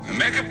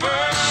Make it burn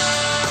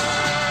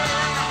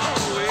all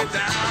the way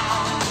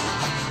down.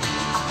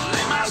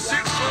 Lay my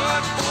 6'4"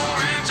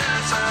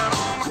 ass out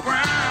on the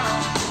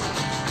ground.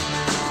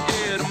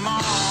 Yeah,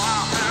 tomorrow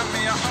I'll have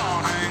me a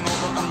heart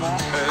hangover and one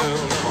hell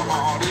of a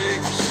heartache.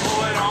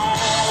 Slow it on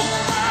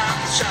like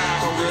a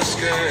shot of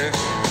whiskey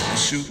and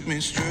shoot me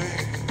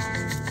straight.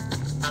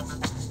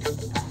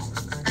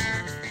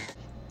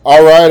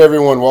 All right,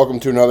 everyone. Welcome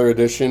to another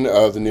edition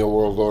of the Neil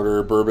World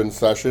Order Bourbon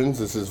Sessions.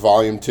 This is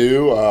Volume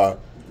 2.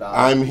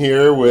 I'm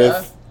here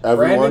with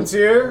everyone. Brandon's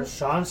here.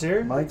 Sean's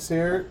here. Mike's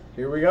here.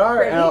 Here we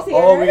are.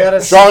 We got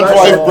a Sean's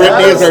wife,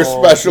 Brittany, is our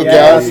special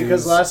guest.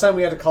 Because last time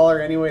we had to call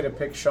her anyway to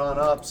pick Sean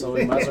up, so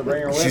we might as well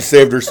bring her with. She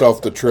saved herself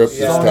the trip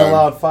this Only time.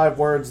 allowed 5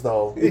 words,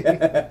 though.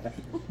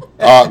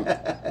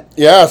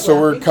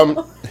 So we're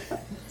coming.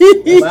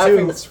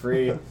 Laughing's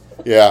free.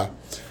 Yeah.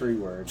 It's a free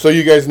word. So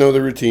you guys know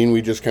the routine.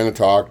 We just kind of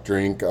talk,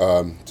 drink.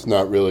 It's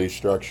not really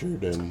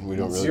structured, and we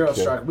don't really Zero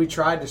care. structure. We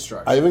tried to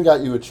structure. I even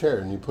got you a chair,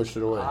 and you pushed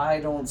it away. I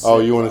don't sit. Oh,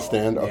 you want to well.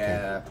 stand? Okay.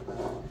 Yeah.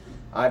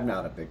 I'm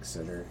not a big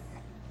sitter.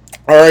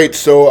 All right,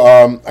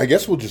 so I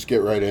guess we'll just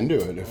get right into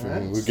it. If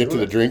right, we get to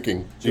the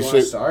drinking. Do you want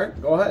to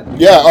start? Go ahead.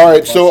 Yeah, all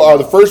right. So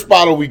the first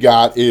bottle we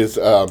got is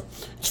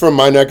it's from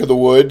my neck of the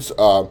woods,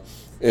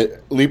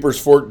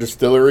 Liepers Fork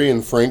Distillery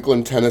in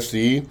Franklin,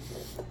 Tennessee.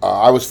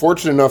 I was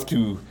fortunate enough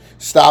to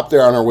stop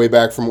there on our way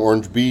back from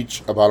Orange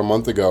Beach about a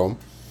month ago.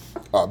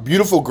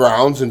 Beautiful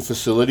grounds and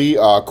facility.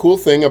 Cool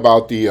thing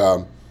about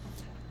the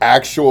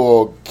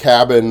actual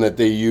cabin that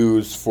they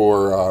use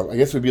for, I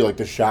guess it would be like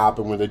the shop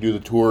and where they do the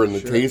tour and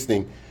the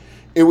tasting.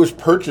 It was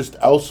purchased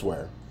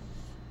elsewhere,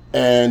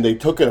 and they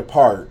took it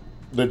apart.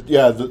 They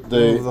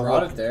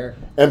Brought it there.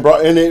 And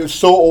it was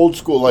so old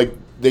school. Like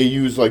they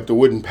use like the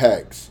wooden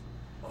pegs,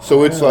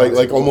 so it's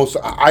like almost.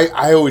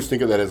 I always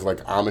think of that as like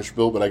Amish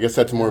built, but I guess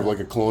that's more of like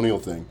a colonial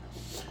thing.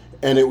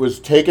 And it was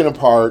taken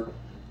apart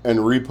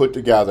and re-put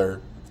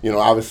together. You know,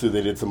 obviously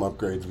they did some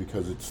upgrades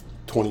because it's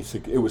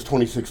 26. It was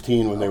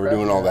 2016 when they were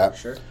doing all that.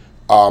 Sure.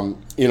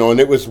 You know, and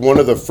it was one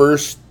of the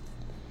first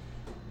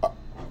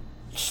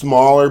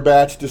smaller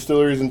batch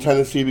distilleries in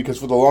Tennessee because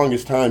for the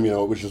longest time, you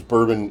know, it was just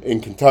bourbon in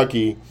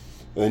Kentucky.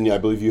 And then I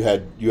believe you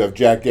have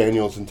Jack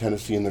Daniels in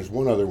Tennessee, and there's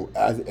one other.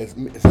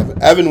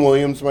 Evan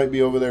Williams might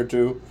be over there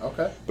too.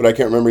 Okay. But I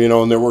can't remember. You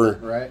know, and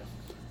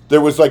there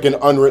was like an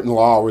unwritten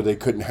law where they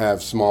couldn't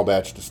have small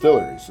batch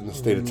distilleries in the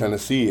state of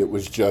Tennessee. It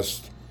was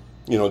just,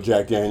 you know,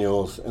 Jack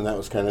Daniels, and that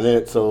was kind of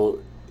it. So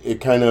it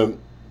kind of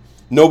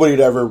nobody had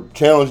ever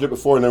challenged it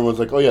before, and everyone's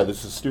like, "Oh yeah,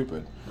 this is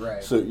stupid."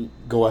 Right. So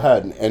go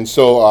ahead, and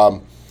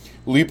so.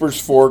 Liepers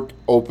Fork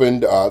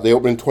opened. They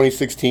opened in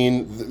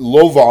 2016.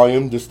 Low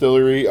volume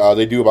distillery.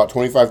 They do about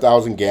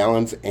 25,000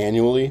 gallons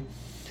annually.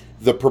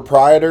 The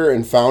proprietor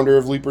and founder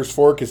of Liepers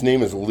Fork, his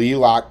name is Lee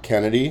Locke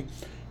Kennedy.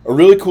 A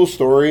really cool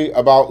story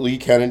about Lee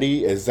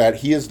Kennedy is that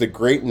he is the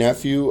great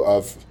nephew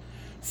of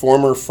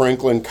former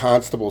Franklin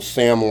Constable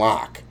Sam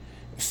Locke.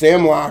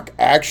 Sam Locke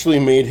actually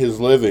made his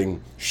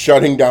living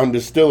shutting down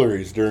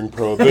distilleries during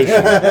Prohibition.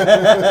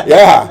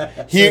 Yeah,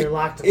 he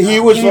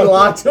was like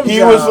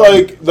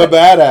the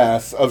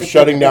badass of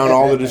shutting down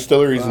all the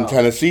distilleries in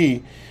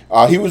Tennessee.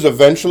 He was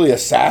eventually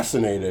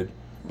assassinated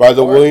by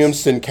the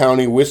Williamson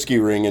County whiskey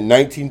ring in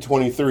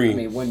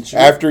 1923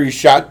 after he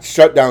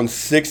shut down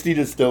 60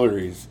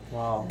 distilleries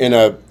in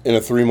a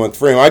 3-month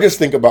frame. I just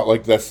think about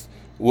like this.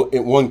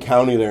 In one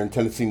county there in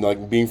Tennessee,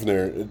 like being from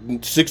there,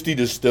 60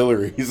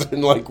 distilleries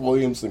in like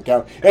Williamson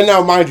County. And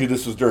now, mind you,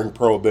 this was during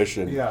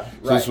Prohibition. Yeah,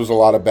 so this was a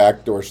lot of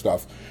backdoor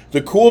stuff.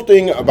 The cool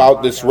thing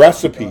about this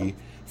recipe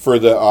for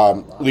the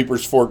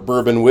Liepers Fork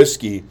bourbon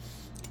whiskey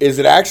is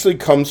it actually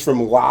comes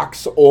from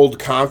Locke's old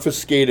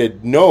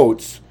confiscated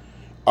notes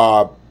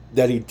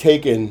that he'd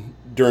taken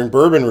during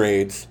bourbon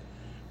raids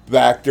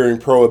back during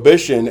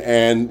Prohibition,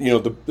 and you know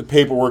the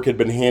paperwork had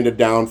been handed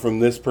down from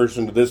this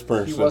person to this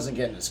person. He wasn't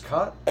getting his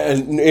cut,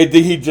 and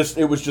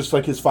it was just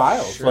like his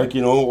files, sure. Like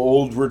he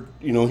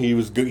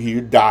was good.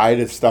 He died.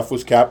 His stuff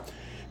was kept,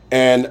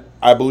 and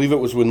I believe it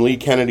was when Lee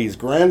Kennedy's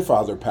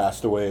grandfather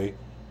passed away.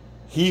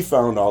 He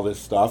found all this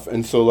stuff,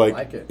 and so you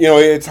know,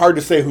 it's hard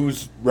to say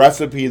whose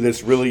recipe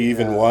this really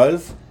even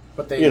was.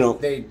 But they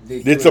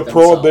it's a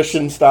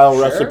Prohibition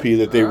style recipe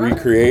that they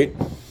recreate.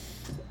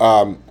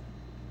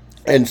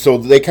 And so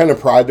they kind of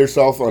pride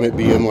themselves on it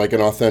being like an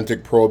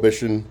authentic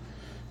Prohibition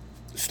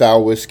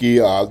style whiskey.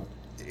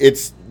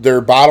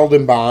 They're bottled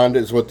in bond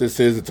is what this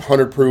is. It's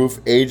 100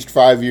 proof, aged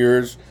 5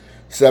 years,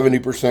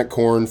 70%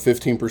 corn,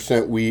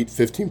 15% wheat,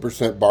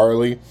 15%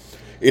 barley.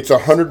 It's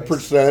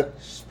 100%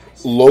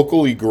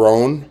 locally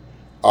grown.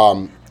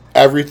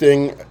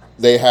 Everything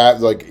they have,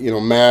 like, you know,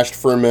 mashed,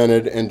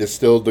 fermented, and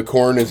distilled. The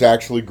corn is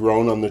actually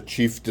grown on the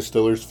chief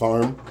distiller's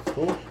farm.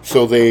 Cool.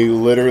 So they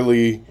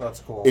literally, that's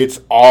cool. It's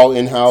all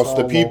in-house.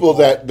 The people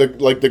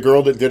the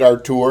girl that did our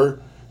tour,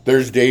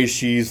 there's days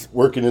she's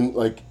working in,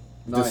 like,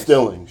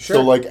 distilling. Sure.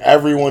 So, like,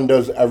 everyone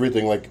does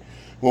everything. Like,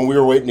 when we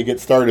were waiting to get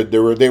started,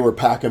 they were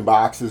packing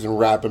boxes and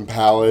wrapping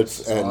pallets.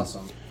 That's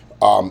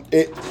awesome.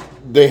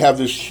 They have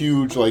this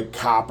huge, like,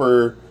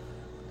 copper,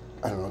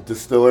 I don't know,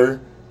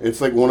 distiller It's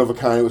like one of a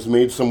kind. It was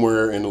made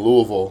somewhere in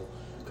Louisville.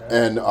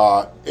 And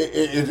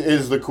it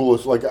is the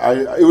coolest. Like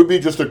it would be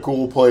just a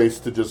cool place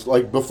to just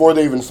like before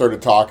they even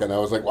started talking. I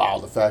was like, wow,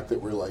 the fact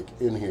that we're like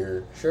in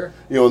here, Sure.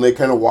 And they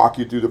kind of walk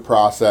you through the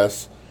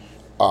process.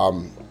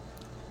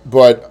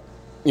 But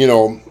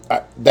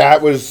that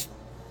was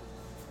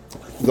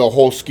the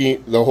whole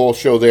scheme, the whole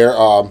show there.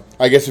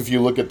 I guess if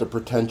you look at the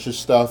pretentious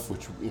stuff,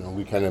 which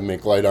we kind of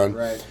make light on,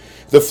 Right.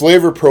 The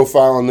flavor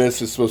profile on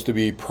this is supposed to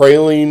be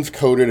pralines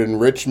coated in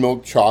rich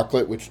milk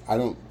chocolate, which I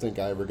don't think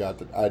I ever got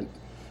that.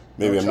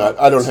 Maybe I'm not.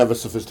 I don't have a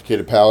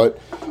sophisticated palate.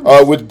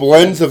 With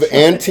blends of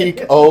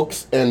antique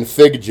oaks and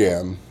fig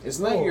jam.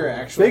 Isn't that your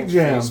actual Fig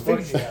jam.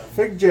 Facebook?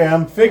 Fig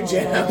jam. Fig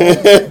jam.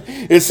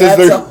 It says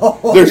there's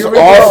Here we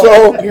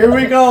also go. Here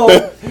we go.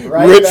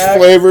 Right rich back-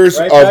 flavors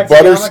right back of to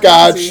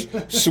butterscotch,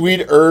 Yamakasi.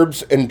 sweet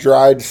herbs, and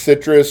dried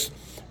citrus.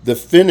 The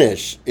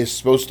finish is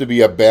supposed to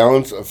be a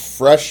balance of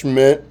fresh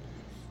mint,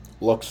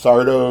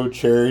 Luxardo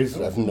cherries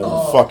I've never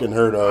fucking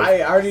heard of,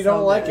 I already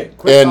don't like it.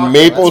 Quit and talking.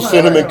 maple That's not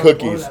cinnamon right.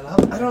 cookies.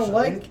 I don't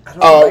like any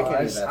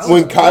of that.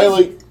 When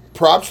Kylie,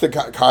 props to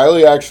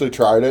Kylie, actually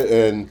tried it,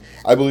 and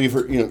I believe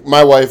her.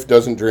 My wife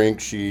doesn't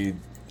drink; she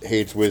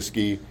hates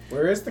whiskey,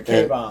 Where is the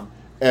K-bomb?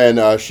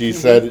 and she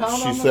said pound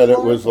on the it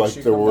floor? was Will like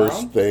she the come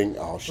worst down? thing.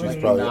 Oh, she's Will you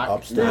probably knock-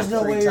 upstairs. There's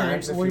no Three way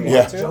times if where you you want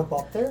want to to. jump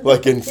up there.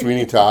 Like in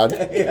Sweeney Todd.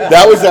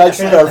 That was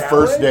actually our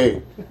first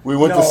date. We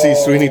went to see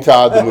No. Sweeney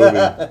Todd the movie.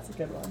 That's a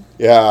good one.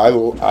 Yeah,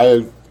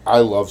 I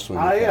love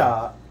Sweeney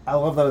Todd. I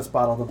love that it's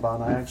bottled and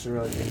bond. I actually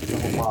really think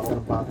the whole bottled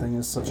and bond thing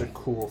is such a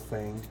cool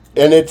thing.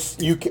 And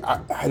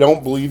I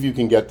don't believe you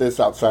can get this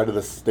outside of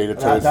the state of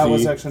Tennessee. That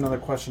was actually another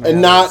question.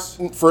 And not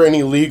for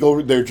any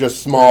legal. They're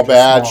just small They're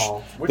batch. just small.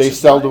 They Which is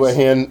sell to a nice.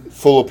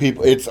 handful of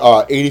people. It's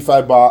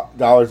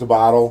 $85 a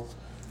bottle.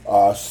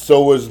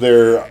 So was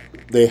their.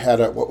 They had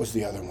what was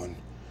the other one?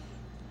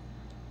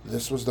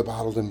 This was the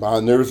bottled and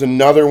bond. There was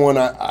another one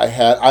I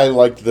had. I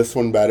liked this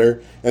one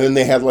better. And then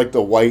they had like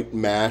the white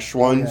mash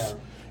ones. Yeah.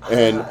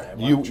 And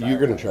you're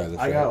gonna try this.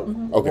 I right? got.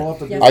 Okay. We'll have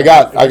to do I it.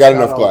 got It's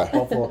enough a glass.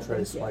 Buffalo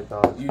Trace White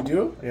Dog. You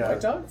do? Yeah.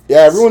 White dog? Yeah,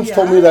 everyone's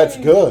told me that's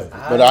good,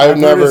 but I've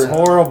It's never.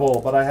 horrible,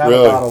 but I have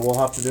Really? a bottle. We'll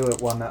have to do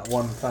it one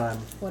time.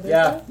 What is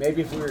Yeah, it?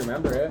 maybe if we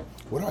remember it.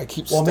 What do I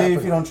keep? Well, maybe if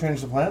stepping? you don't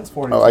change the plans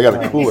for you. Oh, I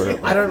got a cooler.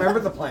 I don't remember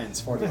the plans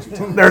 42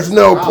 times. There's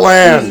no You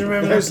plan.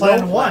 remember There's the plan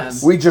no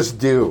once. We just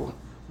do.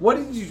 What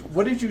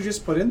did you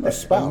just put in there?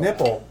 spout.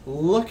 Nipple.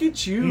 Look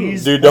at you.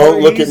 Dude,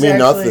 don't look at me,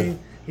 nothing.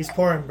 He's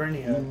pouring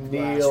Brittany a glass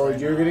Neil, right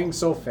you're now. getting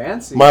so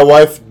fancy. My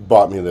wife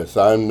bought me this.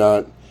 I'm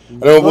not. I know.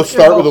 We'll Look at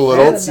start how with a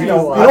little. fancy You you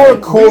know are. what?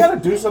 what cool- We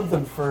got to do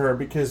something for her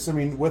because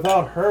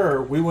without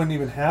her, we wouldn't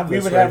even have we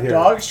this. would right have here.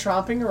 dogs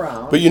tromping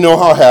around. But you know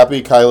how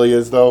happy Kylie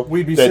is, though,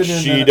 We'd be that sitting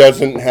in she the-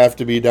 doesn't have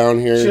to be down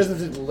here. she doesn't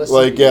have to listen.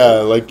 Like to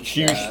you. like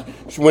she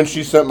when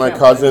she sent my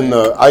cousin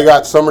I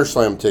got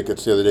SummerSlam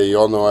tickets the other day. You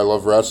all know I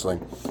love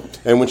wrestling,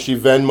 and when she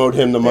Venmoed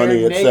him the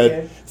money, it said,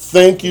 naked.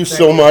 "Thank you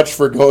so much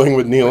for going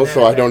with Neil,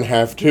 so I don't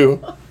have to."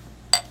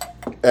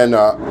 And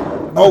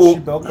She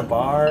built the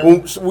bar.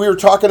 we were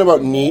talking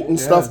about neat and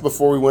stuff Yeah.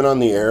 before we went on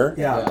the air.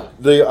 Yeah.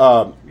 The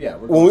Yeah,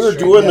 we're when we were straight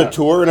doing the up.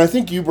 tour, and I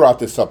think you brought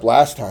this up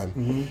last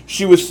time.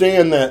 She was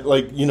saying that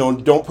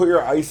don't put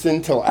your ice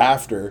in till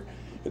after.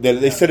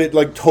 That they said it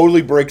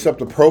totally breaks up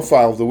the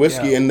profile of the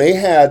whiskey, Yeah. and they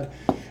had.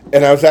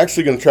 And I was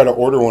actually going to try to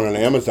order one on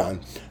Amazon.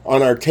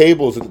 On our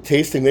tables at the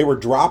tasting, they were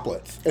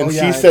droplets, and Oh, she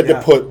yeah, said yeah.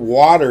 to put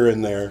water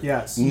in there,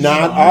 Yes.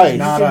 not You ice.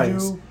 Not can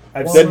ice. do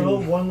I've one,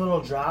 said- one little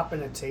drop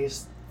and it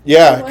tastes.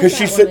 Yeah, What because was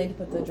she that said. when they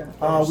put the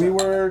drop We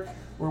were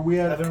where we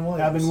had Evan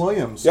Williams. Evan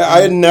Williams. Yeah,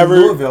 I had In never-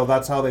 Louisville,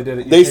 that's how they did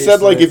it. You They said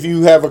tasted it. if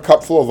you have a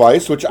cup full of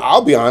ice, which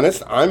I'll be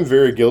honest, I'm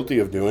very guilty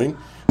of doing,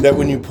 that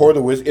when you pour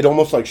the whiskey, it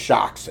almost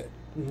shocks it,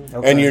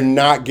 Okay. and you're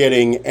not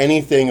getting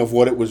anything of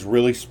what it was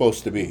really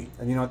supposed to be.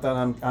 And you know what?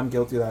 Then I'm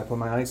guilty of that. I put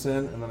my ice in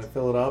and then I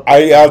fill it up.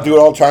 I'll do it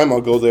all the time.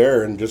 I'll go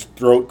there and just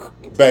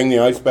bang the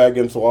ice bag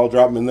against the wall,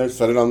 drop them in there,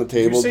 set it on the Did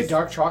table. you say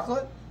dark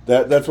chocolate?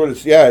 That's what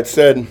it's. Yeah, it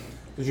said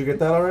Did you get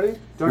that already?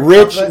 Dark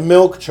rich chocolate?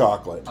 milk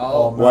chocolate.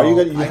 Oh, Why you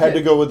no. got? You I had get-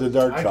 to go with the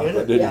dark I chocolate,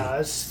 get it. didn't Yeah, you?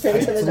 it's straight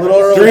to the a dark. little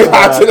early. Three for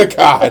hots that. and a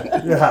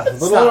cod. Yeah, a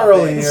little Stop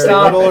early it. here.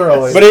 Stop a little it.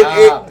 early. But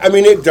I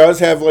mean, it does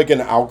have an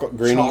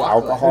grainy Chocolate.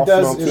 alcohol It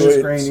does. smell It to is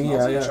it. grainy. Smells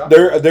Yeah, like yeah.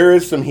 chocolate. There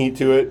is some heat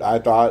to it, I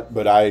thought,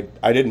 but I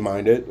didn't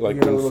mind it. You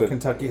get a little consider-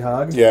 Kentucky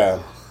hug. yeah.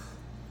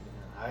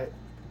 I,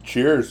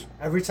 Cheers.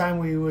 every time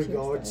we would Cheers,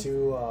 go Dan.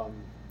 to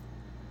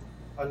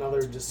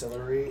another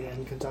distillery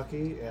in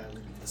Kentucky and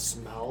the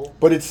smell,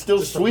 But it's still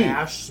just sweet. the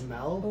mash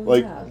smell.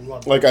 Like, I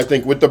love like I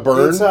think with the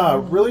burn. It's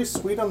really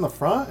sweet on the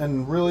front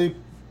and really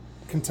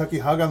Kentucky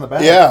hug on the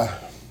back. Yeah.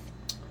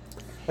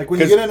 Like when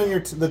you 'Cause- get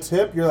it in the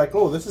tip, you're like,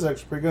 oh, this is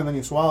actually pretty good. And then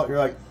you swallow it, you're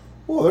like,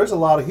 oh, there's a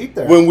lot of heat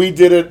there. When we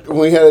did it, when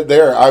we had it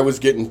there, I was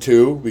getting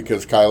two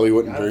because Kylie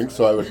wouldn't drink,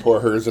 so I would pour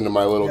hers into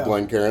my little Yeah.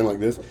 Glencairn like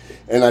this.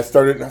 And I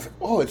started, and I was like,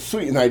 oh, it's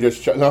sweet. And I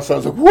just, and also I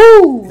was like,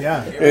 woo!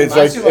 Yeah. And it's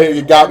like, Reminds you of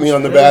it got me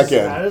on the That back is-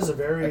 end. That is a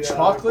very A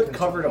chocolate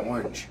covered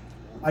orange.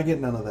 I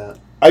get none of that.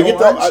 I get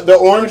orange? the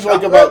orange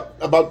like Chocolate?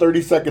 about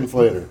 30 seconds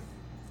later.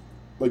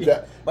 Like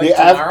that. Like the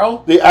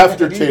tomorrow? the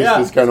aftertaste Yeah.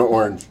 is kind of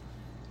orange.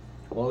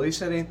 Well, at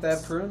least it ain't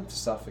that prune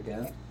stuff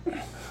again.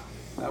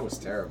 That was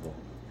terrible.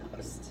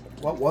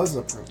 What was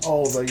the proof?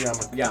 Oh, the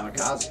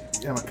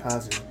Yamakaze.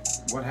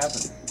 Yamakaze. What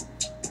happened?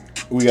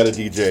 We got a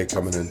DJ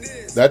coming in.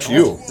 That's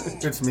you.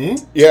 It's me?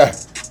 Yeah.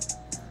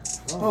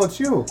 Oh, it's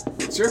you.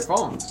 It's your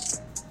phone.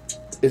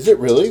 Is it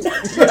really? You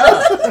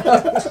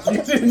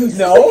didn't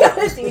know?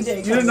 DJ.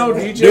 You didn't know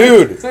DJ?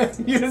 Dude.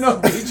 You didn't know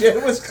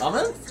DJ was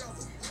coming?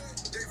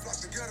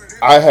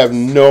 I have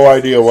no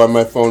idea why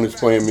my phone is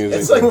playing music.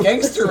 It's like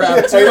gangster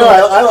rap, too. I know,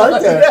 I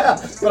like that.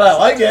 Yeah, but I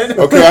like it.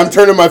 Okay, I'm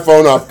turning my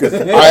phone off because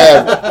I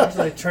have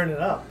Actually, turn it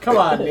up. Come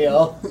on,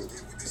 Neil.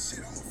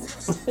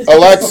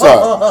 Alexa.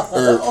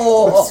 Or,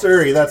 Oh,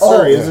 Surrey, that's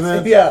Surrey, isn't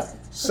it? yeah.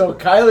 So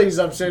Kylie's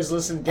upstairs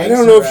listening to I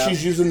gangster don't know if rap.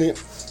 she's using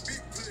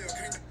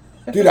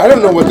the... Dude, I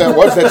don't know what that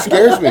was. That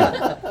scares me.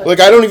 Like,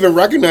 I don't even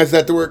recognize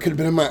that to where it could have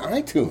been in my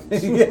iTunes.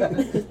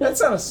 Yeah,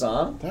 that's not a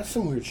song. That's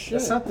some weird shit.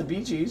 That's not the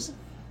Bee Gees.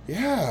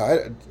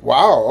 Yeah.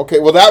 Wow. Okay.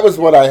 Well, that was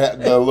what I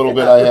had. The little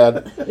bit I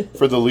had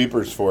for the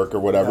Liepers Fork or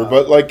whatever.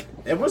 But like,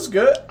 It was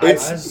good.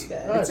 It's-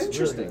 It's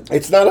interesting. Really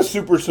it's not a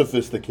super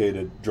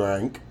sophisticated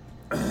drink,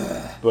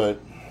 but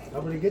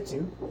nobody gets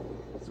you.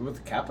 With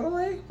a capital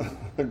A?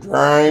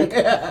 drink.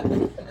 Yeah.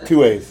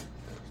 2 A's,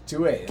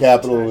 2 A's.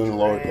 capital and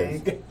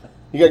lowercase.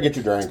 You gotta get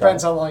your drink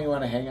Depends on. how long you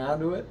want to hang on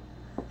to it.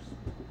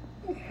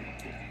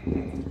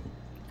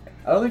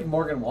 I don't think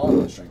Morgan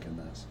Wallen was drinking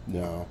this.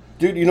 No,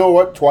 dude. You know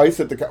what? Twice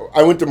at the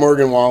I went to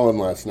Morgan Wallen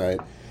last night.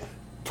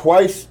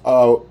 Twice,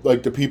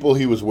 like the people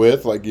he was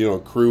with, like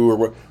crew or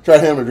what, tried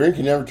to have him a drink.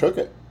 He never took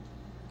it.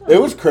 It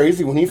was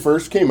crazy when he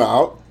first came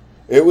out.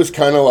 It was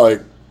kind of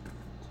like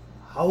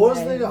How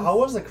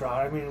was the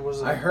crowd? I mean,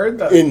 was it? I heard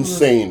the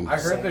insane. I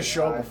heard the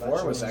show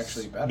before was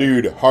actually better.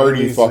 Dude,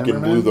 Hardy Bailey fucking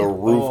Zimmerman? blew the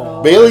roof.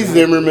 Oh. Bailey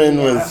Zimmerman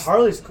was.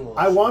 Harley's cool.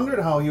 I wondered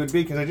how he would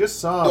be because I just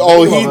saw. a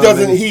Oh, video he of him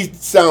doesn't. in- He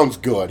sounds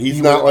good. He's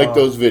He not was, like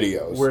those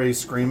videos. where he's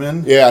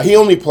screaming. Yeah, he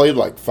only played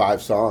like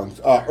 5 songs.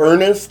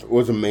 Ernest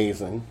was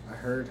amazing. I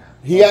heard.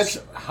 He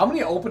actually. How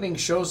many opening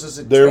shows does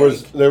it There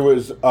take?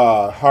 was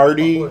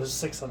Hardy, It was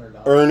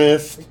 $600.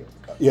 Ernest.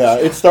 Yeah,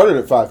 it started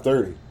at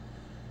 5:30,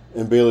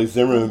 and Bailey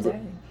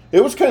Zimmerman.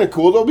 It was kind of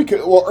cool though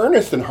because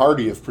Ernest and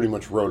Hardy have pretty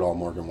much wrote all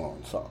Morgan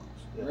Wallen songs.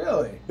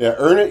 Really? Yeah,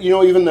 Ernest.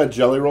 Even that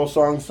Jelly Roll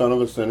song, "Son of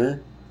a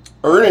Sinner."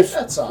 Ernest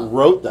that song.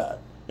 wrote that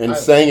and I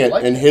sang it,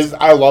 like and it.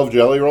 I love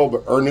Jelly Roll,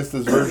 but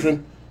Ernest's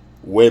version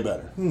way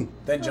better.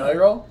 Then Jelly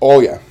Roll? Oh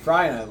yeah,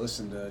 Fry and I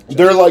listened to Jelly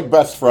they're like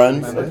best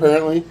friends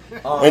apparently.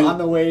 And on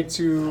the way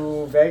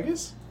to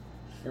Vegas.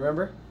 You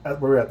remember? We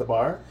were at the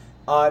bar.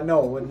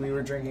 No, when we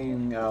were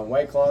drinking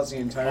White Claws the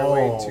entire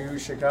way to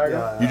Chicago.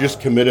 Yeah. you just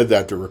committed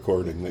that to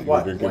recording that you were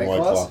What, drinking White White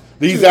Claws? Claw.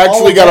 He's Dude,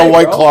 actually all got a day,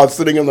 White bro. Claw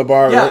sitting on the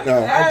bar Yeah, right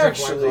now.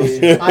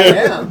 actually, I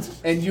am.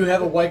 And you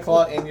have a White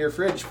Claw in your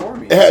fridge for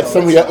me. Yeah,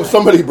 so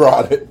somebody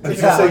brought it. Did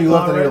you say you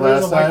left it here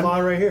There's last a White time? Claw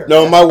right here.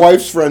 No, my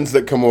wife's friends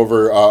that come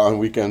over on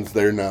weekends,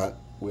 they're not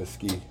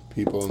whiskey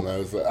people, and I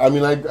was like, I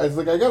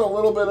got a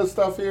little bit of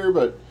stuff here,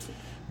 but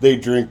they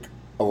drink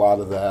a lot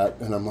of that,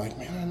 and I'm like,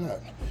 man, I'm not.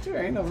 Dude,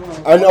 ain't nothing wrong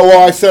with I know.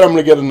 Well, I said I'm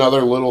gonna get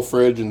another little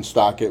fridge and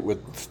stock it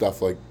with stuff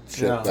like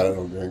shit Yeah. that I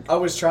don't drink. I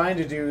was trying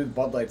to do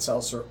Bud Light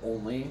Seltzer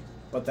only,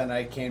 but then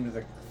I came to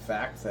the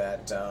fact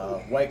that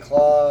White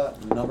Claw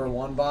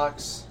 #1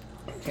 box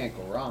can't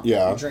go wrong.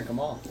 Yeah. You drink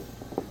them all.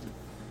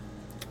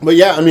 But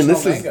yeah, I mean,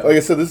 There's this no is mango. like I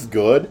said, this is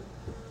good.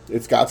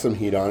 It's got some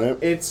heat on it.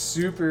 It's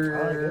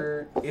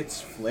super.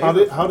 It's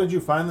flavorful. How did you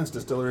find this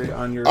distillery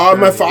on your? My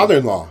journey?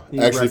 father-in-law He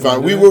actually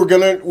found.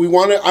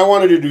 recommended I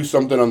wanted to do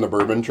something on the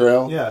Bourbon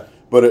Trail. Yeah.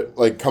 But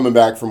like coming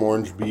back from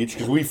Orange Beach,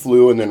 because we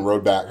flew and then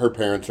rode back. Her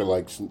parents are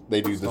like,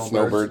 they do the Snowbirds,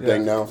 snowbird yeah.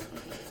 thing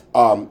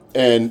now.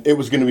 And it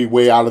was going to be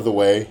way out of the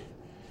way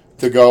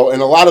to go.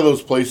 And a lot of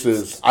those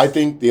places, I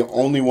think the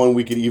only one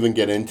we could even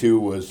get into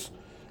was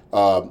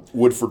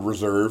Woodford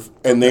Reserve.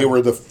 And they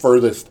were the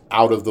furthest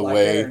out of the Like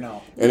way. it or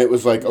no? And it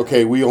was like,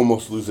 okay, we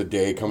almost lose a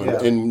day coming.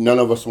 Yeah. And none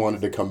of us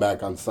wanted to come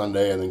back on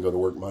Sunday and then go to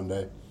work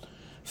Monday.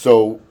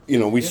 So,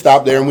 we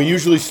stopped there. And we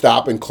usually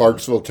stop in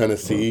Clarksville,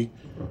 Tennessee.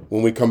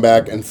 When we come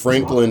back, and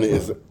Franklin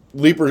is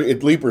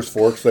Liepers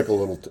Fork's like a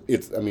little.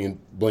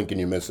 Blink and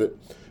you miss it.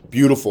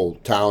 Beautiful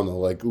town though.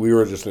 Like we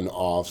were just in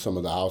awe of some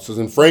of the houses,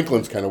 and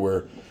Franklin's kind of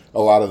where a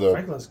lot of the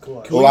Franklin's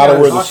cool. a lot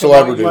of where the talk about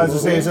celebrities. Well, I was to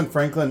say, isn't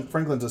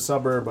Franklin's a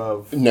suburb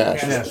of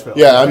Nashville.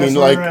 Yeah, I mean, That's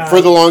like where, for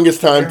the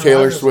longest time, Aaron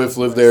Taylor Rodgers Swift lives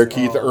lived there. there.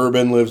 Keith Oh.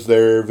 Urban lives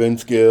there.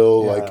 Vince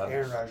Gill, Yeah. like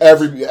Aaron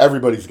Rodgers.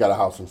 everybody's got a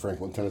house in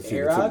Franklin, Tennessee.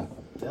 A-Rod?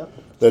 Yep.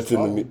 That's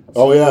in the.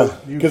 Oh yeah,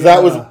 you because can,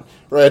 that was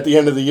right at the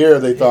end of the year.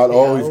 They thought,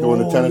 oh, he's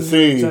going to Oh,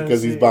 Tennessee he's going to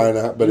because he's Tennessee. buying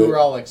a. But We it, were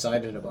all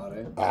excited about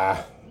it.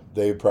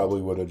 they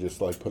probably would have just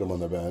like put him on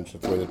the bench.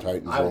 That's the way the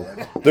Titans roll.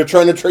 They're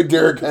trying to trade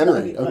Derrick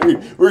Henry. I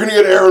mean, we're gonna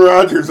get Aaron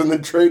Rodgers and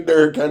then trade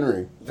Derrick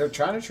Henry. They're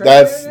trying to trade.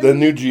 That's it? the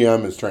new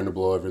GM is trying to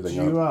blow Do everything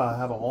you up.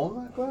 have a hole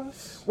in that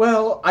glass?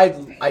 Well,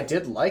 I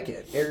did like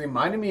it. It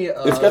reminded me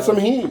of. It's got some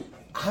heat.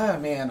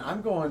 Man,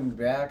 I'm going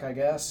back. I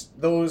guess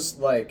those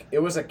it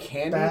was a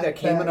candy Back, that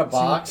came in a back,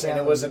 box, cheap and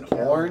it was an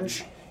candy.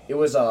 orange. It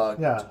was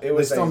a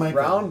they still make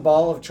round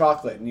ball of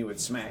chocolate, and you would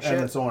smash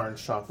and it. it's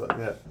orange chocolate.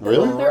 Yeah.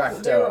 Really?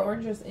 Correct. There were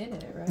oranges in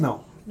it, right?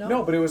 No,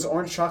 No, but it was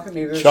orange chocolate.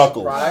 And there's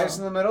Chuckles. fries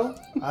in the middle.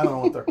 I don't know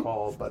what they're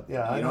called, but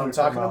yeah, I You know what I'm what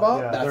you're talking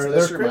about? Yeah, That's- they're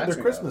this they're, reminds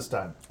they're me of. Christmas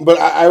time. But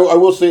I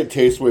will say it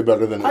tastes way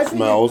better than it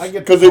smells I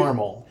get because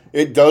caramel.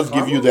 it does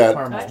give you that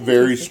Caramel.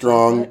 very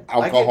strong alcohol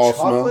I get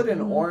chocolate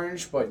smell. and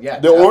orange, but yeah,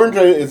 The orange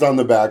is on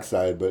the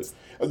backside, but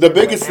the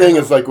biggest thing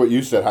is like what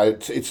you said. How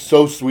it's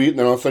so sweet, and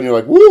then all of a sudden you're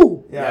like,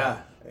 woo! Yeah.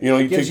 You know,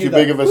 you Gives take you too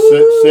big the of a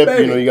woo, sip.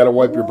 baby. You know, you got to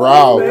wipe your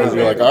brow because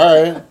you're like,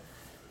 all right.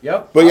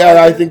 Yep. But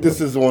yeah, I think this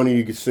is the one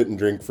you could sit and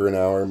drink for an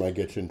hour. It might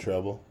get you in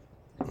trouble.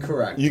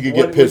 Correct. You could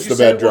What- get pissed would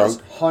to you say bed it was?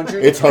 drunk.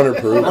 100? It's 100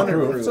 proof.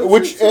 100 proof.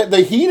 Which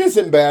the heat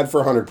isn't bad for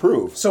 100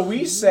 proof. So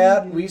we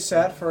sat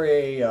for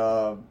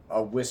a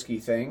whiskey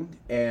thing,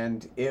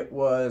 and it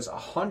was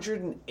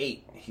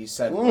 108. He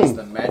said was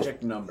the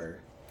magic number,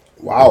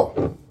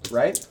 Wow.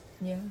 right?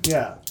 Yeah.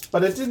 Yeah,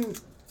 but it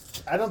didn't.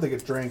 I don't think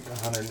it drank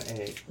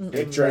 108.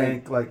 It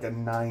drank like a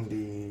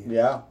 90.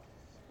 Yeah.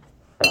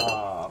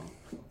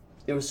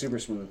 It was super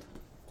smooth.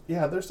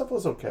 Yeah, their stuff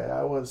was okay.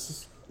 I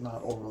was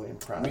not overly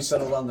impressed. We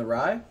settled on the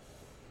rye.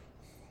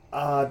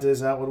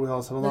 Is that what we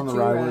all settled The on? The two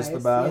rye was the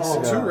ryes, best.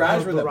 yeah. Two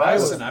ryes were the rye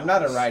best, was- and I'm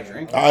not a rye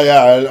drinker.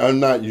 Yeah, I'm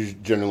not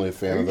generally a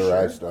fan of the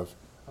rye stuff.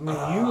 I mean,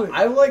 you.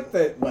 I like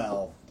the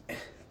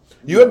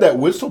You had that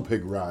Whistle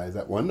Pig rye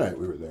that one night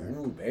we were there.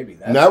 ooh baby.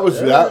 And that was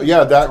good. that.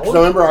 Yeah, that. Cause I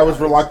remember I was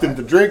reluctant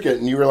to drink it,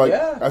 and you were like,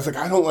 Yeah. I was like,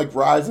 I don't like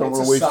rye. I don't It's want a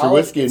to waste your solid-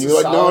 whiskey. And it's you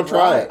were a like, no, solid try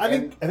rye. it.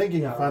 I think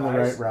you can find the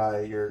ryes- right rye.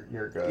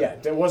 You're good. Yeah,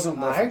 it wasn't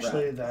worth it.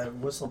 Actually, that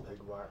Whistle Pig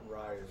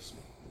rye is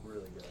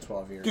really good.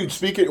 12 years. Dude,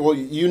 speaking, well,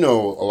 you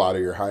know a lot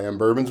of your high-end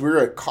bourbons. We were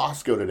at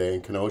Costco today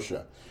in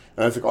Kenosha,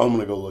 and I was like, oh, I'm going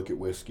to go look at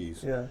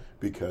whiskeys. Yeah.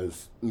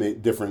 Because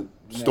different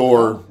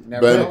store,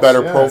 Never know.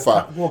 better Yeah.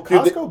 profile. Well,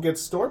 Dude, Costco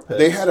gets store picks.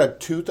 they had a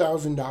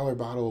 $2,000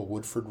 bottle of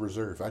Woodford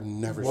Reserve. I'd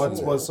never What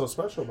seen was that. so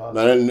special about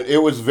it? And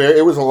it was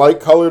a light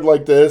colored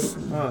like this.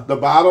 The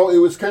bottle, it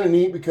was kind of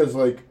neat because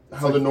like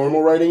how the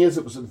normal writing is,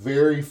 it was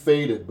very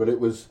faded, but it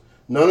was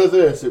none of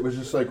this. It was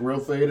just like real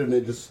faded, and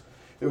it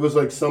was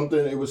like something.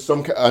 It was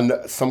some kind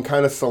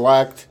of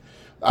select.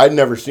 I'd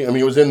never seen. I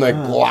mean, it was in like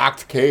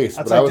blocked case,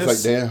 but I was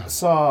like, damn.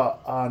 Saw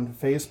on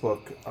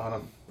Facebook on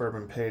a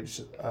bourbon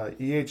page,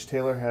 E.H.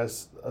 Taylor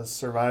has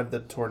survived the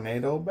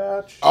tornado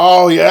batch.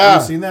 Oh yeah,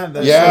 Have you seen that?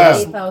 That's Yeah.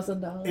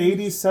 $8,000.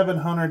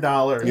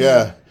 $8,700.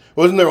 Yeah.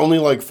 Wasn't there only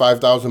like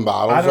 5,000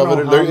 bottles I don't of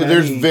it? know how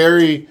There's many.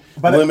 very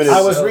But limited.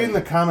 I was reading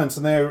the comments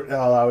and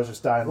I was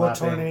just dying What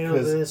laughing. tornado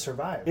 'cause did it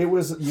survive? It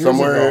was years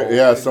Somewhere- ago,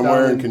 yeah, like,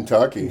 somewhere down in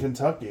Kentucky. In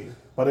Kentucky.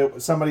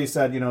 But somebody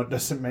said,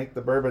 does it make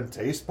the bourbon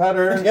taste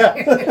better? Yeah.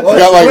 It's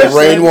got like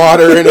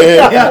rainwater in it.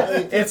 Yeah,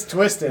 it's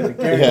twisted.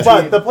 Guaranteed.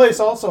 But the place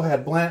also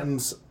had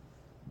Blanton's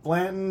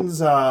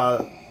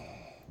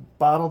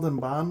bottled in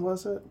bond,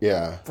 was it?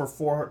 Yeah, For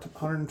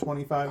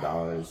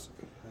 $425.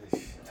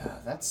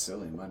 That's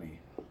silly money.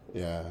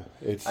 yeah.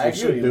 It's I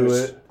actually do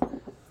was- it.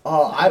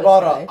 Oh, I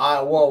bought a.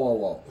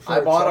 Whoa! For I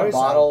a bought a choice,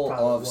 bottle I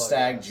probably of would,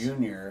 Stag yes.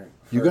 Junior.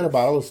 You got a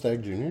bottle of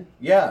Stag Junior?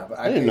 Yeah, but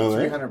I didn't paid know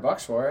that.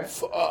 $300 for it.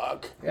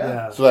 Fuck.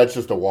 Yeah. So that's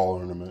just a wall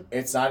ornament.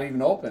 It's not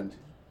even opened.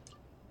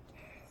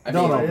 I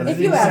Don't mean, open If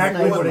it. you ask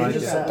Exactly me what he what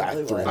just you said.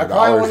 said. $300. I probably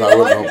I wouldn't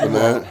wouldn't like open it.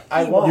 that.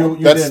 I won't.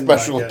 You That's didn't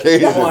special like it.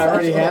 occasion. Oh, I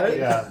already had it.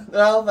 Yeah.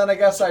 Well, then I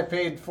guess I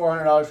paid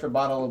 $400 for a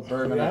bottle of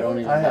bourbon. I don't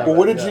even I have have. But it.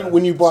 what did you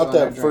when you bought So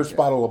I that drank first it.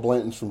 bottle of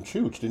Blanton's from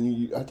Chooch? Didn't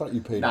you? I thought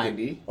you paid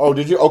 90. Oh,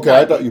 did you? Okay,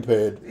 I thought you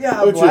paid.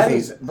 Yeah, Which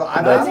Blatty's. isn't- But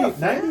I'm not a 90,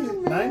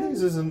 fan.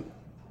 90s isn't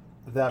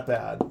that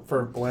bad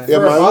for Blanton. Yeah,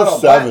 For a mine bottle was of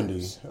 70.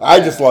 Blanton's. I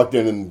Yeah. just lucked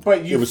in and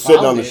But you it was sitting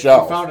found on the it.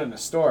 shelf. You found it in a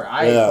store.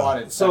 I Yeah.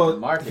 bought it second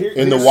market.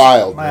 In the here's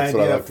wild, My that's what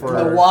I idea like to for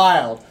call The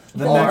wild.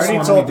 The I next already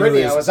one told we do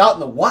Brittany is- I was out in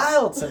the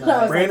wild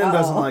tonight. Brandon like,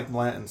 doesn't oh. like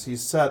Blanton's. He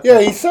said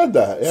Yeah, he said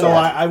that. Yeah. So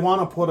I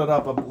want to put it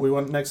up.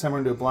 Next time we're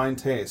gonna do a blind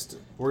taste.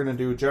 We're gonna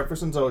do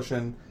Jefferson's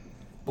Ocean,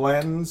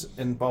 Blanton's,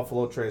 and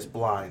Buffalo Trace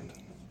blind.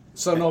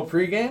 So no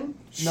pregame?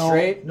 No.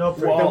 Straight? No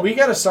pregame. Then we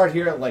got to start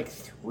here at like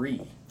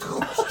 3.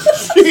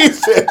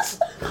 Jesus.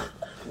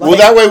 Well,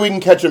 that way we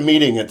can catch a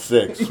meeting at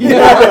 6.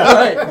 Yeah,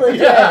 right.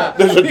 Yeah.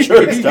 There's a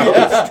church down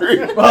the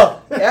street.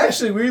 Well,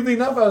 actually, weirdly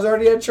enough, I was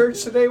already at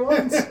church today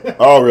once.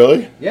 Oh,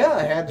 really? Yeah,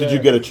 I had to. Did you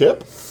get a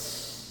chip?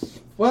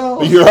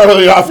 Well, You're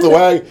already off the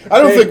wagon. I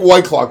don't think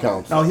White Claw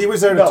counts. No, he was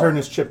there to turn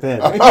his chip in.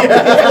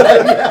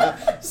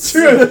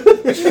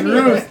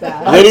 truth.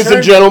 Ladies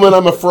and gentlemen,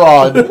 I'm a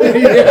fraud.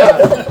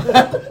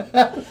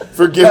 Yeah.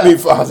 Forgive me, You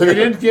Father.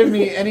 didn't give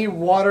me any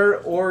water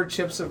or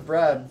chips of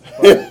bread,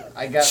 but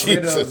I got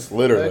rid Jesus, of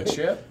literally. the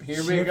chip.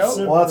 Here we Chips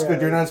go. of- Well, that's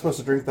good. You're not supposed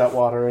to drink that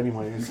water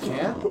anyways.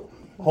 Can't?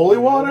 Holy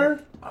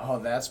water? Oh,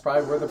 that's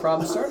probably where the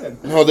problem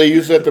started. No, they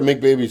use that to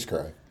make babies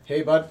cry.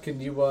 Hey, bud, can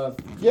you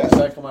Yeah.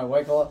 recycle my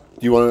White Claw?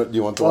 Do you want the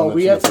Well, one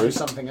we that's have in to the do fridge?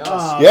 something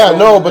else. Yeah,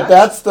 no, but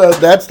that's the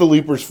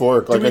Liepers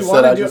Fork. Like Do I we said,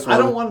 want I to do? just I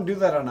don't wanted- want to do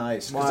that on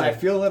ice because Why? I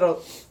feel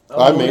it'll.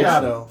 I made You it.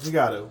 gotta. You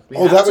gotta. We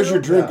Oh, have that was to?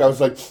 your drink. Yeah. I was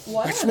like,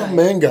 Why I not? smell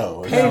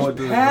mango. Now we'll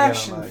do it again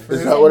Passion on ice. fruit.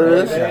 Is that what it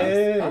is?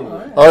 Hey. Oh, all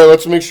right. All right,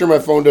 let's make sure my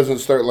phone doesn't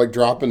start like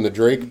dropping the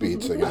Drake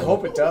beats again. I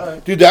hope it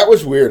does. Dude, that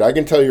was weird. I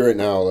can tell you right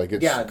now, like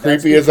it's Yeah, that's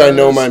creepy as I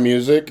know because my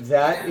music.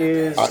 That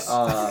is,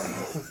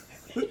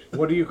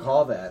 what do you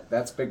call that?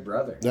 That's Big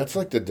Brother. That's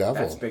like the devil.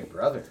 That's Big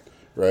Brother.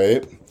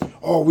 Right?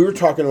 Oh, we were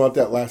talking about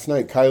that last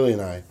night, Kylie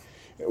and I,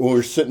 when we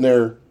were sitting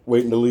there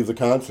waiting to leave the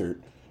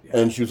concert.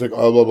 And she was like,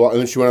 oh, blah, blah. And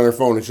then she went on her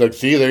phone and she's like,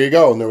 see, there you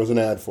go. And there was an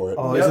ad for it.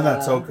 Oh, isn't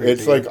that so crazy?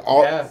 It's like,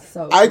 all, Yeah.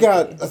 So I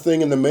got creepy. a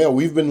thing in the mail.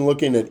 We've been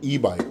looking at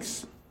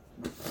e-bikes.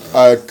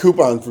 A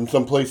coupon from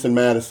someplace in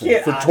Madison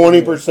Get for out of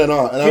 20%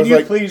 off. And I Can was you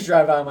like, please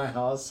drive by my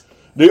house?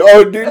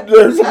 oh, dude,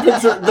 there's a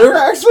picture. They're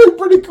actually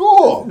pretty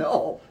cool.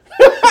 No.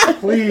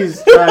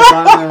 Please drive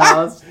by my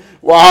house.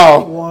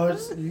 Wow. Well,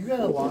 you got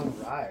a long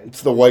ride.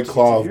 It's the White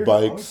Claw of Your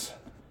bikes.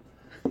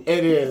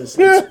 It is.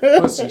 It's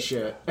pussy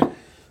shit.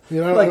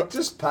 You know, Like,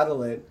 just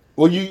pedal it.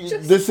 well,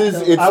 it's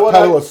I would-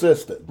 pedal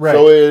assisted. Right.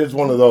 So it is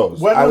one of those.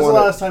 When I was the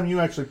wanna- last time you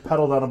actually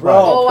pedaled on a bike? Bro.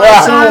 Oh,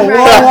 Ah. I saw Whoa,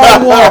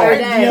 whoa, whoa.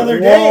 the other other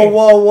day.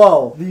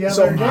 Whoa. The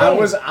So other I day.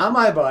 was on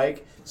my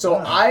bike. So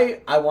I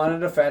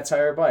wanted a fat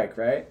tire bike,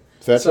 right?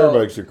 Fat So- tire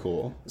bikes are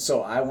cool.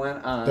 So I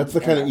went on. That's the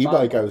kind of and I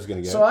bought e-bike I one. was going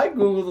to get. So I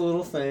Googled the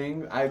little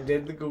thing. I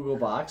did the Google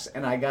box,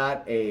 and I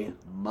got a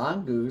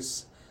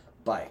Mongoose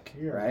bike,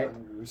 You're a right?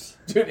 mongoose.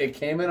 Dude, it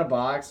came in a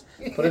box,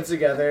 put it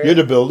together. You had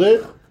to build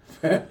it?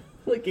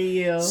 Look at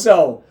you.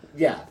 So,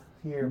 yeah.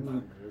 You're a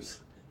mongoose.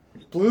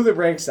 Blew the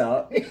brakes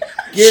out.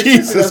 Gear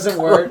Jesus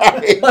doesn't work.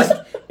 Christ.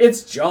 Like,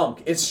 it's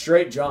junk. It's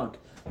straight junk.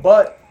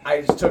 But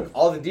I took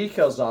all the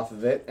decals off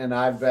of it, and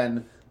I've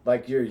been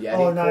like your Yeti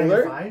Oh, now cooler.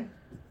 you're fine?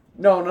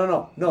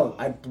 No.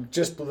 I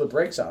just blew the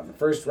brakes out in the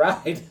first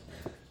ride.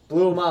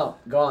 Blew them out.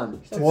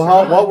 Gone.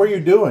 Well, what were you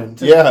doing?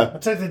 Yeah. I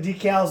took the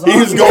decals off. He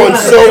was going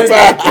so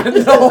fast.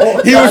 No,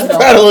 He was no.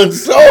 pedaling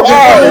so Running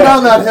hard.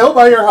 down that hill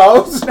by your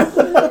house?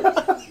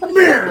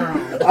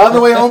 On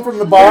the way home from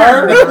the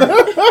bar?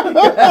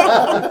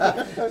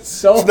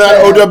 So It's not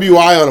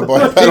OWI on a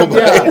bike, pedal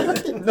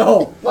bike. Yeah.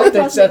 No, I'll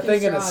fix that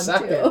thing in a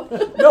Strong,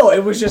 second. No,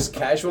 it was just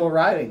casual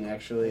riding,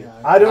 actually.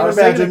 I don't was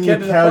taking imagine a you kid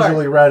to the park.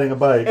 casually riding a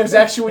bike. It was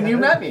actually when you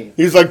met me.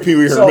 He's like Pee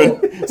Wee So,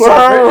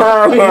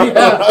 Herman.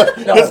 yeah,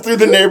 no. Just through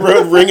the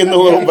neighborhood ringing the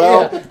little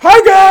bell. Yeah.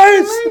 Hi,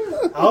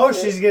 guys! Oh,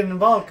 she's getting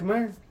involved. Come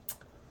here.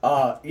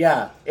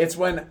 Yeah, it's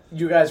when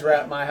you guys were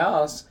at my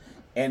house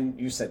and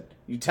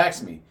you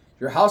text me.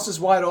 Your house is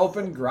wide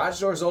open,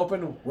 garage door's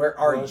open. Where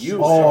are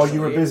you? Oh, sexually?"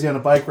 you were busy on a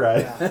bike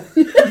ride.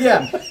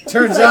 Yeah.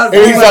 Turns out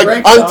And he's my like,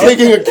 brakes I'm out.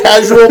 taking a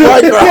casual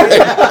bike ride.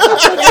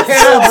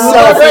 Yeah, blew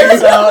my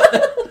brakes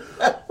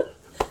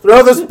out.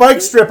 Throw this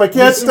bike strip, I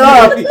can't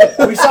stop.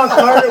 We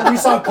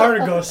saw Carter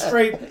go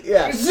straight.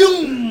 Yeah.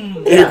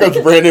 Zoom. Here comes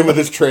Brandon with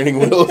his training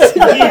wheels.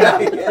 Yeah,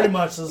 pretty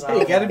much. Is Hey,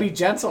 you got to be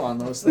gentle on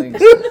those things.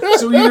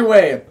 So either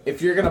way,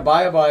 if you're gonna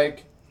buy a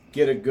bike,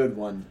 get a good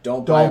one.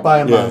 Don't buy Don't buy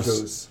a bike. Yes.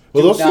 Mongoose.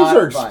 Well, those things not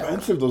are buy it.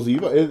 expensive, those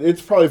e-bikes.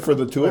 It's probably for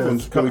the two of them,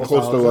 it's probably Couple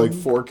close to like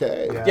thousand.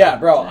 4K. Yeah. Yeah,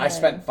 bro, I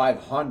spent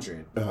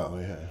 $500. Oh,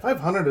 yeah.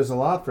 500 is a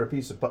lot for a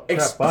piece of crap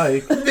Ex-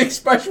 bike.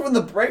 Especially when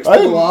the brakes I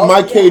blew out.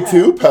 my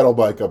K2 pedal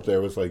bike up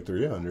there was like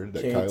 300.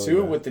 That Kylie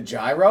K2 had. with the How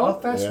gyro.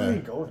 fast Yeah. were you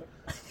going?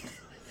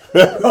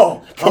 Bro,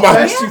 how Come on.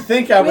 fast do you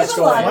think I We was have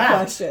a lot of going?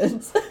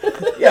 questions.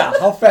 Yeah,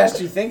 how fast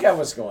do you think I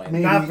was going?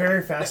 Maybe. Not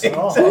very fast at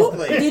all.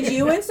 Exactly. Did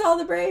you install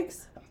the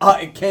brakes?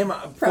 It came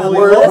out fully Probably.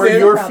 Were loaded.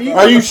 your Probably. feet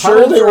Are you on the sure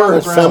pedals they or on were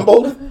the ground?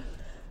 assembled?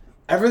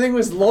 Everything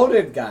was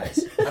loaded,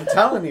 guys. I'm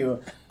telling you.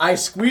 I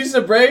squeezed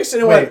the brakes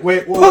and it Wait,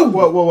 went.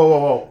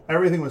 whoa.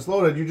 Everything was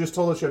loaded. You just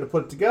told us you had to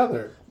put it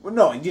together. Well,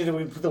 no, you had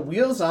to put the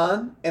wheels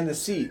on and the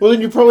seat. Well,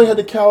 then you probably had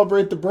to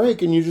calibrate the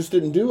brake, and you just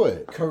didn't do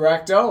it.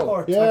 Correcto.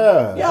 Or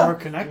Yeah. Yeah. Or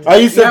connected. I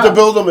used to have Yeah. to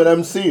build them at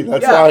MC.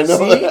 That's Yeah, why I know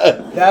see?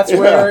 that. That's Yeah.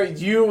 where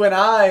you and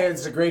I,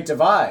 it's a great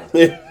divide.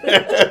 Like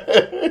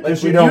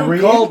Because when you don't you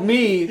read? called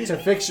me to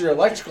fix your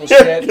electrical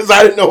shit, Because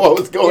I didn't know what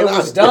was going it on.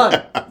 was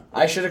done.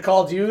 I should have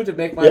called you to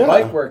make my Yeah.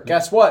 bike work.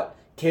 Guess what?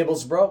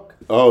 Cables broke.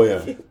 Oh,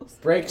 yeah.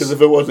 Brakes. Because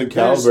if it wasn't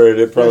There's- calibrated,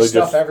 it probably there's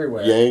stuff just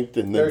everywhere. yanked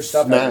and then There's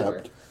stuff snapped.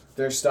 everywhere.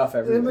 There's stuff It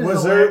everywhere.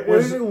 Was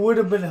there- would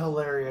have been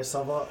hilarious if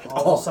all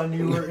of a sudden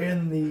you were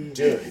in the.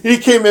 Dude. He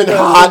came in The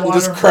hot and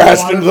just water-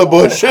 crashed the into the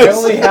waterfall.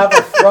 bushes.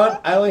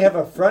 I only have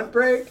a front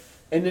brake,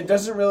 and it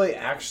doesn't really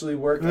actually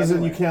work. Doesn't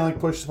anyway. you can't like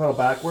push the pedal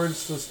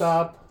backwards to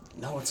stop?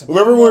 No, it's a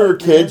Remember when we were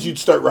kids, you'd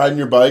start riding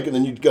your bike and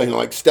then you'd kind of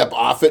like step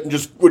off it and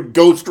just would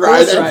ghost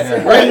ride it? Ghost ride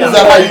it. Right? Is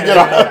that how you get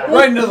off?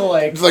 right into the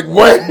leg, It's like,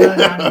 what?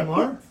 Not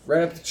anymore.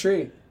 right up the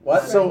tree.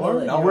 What? So-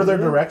 no, Were there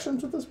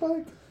directions with this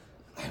bike?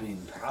 I mean,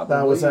 probably.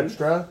 That was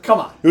extra. Come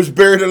on. It was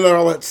buried under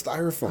all that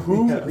styrofoam.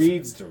 Who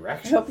reads I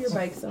directions? hope your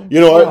bike's on.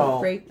 You know what? Oh.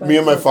 Brake Me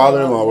and my bikes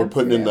father-in-law on were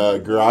putting in the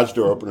Instagram. garage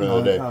door opener the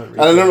other day. I can't And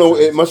read I don't know,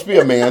 directions. it must be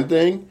a man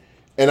thing.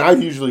 And I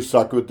usually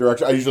suck with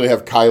directions. I usually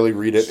have Kylie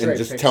read it Straight and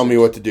just pictures. tell me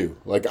what to do.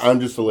 Like,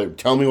 I'm just a labor.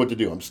 Tell me what to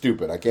do. I'm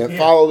stupid. I can't Yeah.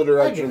 follow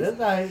the I get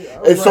directions.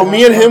 it. And so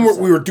me and him,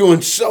 we were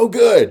doing so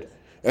good.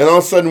 And all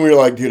of a sudden we were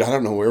like, dude, I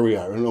don't know where we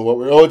are. I don't know what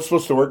we're... Oh, it's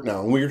supposed to work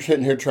now. And we were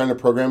sitting here trying to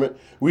program it.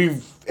 We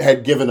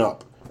had given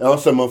up. And all of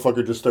a sudden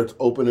motherfucker just starts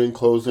opening,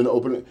 closing,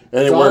 opening.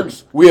 And it Done.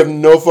 works. We have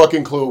no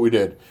fucking clue what we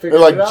did. Figured They're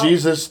like, it out.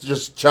 Jesus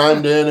just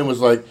chimed in and was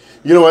like,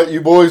 you know what?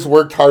 You boys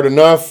worked hard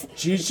enough.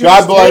 Jesus,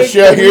 God bless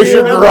you. Here's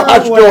your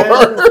garage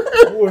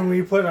door. When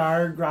we put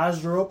our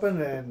garage door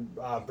open and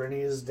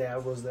Brittany's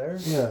dad was there.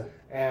 Yeah.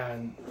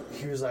 And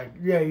he was like,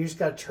 yeah, you just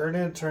got to turn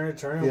it.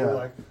 And Yeah. we're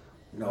like,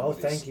 no,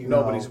 thank you.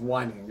 Nobody's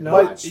whining. No.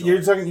 But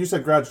you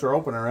said garage door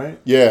opener, right?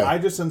 Yeah. I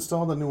just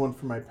installed a new one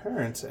for my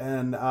parents,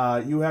 and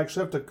you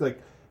actually have to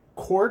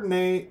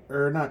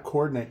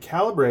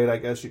calibrate, I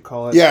guess you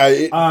call it.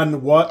 Yeah.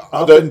 On what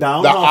up and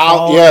down.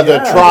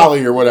 The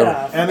trolley or whatever.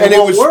 Yeah. And it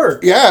it was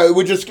work. Yeah,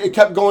 it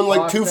kept going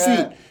like Fuck 2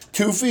 that. feet.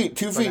 2 feet,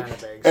 2 feet.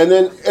 Banana bags. And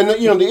then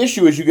the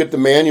issue is you get the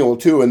manual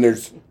too, and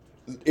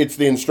it's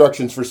the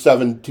instructions for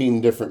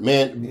 17 different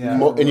and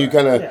you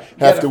kind of Yeah. have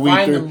gotta to weed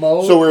find through. the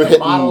mode, So we're the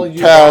model hitting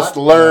you test,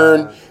 got.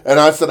 learn, and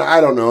I said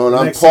I don't know, and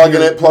I'm Next thing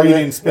plugging you're it,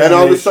 reading and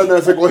all of a Spanish. sudden I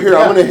was like, well here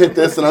I'm going to hit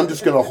this, and I'm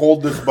just going to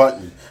hold this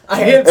button.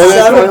 I hit And it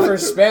 7 started- for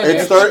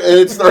Spanish.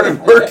 It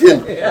started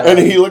working, and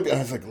he looked. And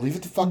I was like, "Leave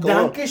it the fuck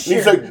alone." And he's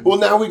Dankeschön. like, "Well,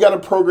 now we got to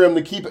program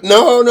the keypad."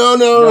 No,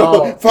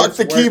 No, fuck it's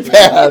the working.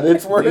 keypad.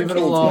 It's working. Leave it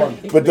alone.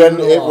 But then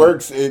Leave it it alone.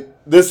 works.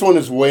 This one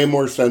is way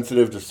more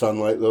sensitive to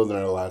sunlight though than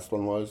our last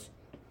one was.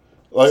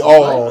 Like,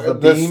 the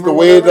beam the or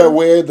way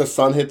whatever? the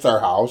sun hits our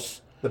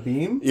house. The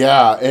beam?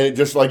 Yeah, and it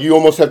just like you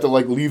almost have to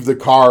like leave the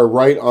car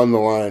right on the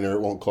line or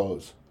it won't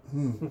close.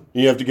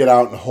 You have to get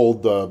out and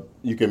hold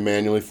you can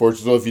manually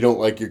force it. So if you don't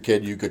like your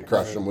kid, you could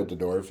crush them with the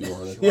door if you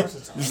wanted.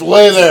 Just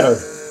lay there.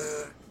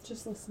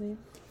 Just listening.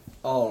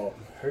 Oh,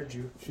 Heard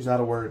you. She's out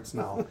of words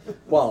now.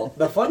 well,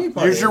 the funny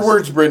part Here's your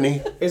words,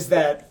 Brittany. is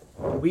that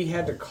we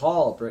had to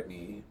call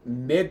Brittany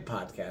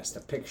mid-podcast to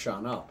pick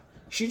Sean up.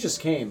 She just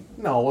came.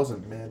 No, it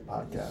wasn't mid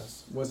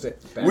podcast. Was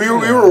it? We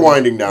were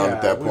winding down Yeah,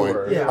 at that we point.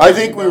 were. Yeah. I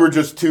think we were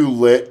just too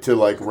lit to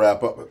like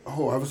wrap up.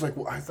 Oh, I was like,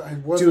 I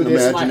wasn't Dude,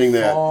 this is my imagining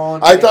that. phone.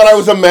 I thought I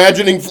was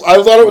imagining.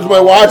 I thought it was my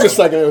watch a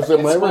second. It was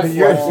in my my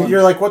phone.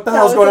 You're like, what the That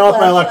hell's was going a on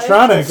with my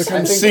flashlight. electronics? I'm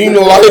I think seeing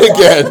they're the light watching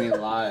again. me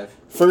live.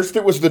 First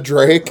it was the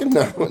Drake, and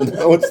now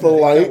it's the They're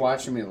light.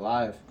 watching me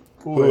live.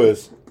 Who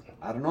is?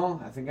 I don't know.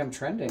 I think I'm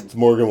trending. It's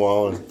Morgan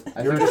Wallen.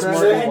 I think it's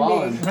trending? Morgan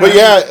Wallen. But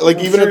yeah, like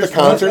even at the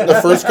concert,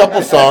 the first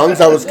couple songs,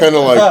 I was kind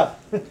of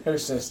like. Her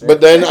sister. But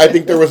then I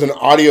think there was an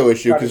audio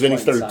issue because then he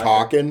Probably started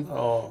playing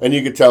talking, and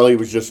you could tell he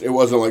was just. It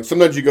wasn't like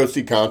sometimes you go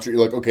see concert, you're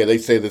like, okay, they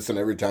say this in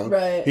every town.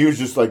 Right. He was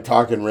just like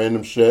talking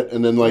random shit,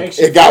 and then like Makes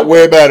you it got feel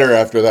way better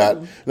after that.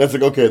 And that's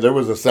like, okay, there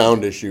was a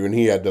sound issue, and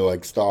he had to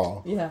like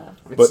stall. Yeah.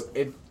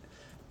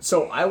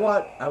 So I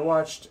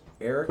watched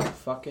Eric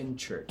fucking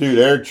Church. Dude,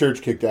 Eric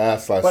Church kicked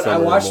ass last But summer. I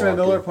in watched him at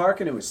Milwaukee. Miller Park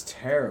and it was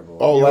terrible.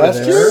 Oh, You were last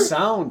there? year?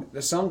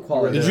 The sound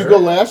quality. Did you go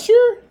last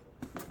year?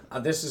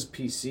 This is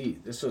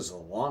PC. This was a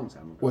long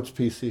time ago. What's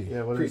PC?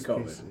 Yeah, what is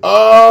Pre-COVID. PC?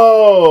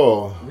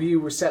 Oh, We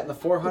were set in the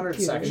 400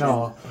 section.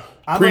 No.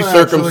 I'm gonna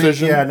Pre-circumcision?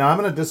 actually- Yeah, no, I'm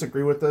going to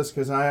disagree with this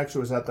because I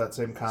actually was at that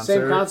same concert.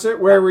 Same concert.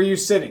 Where were you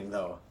sitting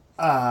though?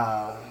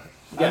 I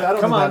don't come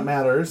think on. that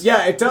matters.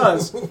 Yeah, it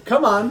does.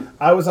 Come on.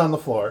 I was on the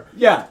floor.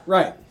 Yeah,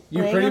 right. You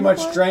Laying pretty on the much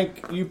floor?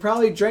 drank. You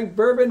probably drank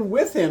bourbon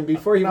with him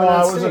before he No, went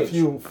on I was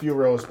stage. a few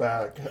rows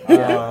back.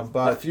 A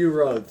But few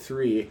rode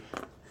 3.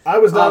 I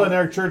was not Um, an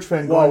Eric Church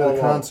fan Whoa, going whoa, to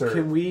the whoa. concert.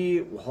 Can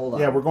we hold on?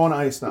 Yeah, we're going to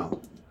ice now.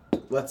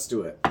 Let's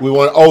do it. we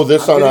want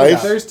this on Getting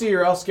ice. thirsty,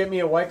 or else get me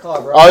a White Claw,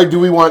 bro. All right, do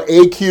we want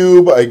a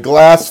cube, a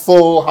glass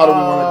full? How do we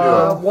want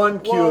to do it? One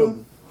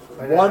cube.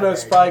 One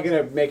is probably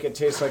gonna make it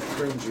taste like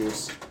prune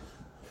juice.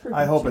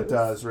 I hope it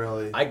does,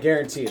 really. I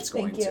guarantee it's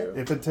going Thank you. to.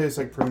 If it tastes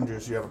like prune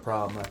juice, you have a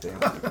problem, I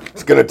think.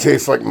 It's gonna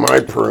taste like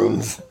my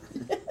prunes.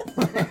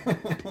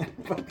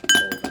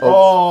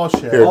 Oh,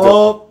 shit. Here.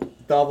 Oh,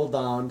 double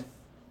downed.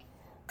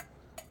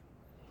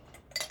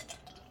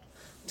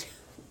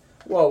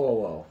 Whoa, whoa,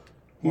 whoa.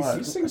 What?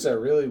 These things are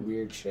really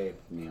weird shape,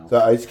 Neil.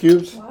 The ice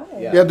cubes? Why?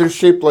 Yeah. Yeah, they're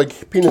shaped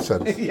like penis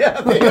heads. Yeah,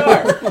 they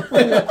are.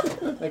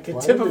 Like a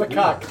tip of a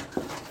cock.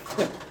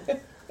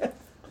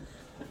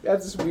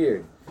 That's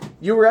weird.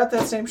 You were at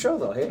that same show,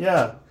 though, hey?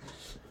 Yeah.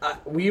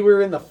 We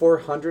were in the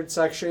 400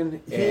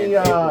 section, and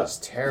it was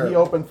terrible. He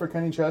opened for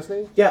Kenny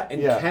Chesney? Yeah,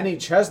 and Yeah. Kenny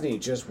Chesney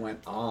just went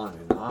on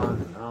and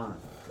on and on.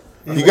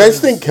 You guys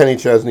think Kenny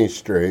Chesney's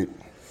straight?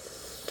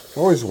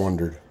 Always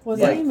wondered.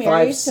 Wasn't Like he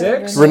married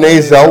 5'6"? to Renee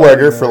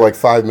Zellweger for like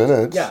 5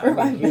 minutes. Yeah,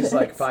 I mean, he's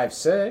like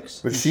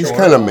 5'6". But she's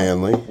kind of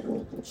manly.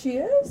 She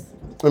is?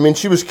 I mean,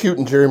 she was cute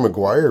in Jerry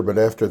Maguire, but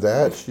after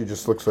that, she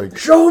just looks like...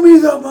 Show me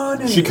the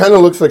money! She kind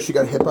of looks like she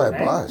got hit by a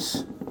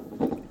bus.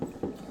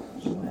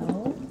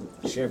 Well,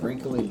 Does she have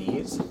wrinkly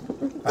knees?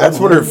 That's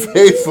what her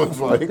face looks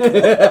like.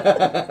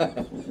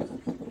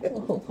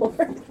 oh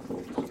Lord.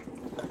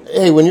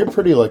 Hey, when you're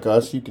pretty like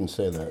us, you can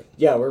say that.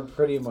 Yeah, we're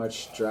pretty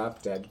much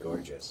drop dead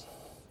gorgeous.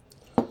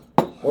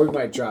 Or we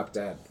might drop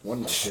dead. One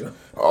of the two.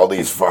 All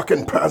these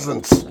fucking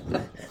peasants.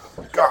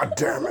 God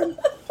damn it.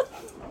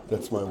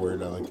 That's my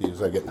word I like to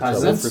use. I get in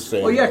trouble for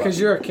saying Oh yeah, it. because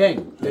you're a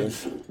king.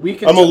 We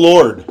can. I'm a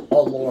lord.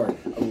 Oh lord,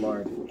 a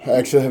lord. I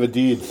actually have a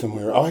deed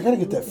somewhere. Oh, I gotta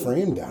get that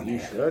frame down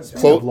here. Good.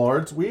 Clo-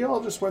 Lords, we all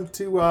just went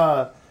to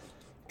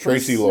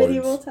Tracy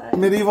Medieval Lords. time.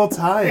 Medieval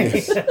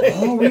times.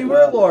 Oh, we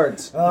were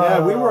lords.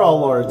 Yeah, we were all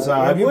lords.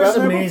 Have you was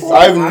been there amazing. before?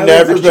 I've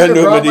never should've been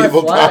to brought my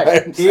medieval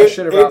flag. times. I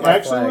should've brought It my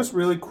actually flag. was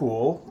really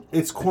cool.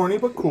 It's corny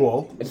but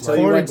cool. Until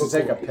you went to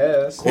take a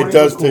piss. It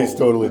does Cool. taste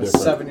totally The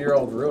different.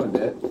 7-year-old ruined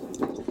it.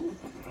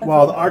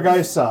 Well, our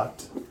guy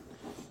sucked.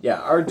 Yeah,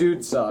 our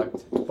dude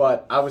sucked.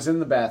 But I was in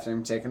the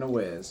bathroom taking a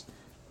whiz,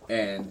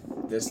 and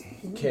this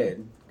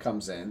kid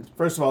comes in.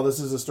 First of all, this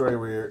is a story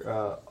where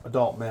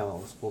adult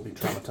males will be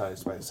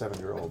traumatized by a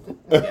 7-year-old.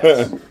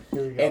 Yes.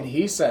 Here we go. And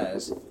he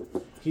says,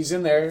 he's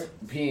in there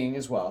peeing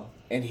as well,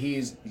 and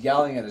he's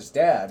yelling at his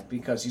dad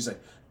because he's like,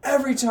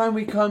 every time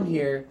we come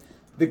here,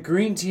 the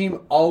green team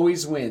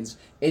always wins,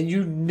 and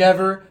you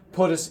never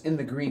put us in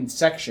the green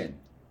section.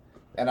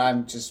 And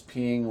I'm just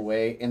peeing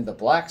away in the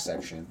black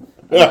section.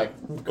 I'm Yeah,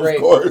 like, great,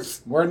 of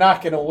course. we're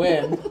not going to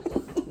win.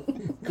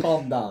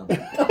 Calm down.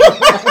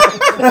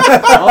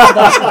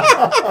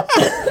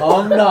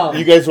 Calm down.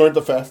 You guys weren't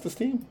the fastest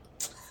team?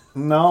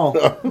 No.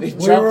 They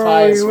jumped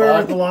high as we weren't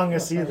fuck. the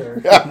longest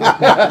either.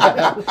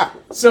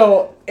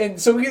 So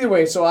either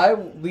way, so I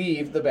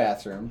leave the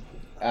bathroom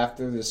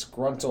after this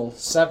gruntle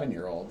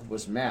 7-year-old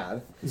was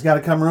mad. He's got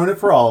to come ruin it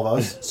for all of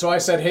us. So I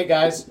said, "Hey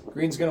guys,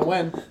 Green's gonna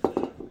win."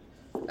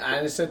 And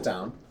I sit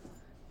down,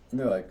 and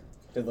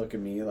they look at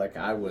me like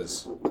I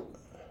was,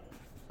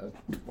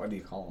 what do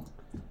you call him?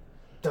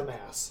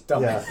 Dumbass.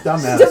 Yeah,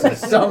 Dumbass.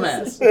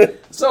 dumbasses. Dumbass.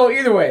 So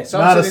either way, so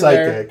Not I'm a sitting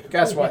there. psychic.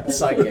 Guess what?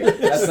 Psychic.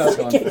 That's not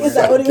going Is for.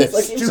 that what he was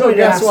looking So Stupid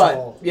guess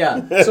asshole. what?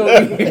 Yeah. So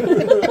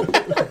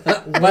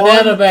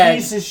banana One bag.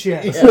 piece of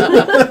shit.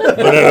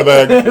 Banana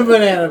bag.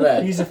 Banana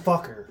bag. He's a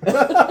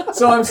fucker.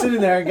 So I'm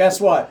sitting there, and guess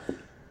what?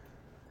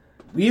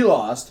 We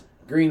lost.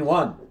 Green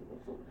won.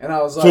 And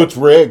I was like, So it's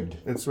rigged.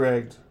 It's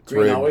rigged.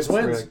 Green rigged. always It's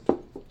wins. rigged.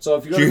 So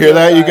if you go Did you to hear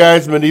that, you outside,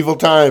 guys? Medieval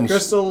times.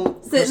 Crystal,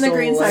 Sit in the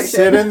green Lake, section.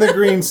 Sit in the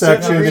green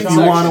section green if you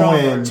section. want to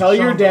win. Tell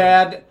your Sean.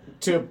 dad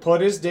to put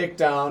his dick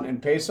down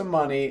and pay some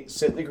money.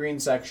 Sit in the green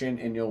section,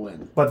 and you'll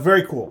win. But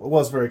very cool. It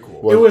was very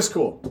cool. What? It was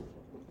cool.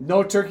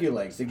 No turkey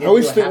legs. They I gave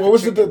always you a think, half what a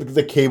was it, chicken.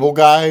 the cable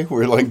guy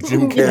where like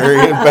Jim Carrey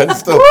and Ben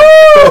Stiller?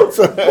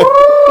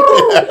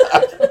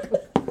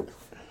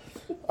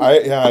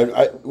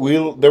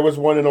 There was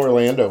one in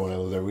Orlando when I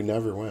lived there. We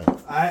never went.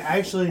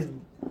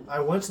 I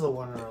went to the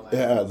one in Orlando.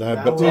 Yeah,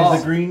 that- but was,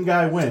 Did the green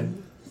guy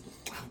win?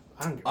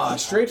 I don't give a shit.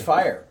 Straight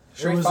fire.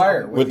 Straight was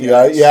fire. With the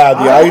ice, yeah, the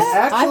ice.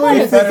 I thought Actually,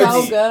 it was better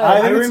so be- good.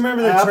 I think it's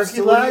remember the turkey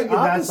absolutely leg, and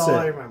that's all I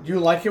opposite. remember. You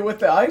like it with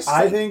the ice?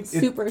 I think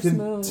Super it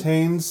smooth.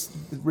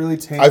 it really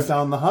tames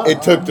down the hump.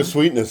 It took the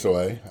sweetness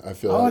away. I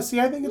feel. Oh, like. see,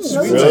 I think it's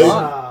Sweet. sweet. Really?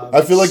 Fire.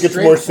 I feel like it's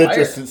Straight more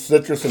fire.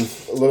 citrus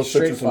and a little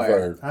Straight citrus and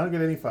fire. fire. I don't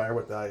get any fire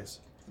with the ice.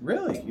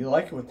 Really? You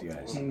like it with the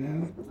ice?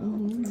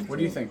 What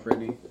do you think,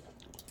 Brittany?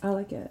 I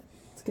like it.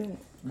 It's good.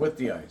 With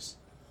the ice.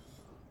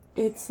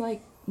 It's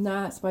like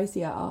not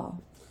spicy at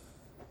all.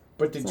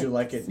 But did It's you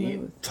like it neat?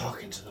 smooth.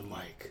 Talking to the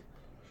mic.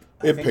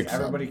 It think picks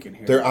everybody up. can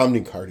hear They're it.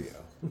 omnicardio.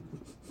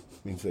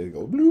 Means they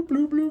go bloop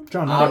bloop bloop.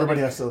 John, not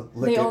everybody has to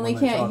lick They it only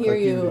when they can't talk hear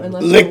like you do.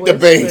 unless Lick you're the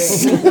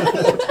bass.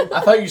 whispering.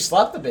 I thought you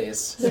slapped the bass.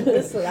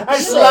 Slap I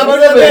the slapped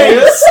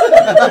bass. the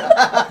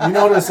bass. You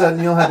notice that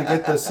Neil had to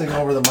get this thing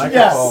over the microphone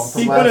Yes,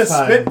 from he last put a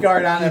time. spit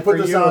guard on He it put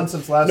for this you. on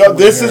since last No, time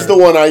we this were is here.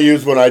 the one I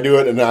use when I do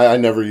it, and I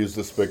never use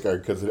the spit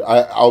guard because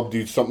I'll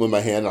do something with my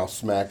hand, and I'll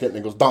smack it, and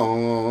it goes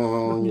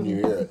dong, and you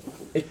hear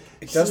it.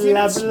 It doesn't even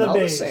Slap to the smell the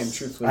bass. same,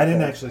 truthfully. I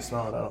didn't actually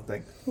smell it, I don't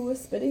think. Who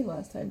was spitting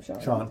last time, Sean?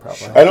 Sean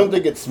probably. I don't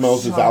think it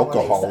smells as Sean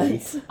alcohol-y.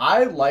 likes that.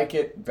 I like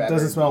it better.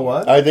 Doesn't smell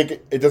what? I think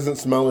it doesn't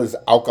smell as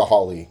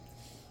alcohol-y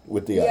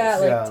with the Yeah, ice.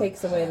 it like Yeah.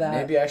 takes away that.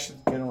 Maybe I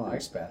should get an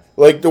ice bath.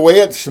 Like the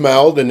way it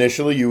smelled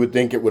initially, you would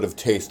think it would have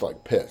tasted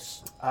like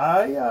piss.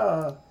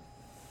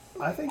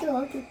 I think I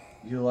like it.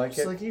 You like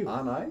Just it like you.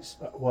 on ice?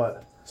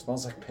 What?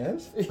 Smells like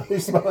piss? You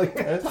smell like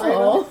piss?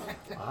 Oh,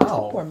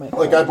 Wow. poor Mike.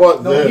 Like I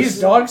bought No, he's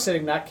this. dog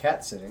sitting, not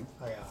cat sitting.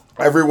 Oh,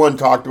 yeah. Everyone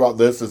talked about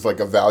this as like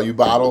a value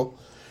bottle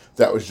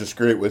that was just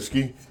great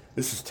whiskey.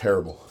 This is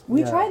terrible.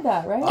 We Yeah. tried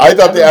that, right? I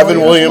thought the Evan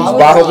Evan Williams Williams bottled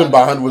bottled and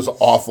bond was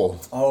awful.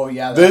 Oh,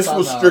 yeah. This on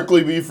will the-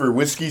 strictly be for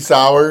whiskey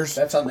sours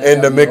That's on the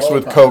and to mix AWO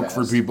with Coke podcast.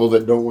 for people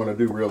that don't want to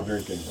do real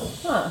drinking.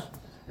 Huh.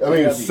 I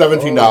mean, it's AWO.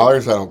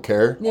 $17. I don't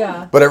care.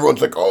 Yeah. But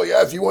everyone's like, "Oh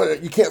yeah, if you want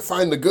it, you can't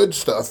find the good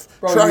stuff.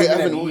 Bro, Try you're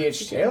Evan an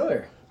Williams." E.H.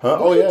 Taylor. Huh?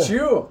 Oh Look at yeah.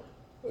 you.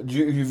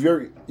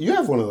 You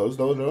have one of those,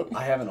 don't you?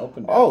 I haven't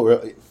opened it. Oh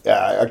really?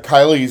 Yeah.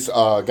 Kylie's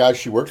guy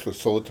she works with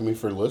sold it to me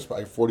for a list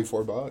by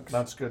 $44.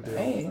 That's good, dude.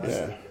 Hey.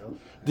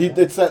 Yeah.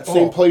 It's that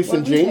same place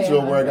in Let me pay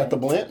Janesville where I 100. got the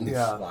Blantons.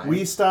 Yeah. Fine.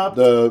 We stopped.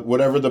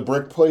 Whatever the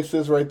brick place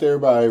is right there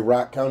by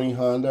Rock County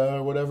Honda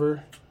or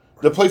whatever.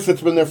 The place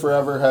that's been there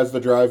forever has the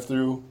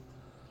drive-through.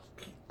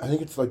 I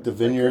think it's like the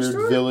Vineyard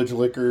store? Village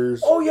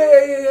Liquors. Oh,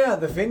 yeah.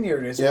 The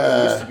Vineyard is what it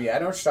Yeah. used to be. I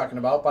know what you're talking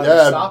about. By yeah,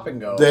 the stop and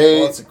go.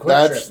 Well, it's a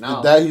quick trip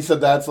now. he said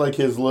that's like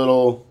his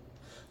little.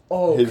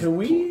 Oh, his- can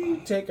we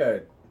take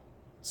a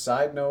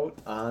side note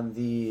on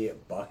the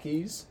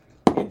Buc-ee's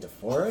in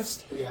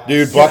DeForest? Yeah.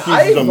 Dude, Can Buc-ee's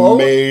I is vote?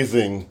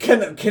 amazing.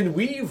 Can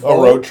we vote?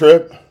 A road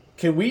trip.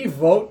 Can we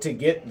vote to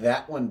get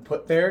that one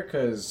put there?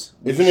 Because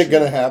Isn't it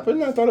going to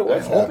happen? I thought it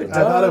was hope it happening.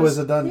 I thought it was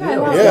a done Yeah,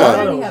 deal. no, Yeah. it's I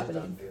already was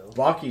happening.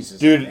 Bucky's is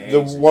Dude,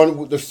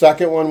 amazing. the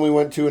second one we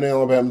went to in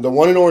Alabama, the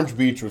one in Orange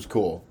Beach was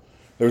cool.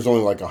 There was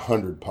only like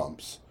 100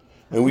 pumps.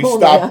 And we Only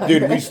stopped, 100.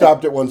 dude, we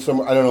stopped at one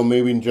somewhere, I don't know,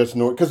 maybe just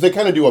north, because they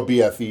kind of do a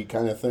BFE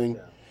kind of thing.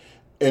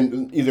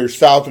 And either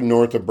south or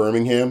north of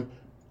Birmingham.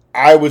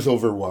 I was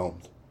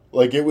overwhelmed.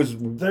 Like, it was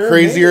They're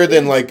crazier amazing.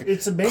 than, like,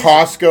 It's amazing.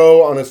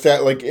 Costco on a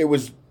set. Like, it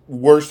was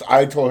worse.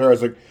 I told her, I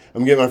was like,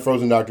 I'm getting my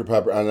frozen Dr.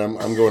 Pepper, and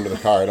I'm going to the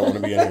car. I don't want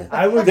to be in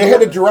here. They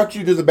had to direct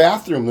you to the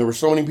bathroom. There were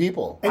so many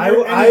people. And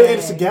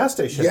it's a gas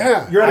station.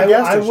 Yeah. You're at a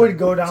gas I station. would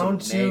go down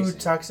to amazing.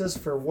 Texas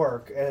for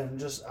work and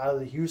just out of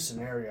the Houston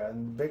area,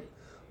 and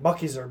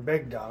Bucky's are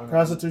big down there.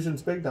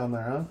 Prostitution's big down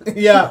there, huh?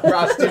 Yeah,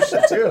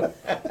 prostitution too.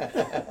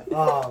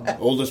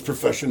 Oldest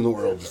profession in the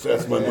world. Just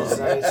ask my mom.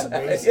 It's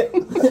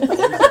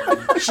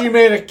amazing. She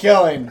made a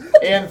killing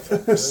and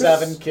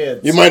 7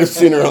 kids. You might have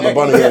seen her on the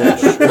Bunny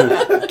Ranch.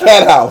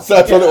 Cat House.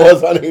 That's what it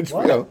was on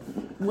HBO.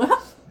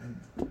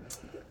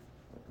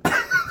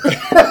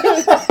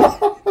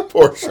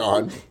 Poor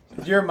Sean.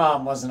 Your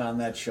mom wasn't on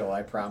that show,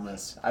 I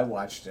promise. I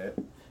watched it.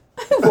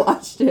 I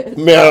watched it.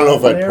 Man, I don't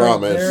know if I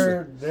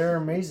promise. They're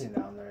amazing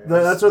down there.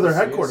 That's where they're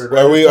headquartered.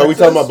 Are we Texas?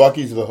 talking about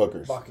Bucky's or the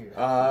hookers? Bucky.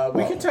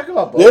 We can talk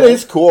about both. It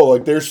is cool.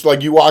 Like, there's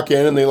like, you walk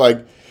in and they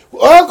like,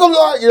 welcome.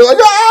 You're like,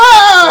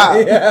 ah!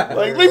 Yeah.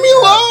 Like, leave me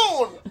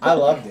alone. I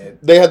loved it.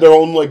 They had their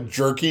own like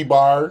jerky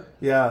bar.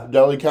 Yeah.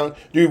 Deli count.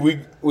 Dude,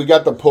 we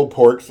got the pulled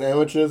pork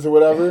sandwiches or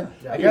whatever.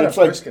 Yeah, I Dude, got a it's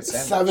like brisket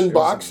sandwich. It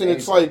was $7 and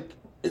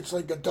it's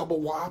like a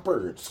double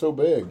Whopper. It's so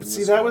big.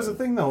 See, that was the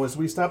thing, though, is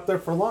we stopped there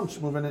for lunch,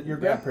 moving at your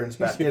grandparents'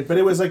 back. But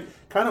it was like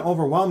kind of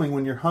overwhelming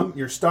when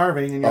you're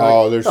starving, and you're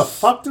Oh, like, there's- the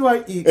fuck do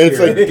I eat It's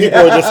here? like people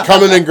are just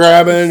coming and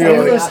grabbing. It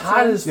You're like, was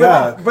hot as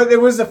Yeah. fuck. But it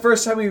was the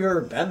first time we've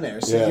ever been there,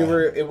 so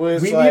Yeah. it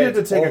was We like needed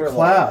to take a overload.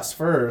 class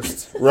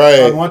first Right.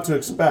 on what to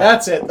expect.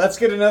 That's it. Let's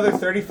get another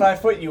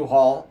 35-foot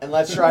U-Haul and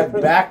let's drive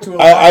back to.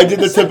 I did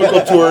the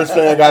typical tourist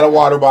thing. I got a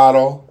water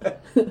bottle.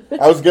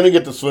 I was gonna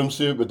get the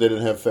swimsuit, but they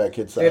didn't have fat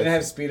kid size. They didn't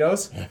have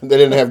Speedos. They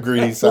didn't have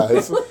greedy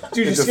size.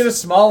 Dude, just get a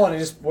small one and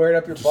just wear it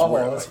up your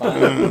butthole. That's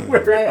fine.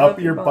 Right up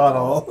your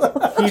butthole.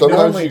 He Sometimes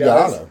normally you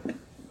does. gotta.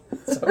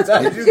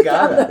 Sometimes you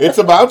gotta. It's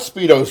about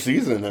Speedo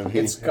season. I mean,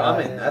 It's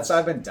coming. That's why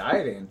I've been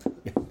dieting.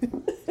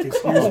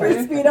 Excuse For me.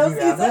 Speedo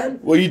season?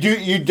 well,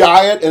 you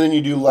diet and then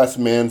you do less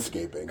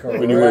manscaping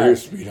when you wear your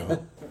Speedo.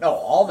 No,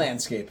 all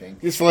manscaping.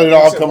 Just let it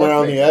all Makes it come look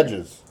around the bigger.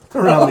 edges.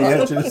 Around the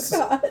edges.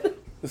 God.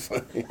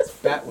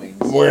 Bat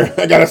wings.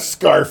 I got a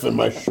scarf in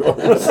my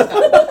shorts.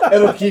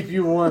 It'll keep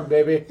you warm,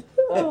 baby.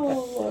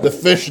 Oh, Lord. The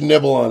fish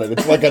nibble on it.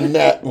 It's like a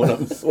net when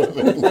I'm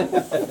swimming.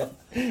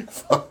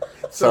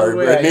 Sorry,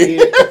 Brittany.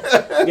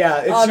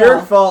 Yeah, it's Oh, your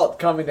no. fault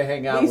coming to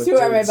hang out These with two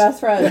are my dudes. best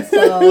friends,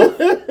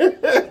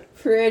 so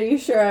pretty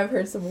sure I've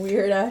heard some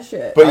weird ass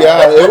shit. But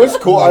yeah, it was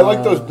cool. I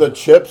like those. The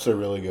chips are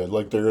really good.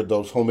 Like they're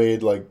those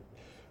homemade like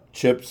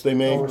chips they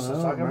make. We're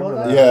still talking remember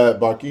about that. that? Yeah, at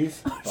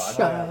Bucky's.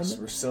 Sean.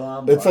 We're still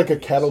on. It's like a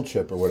kettle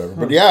chip or whatever.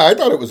 But yeah, I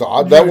thought it was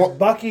odd. That one.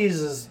 Bucky's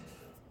is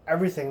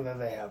everything that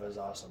they have is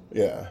awesome.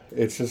 Yeah,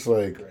 it's just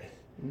like,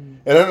 and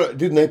I don't know,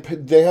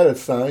 dude. They had a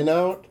sign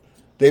out.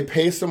 They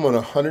pay someone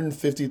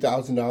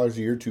 $150,000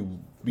 a year to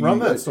Run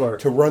that store.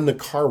 to run the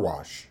car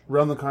wash.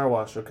 Run the car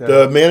wash, okay?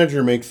 The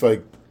manager makes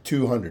like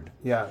 $200.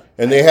 yeah.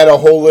 And they had a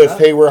whole list.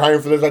 Hey, we're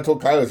hiring for this. I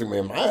told Kylie, I was like,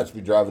 man, my ass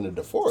be driving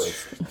to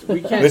DeForest. we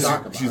can't This-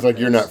 talk about she's it. like,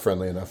 you're not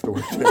friendly enough to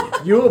work there.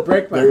 You will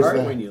break my There's heart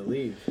that. when you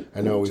leave.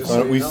 I know. Just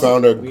so We you know,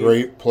 found a we-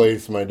 great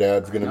place. My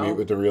dad's going to know. meet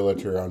with the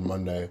realtor on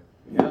Monday.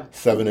 Yeah.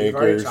 7 We've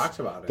already acres. talked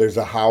about it. There's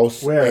a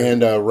house Where?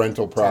 and a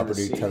rental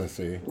property,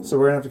 Tennessee. Tennessee. So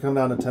we're going to have to come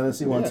down to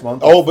Tennessee once a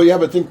month. Oh, but yeah,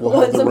 but think we'll have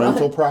Once the a month.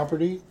 rental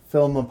property.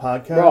 Film a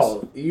podcast.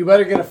 Bro, you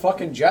better get a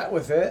fucking jet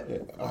with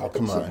it. Oh,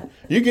 come on.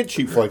 You get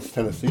cheap flights to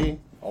Tennessee.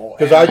 Oh,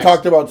 Because I Amex.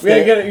 talked about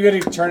You gotta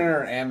turn in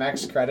our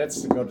Amex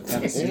credits to go to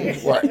Tennessee.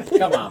 What?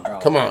 Come on, bro.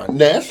 Come on.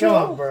 Nashville?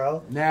 Come on,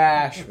 bro.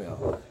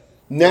 Nashville.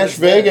 Nash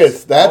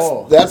Vegas. That's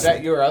Is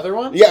that your other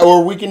one? yeah,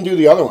 or we can do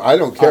the other one. I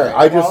don't care.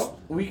 Alright, I just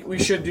we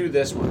should do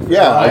this one.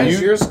 Yeah, mine's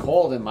you- yours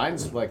cold and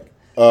mine's like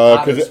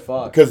hot as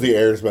fuck. because the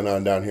air's been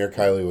on down here.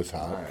 Kylie was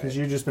hot. Because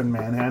you've just been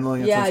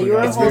manhandling it Yeah, since we you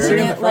were got holding here.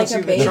 in the it front like seat a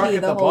of the truck baby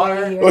at the the whole bar.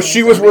 way. Well,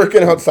 she was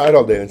working outside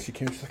all day, and she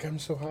came. She's like, "I'm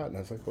so hot," and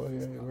I was like, "Well,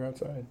 yeah, we're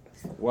outside."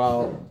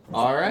 Well,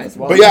 all right.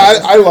 Well, But yeah,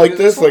 I like do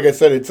this. one? Like I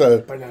said, it's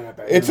Banana.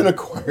 an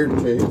acquired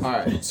taste. All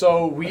right,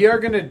 so we are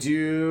gonna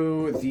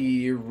do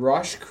the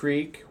Rush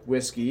Creek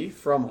whiskey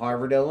from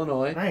Harvard,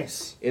 Illinois.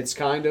 Nice. It's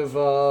kind of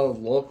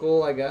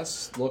local, I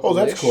guess. Local. Oh,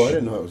 that's cool. I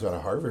didn't know it was out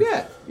of Harvard.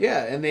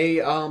 Yeah, and they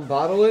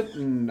bottle it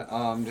and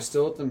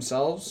distill it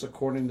themselves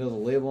according to the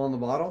label on the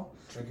bottle.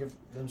 Drink it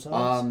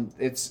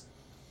themselves.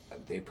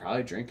 They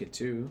probably drink it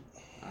too.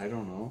 I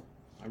don't know.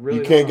 I really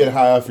You can't don't get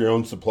high off your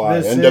own supply.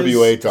 This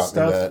NWA is taught me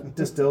stuff that.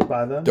 distilled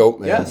by them. Dope,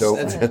 man. Yes, Dope,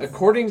 and man.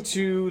 according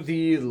to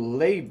the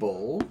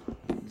label,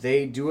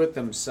 They do it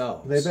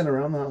themselves. They've been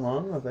around that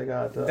long? That they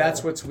got.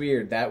 That's what's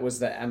weird. That was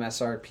the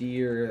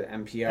MSRP or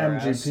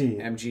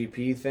MPRS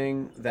MGP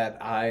thing that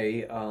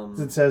I.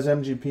 It says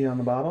MGP on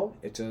the bottle.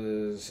 It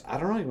does. I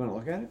don't know. You want to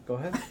look at it? Go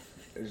ahead.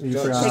 You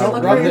Don't- forgot. Take a don't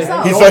look rub for the-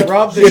 yourself. He's don't like,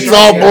 rub the it's shit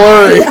all in.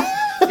 blurry.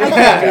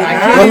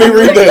 I Let me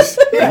read this.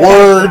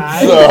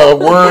 Words.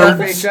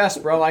 Words.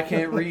 FHS, bro. I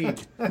can't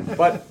read.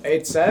 But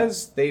it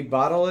says they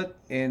bottle it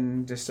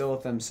and distill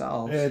it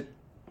themselves.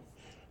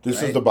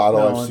 This is the bottle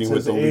No, I've it seen with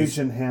says the least aged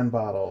and hand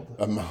bottled.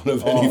 amount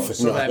of Oh, anything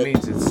so on that it.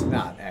 means it's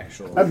not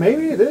actual.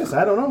 Maybe it is.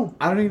 I don't know.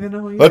 I don't even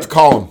know. Either. Let's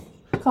call him.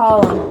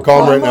 Call him.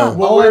 Call him right now.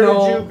 Well, All where I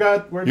know- did you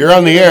got? Where did You're you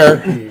on the get air.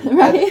 MGP? That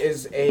Right?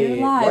 is a You're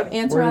live. what?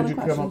 Answer Where all did the you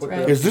come questions, up with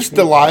right? Is this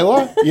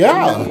Delilah?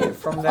 Yeah.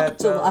 From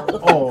that.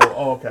 Oh,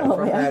 okay.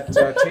 From yeah. that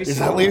tasting. Is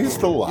that lady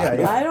Delilah?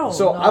 Yeah. I don't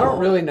So know. I don't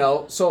really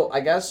know. So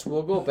I guess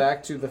we'll go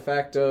back to the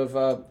fact of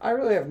I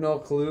really have no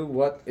clue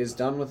what is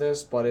done with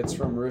this, but it's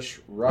from Rush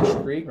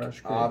Creek, Rush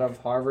Creek. out of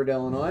Harvard,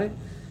 Illinois.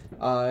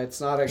 It's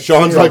not a.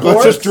 Sean's like,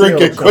 let's just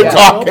drink it. Quit Yeah.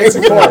 talking. It's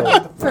a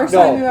quart. First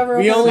time you No, ever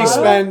we opened only a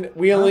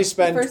bottle?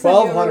 spend First time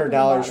you ever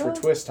 $1,200 for opened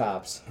a twist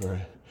tops. Right.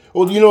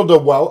 Well, you know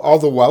all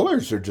the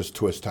Wellers are just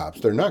twist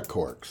tops. They're not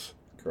corks.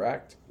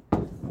 Correct.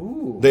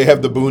 Ooh. They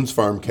have the Boone's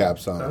Farm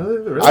caps on. Oh,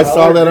 them. really? I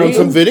saw that on green?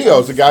 some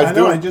videos. The guy's I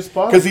know, doing I just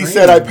bought because he green.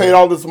 said I paid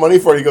all this money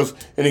for it. He goes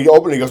and he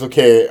opened. He goes,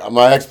 okay,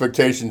 my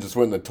expectation just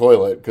went in the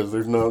toilet because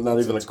there's not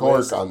even a cork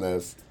twist. on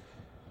this.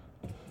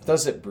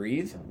 Does it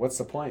breathe? What's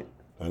the point?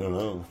 I don't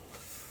know,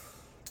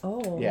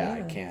 Oh, Yeah,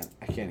 I can't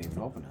even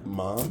open it.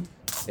 Mom.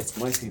 It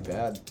might be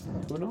bad.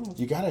 Who knows?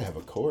 You gotta have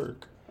a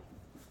cork.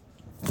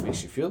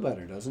 Makes you feel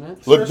better, doesn't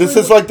it? Look, this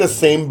is like the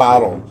same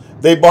bottle.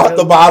 They bought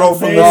the bottle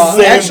from the Uh,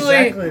 same. Actually,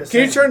 Exactly the can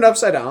you same. turn it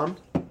upside down?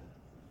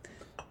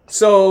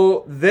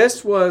 So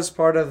this was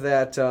part of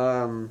that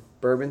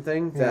bourbon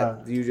thing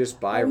that you just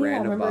buy Oh, yeah,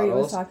 random remember he was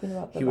bottles. talking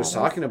about the He was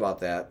bottles. talking about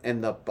that,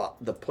 and the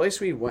place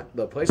we went,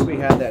 the place we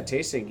had that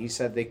tasting, he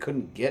said they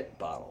couldn't get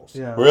bottles.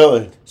 Yeah.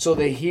 Really? So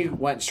he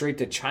went straight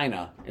to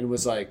China and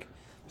was like,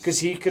 because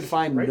he could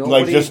find Like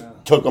nobody. just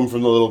took them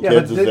from the little Yeah,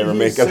 kids but as they were didn't he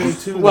making.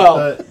 say, too, that well,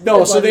 the-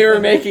 no, so they were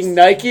Everybody making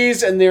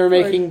Nikes and they were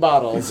making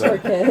bottles. For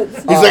kids.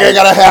 He's like, I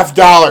got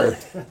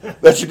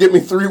 $50. That should get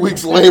me 3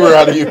 weeks labor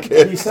out of you he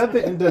kids. said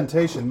the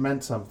indentation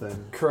meant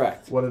something.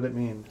 Correct. What did it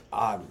mean?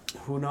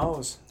 Who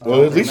knows?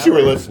 Well, at least you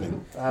were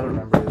listening. I don't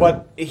remember. either.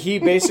 But he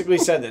basically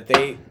said that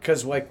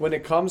because like when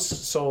it comes,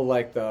 so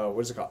like the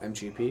what is it called,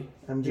 MGP,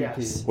 MGP.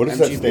 Yes. What does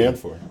that MGP. stand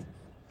for?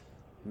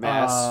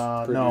 mass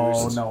No,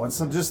 produced. no, it's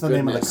just the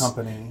name of the goodness.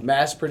 company.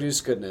 Mass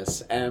produced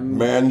goodness.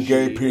 Man,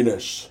 gay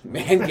penis.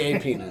 Man, gay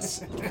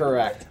penis.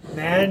 Correct.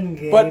 Man,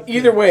 gay But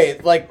either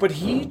penis. way, but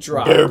he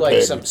dropped Bear like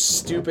pig. some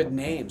stupid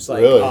names,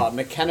 like Really?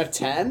 McKenna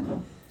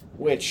 10,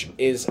 which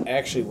is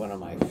actually one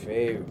of my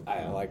favorite.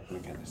 I like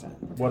McKenna 10.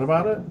 What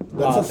about it?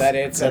 That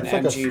it's an that's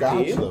like a MGP.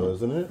 Scotch, though,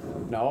 isn't it?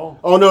 No,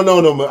 Oh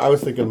no! I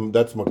was thinking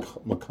that's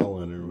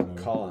McCullen or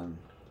whatever.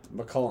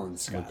 McCullen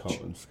Scotch.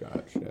 McCullen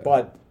Scotch. Yeah.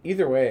 But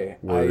either way,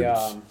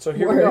 Words. so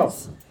here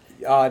Words.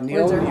 we go.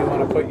 Neil, Words are- you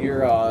want to put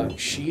your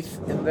sheath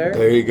in there?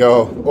 There you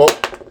go.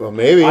 Oh, well,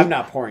 maybe. I'm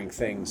not pouring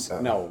things.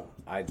 No.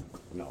 All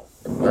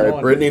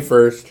right, Brittany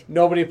first.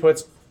 Nobody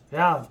puts.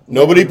 Yeah.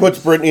 Nobody puts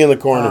Brittany in the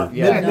corner.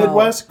 Yeah. No.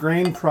 Midwest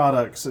Grain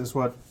Products is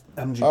what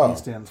MGP Oh.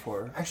 stands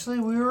for. Actually,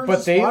 we were But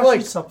just they watching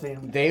like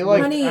something. they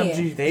like Honey.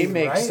 MGP, they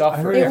make right? stuff I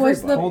for heard It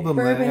was the everybody. Told them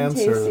the bourbon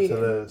answer tasty. to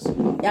this.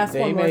 Ask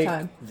They one more make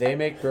time. they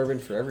make bourbon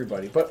for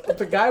everybody. But what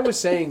the guy was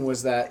saying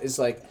was that is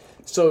like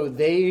so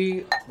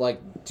they like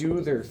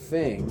do their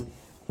thing,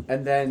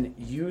 and then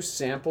you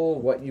sample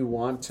what you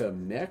want to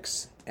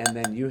mix, and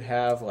then you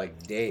have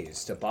like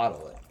days to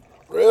bottle it.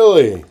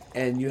 Really?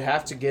 And you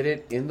have to get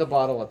it in the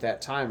bottle at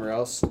that time, or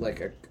else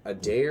like a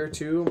day or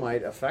two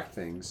might affect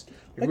things.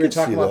 I We were could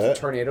talking see about the that.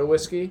 tornado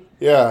whiskey,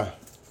 Yeah.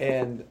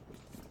 and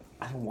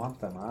I don't want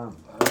them on.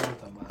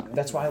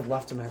 That's why I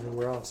left them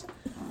everywhere else.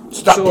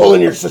 Stop So-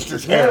 pulling your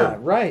sister's Yeah, hair.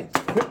 right.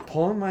 Quit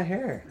pulling my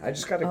hair. I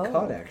just got a Oh.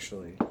 cut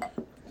actually.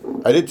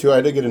 I did too.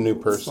 I did get a new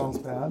person. Sounds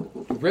bad.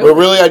 Well,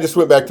 really, I just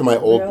went back to my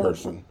old Really?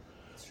 person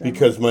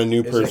because my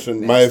new Is it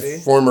person, my nasty?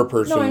 former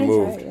person, No, I didn't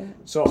try moved. it yet.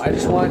 So I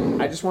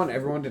just want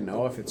everyone to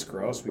know if it's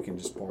gross, we can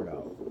just pour it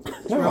out.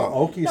 It's real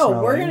oaky No,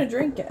 we're smelling. gonna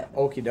drink it.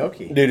 Okie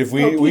dokie. Dude, if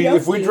we if we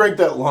Okey-dokey. drink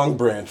that Long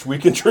Branch, we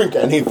can drink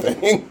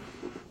anything.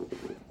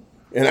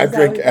 And I Is that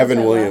drink what you Evan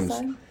said last Williams.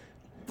 time?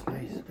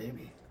 Nice,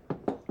 baby.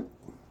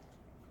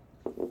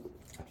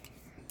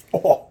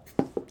 Oh.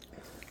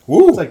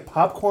 Woo. It's like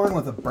popcorn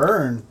with a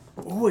burn.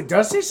 Ooh, it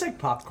does taste like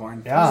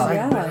popcorn. Yeah. Like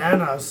Yeah.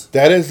 bananas.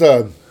 That is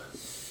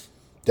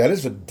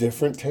a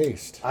different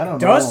taste. I don't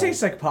It know. does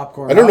taste like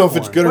popcorn. I don't know if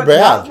it's good or But bad.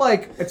 not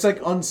like it's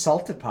like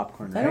unsalted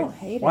popcorn, right? I don't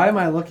hate Why it. am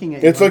I looking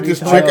at It's you? like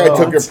this What are you chick I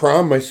talking took at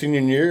prom my senior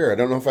year. I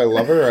don't know if I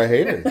love her or I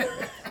hate her.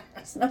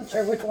 I'm not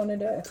sure which one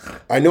it is.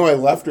 I know I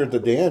left her at the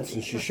dance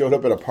and she showed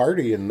up at a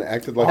party and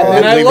acted like Oh, I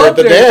and didn't I leave her at loved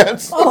the her.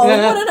 dance. Oh,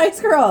 what a nice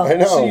girl. I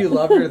know. So you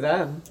loved her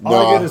then? All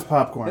I Nah. get is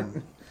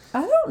popcorn.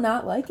 I don't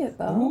not like it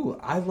though. Ooh,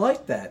 I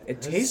like that.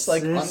 It tastes This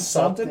like is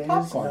unsalted something,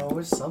 popcorn. No,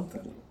 it's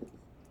something.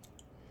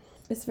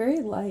 It's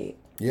very light.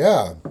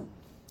 Yeah.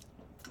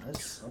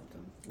 That's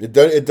something.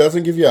 It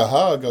doesn't give you a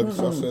hug. I'll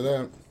say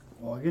that.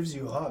 Well, it gives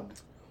you a hug.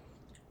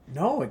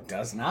 No, it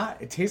does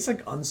not. It tastes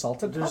like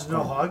unsalted There's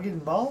popcorn. no hug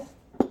involved?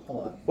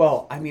 Hold on.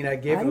 Well, I mean, I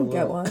gave I it a didn't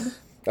get little. one.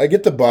 I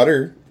get the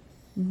butter.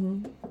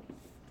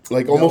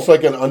 Like almost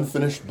like an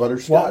unfinished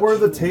butterscotch. What were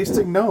the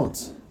tasting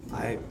notes?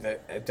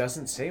 It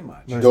doesn't say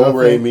much. There's Do, re,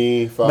 nothing-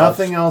 mi, fa.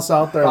 Nothing else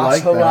out there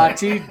like that.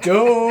 Fasolati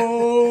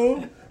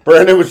do.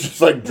 Brandon was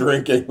just like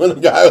drinking when the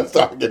guy was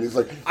talking. He's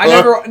like, I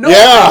never. No,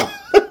 yeah.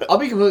 I'll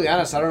be completely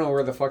honest. I don't know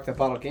where the fuck that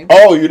bottle came from.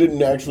 Oh, you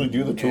didn't actually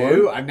do the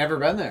tour? No, I've never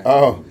been there.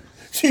 Oh.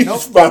 She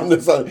just found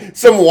this on.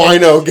 Some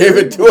wino gave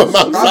it to him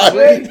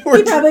outside. Probably.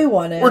 He probably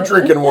won it. We're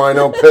drinking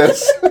wino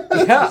piss.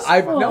 Yeah,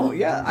 I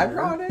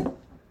brought it.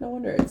 No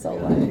wonder it's so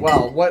light.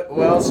 Well, what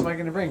else am I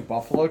going to bring?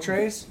 Buffalo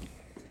trays?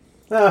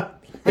 You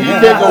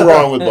can't go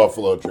wrong with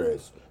buffalo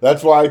trays.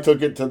 That's why I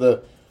took it to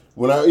the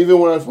when I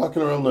was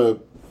walking around the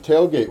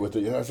tailgate with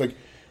it. I was like,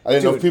 I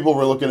didn't know if people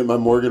were looking at my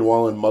Morgan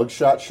Wallen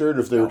mugshot shirt,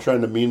 or if they were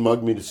trying to mean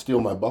mug me to steal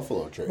my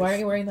buffalo trays. Why are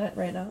you wearing that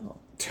right now?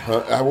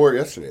 I wore it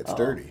yesterday. It's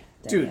dirty.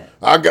 Dude.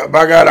 I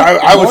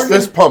was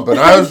fist pumping.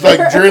 I was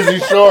like Jersey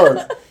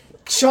Shore.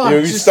 Sean,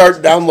 You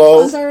start down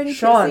low. Was already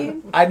Sean,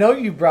 kissing? I know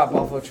you brought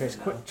buffalo trays.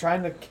 Quit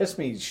trying to kiss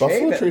me. Buffalo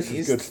Shave trays at is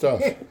least. good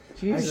stuff.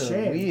 Jesus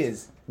shaved.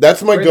 Louise.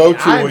 That's my Brittany,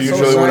 go-to I'm so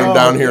usually when I'm sorry.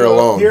 down here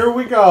alone. Here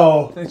we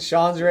go.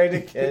 Sean's ready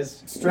to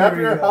kiss. Strap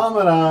Here your we go.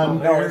 helmet on.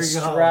 No, There it's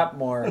we go. strap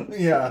more.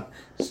 Yeah.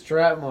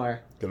 Strap more.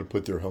 Gotta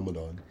put their helmet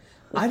on.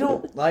 I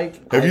don't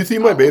like. Have you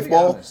seen my I'll be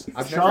baseball? honest,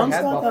 I've Sean's never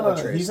had not buffalo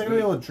gonna. trays. He's not gonna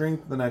be able to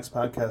drink the next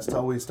podcast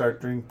till we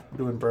start doing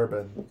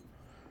bourbon.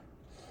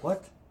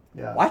 What?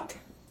 Yeah. What?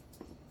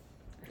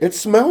 It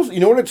smells. You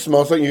know what it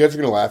smells like? You guys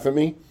are gonna laugh at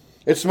me.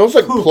 It smells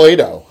like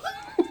Play-Doh.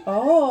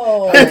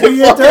 Oh.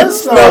 It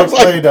does smell Smells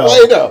like like Play-Doh.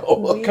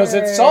 Play-Doh. Because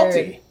it's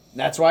salty.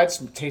 That's why it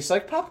tastes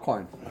like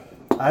popcorn.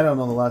 I don't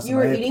know the last You time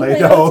were I ate eating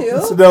Play-Doh.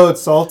 Play-Doh too? No,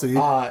 it's salty.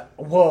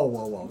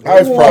 Whoa. I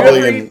was You probably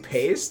ever in. eat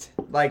paste?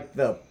 Like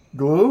the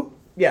Glue?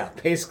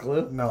 paste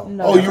glue? No.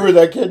 No. Oh, you were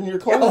that kid in your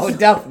class? Oh,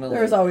 definitely.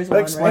 There's always That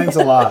one, explains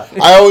right? a lot.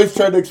 I always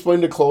tried to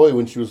explain to Chloe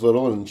when she was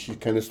little, and she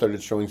kind of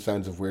started showing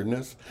signs of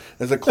weirdness.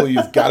 I was like, Chloe,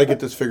 you've got to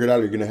get this figured out,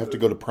 or you're going to have to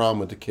go to prom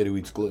with the kid who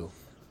eats glue.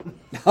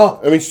 Oh,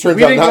 I mean, she turns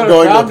We out didn't not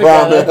go to going to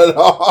prom prom together. at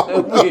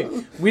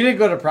all. we didn't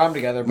go to prom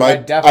together, but I I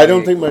definitely.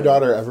 don't think my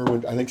daughter ever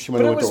went. I think she might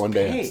But have it went was to one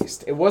dance.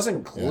 paste. It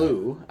wasn't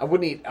glue. I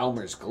wouldn't eat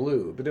Elmer's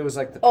glue, but it was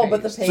like the Oh, paste.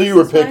 but the paste So you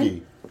were is fine?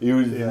 picky. You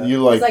Yeah. you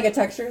like. It's like a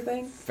texture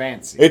thing?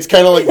 fancy. It's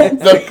kind of like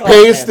the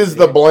paste is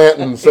the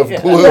Blanton's of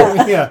glue.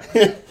 Yeah.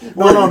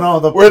 No.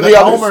 Where the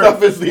other Elmer-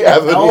 stuff is the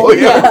Evan Oh,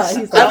 Williams. Yeah,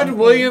 he's Evan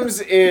Williams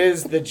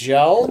is the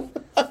gel.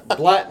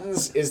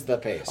 Blanton's is the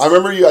paste. I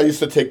remember I used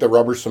to take the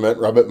rubber cement,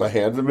 rub it in my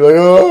hands, and be like,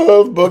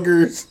 "Oh,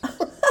 boogers."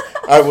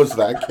 I was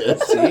that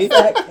kid. See?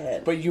 that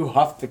kid. But you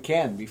huffed the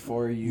can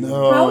before you.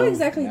 No. How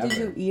exactly did never.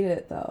 you eat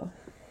it though?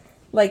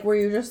 Like, were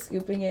you just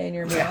scooping it in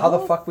your mouth? How the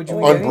fuck would you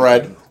Or On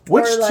bread.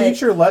 Which Or, like-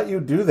 teacher let you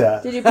do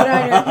that? Did you put it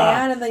on your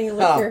hand and then you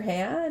lick your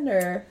hand,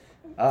 or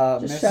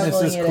just Miss,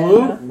 shoveling Mrs. it Clue?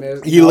 in? Huh?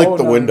 Miss, He licked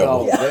the window.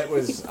 No. Yeah. It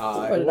was.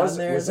 Put it was on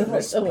there was and it then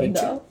Miss the Pinchot?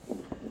 window.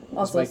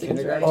 Also my seems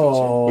kindergarten right.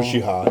 Oh. Was she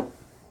hot?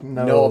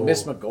 No,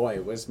 Miss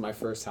McGoy was my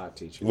first hot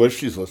teacher. What if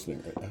she's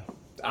listening right now?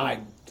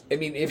 I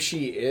mean, if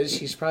she is,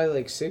 she's probably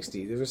like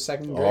 60. There was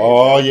second grade.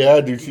 Oh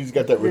yeah, dude, she's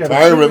got that Yeah, but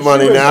retirement she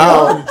money was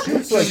now. young. She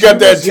was She's got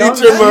that young.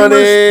 teacher She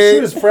money. She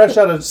was fresh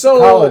out of So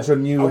college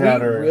when you are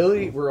had we her.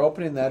 Really, we're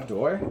opening that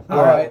door. Yeah.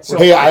 All right. So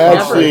Hey, I I've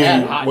never actually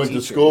had hot went to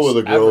teachers, school with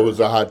a girl ever. who was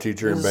a hot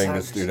teacher and banged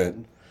a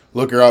student.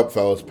 Look her up,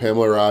 fellas.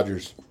 Pamela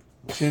Rogers.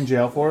 She in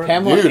jail for it?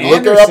 Pamela Dude,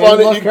 Anderson, look her up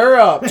on it. Look her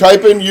up.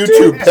 Type in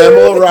YouTube,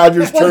 Pamela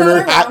Rogers Was Turner,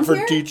 that hot around for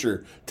here?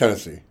 teacher,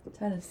 Tennessee.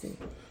 Tennessee.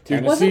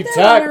 Tennessee Wasn't there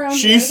Tech. one around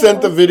She here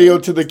sent that the was- video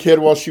to the kid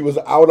while she was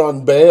out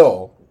on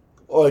bail.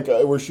 Like,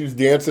 where she was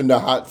dancing to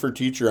Hot for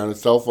Teacher on a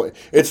cell phone.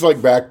 It's like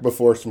back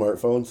before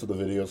smartphones, so the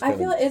video's I kind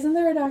feel, of... isn't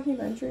there a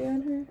documentary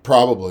on her?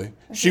 Probably.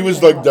 She think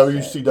was I like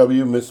watched it.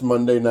 WCW Miss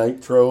Monday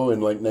Nitro in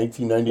like What is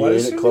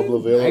 1998 her at Club name?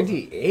 LaVille.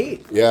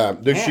 98. Yeah,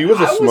 dude, she Man, was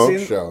a I smoke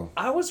in- show.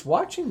 I was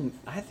watching.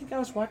 I think I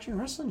was watching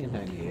wrestling in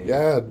 '98.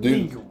 Yeah,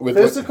 dude. With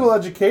Physical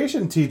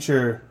education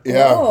teacher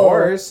yeah. Of Oh.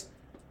 course.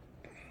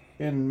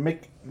 in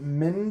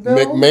McMinnville?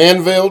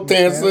 McMahonville,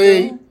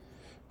 Tennessee.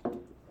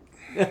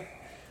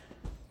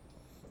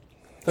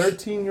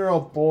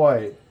 13-year-old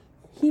boy.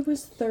 He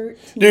was 13.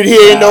 Dude,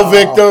 he ain't no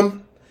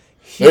victim.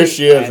 There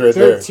she is At right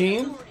there.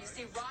 13.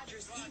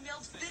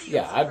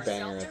 Yeah, I'd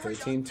bang her at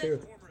 13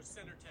 too.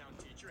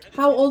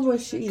 How old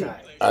was she?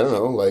 I don't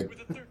know, like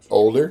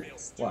older.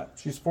 What?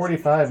 She's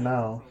 45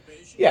 now.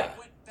 Yeah,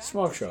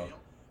 smoke show.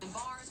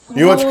 You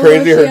know what's How old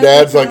crazy? was Her she at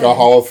dad's the like a time?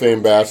 Hall of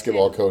Fame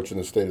basketball coach in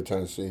the state of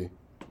Tennessee.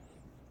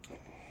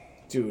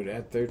 Dude,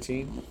 at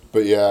 13.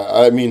 But yeah,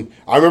 I mean,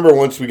 I remember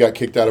once we got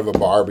kicked out of a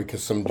bar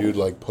because some dude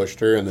like pushed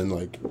her, and then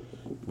like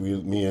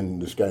me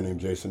and this guy named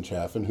Jason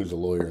Chaffin, who's a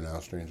lawyer now,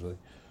 strangely,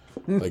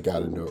 like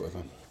got into it with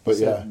him. But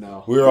Said yeah,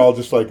 no. we were all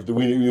just like,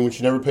 when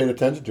she never paid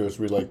attention to us,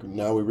 we like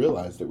now we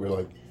realized that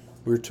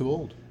we're too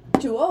old.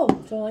 Too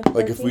old. So like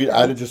Like if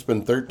I'd have just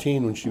been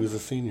 13 when she was a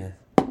senior.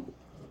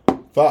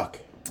 Fuck.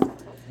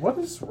 What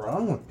is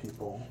wrong with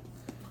people?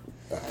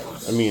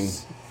 I mean,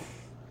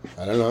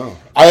 I don't know.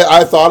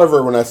 I thought of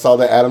her when I saw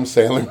the Adam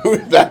Sandler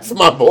movie. That's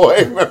my boy.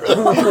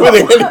 Remember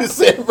with Andy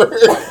Samberg?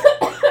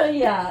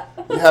 Yeah.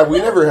 Yeah, we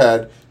never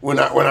had. When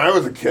I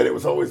was a kid, it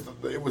was always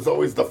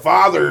the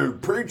father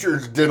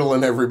preachers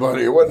diddling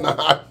everybody. It wasn't the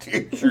hot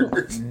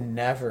teachers.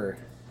 Never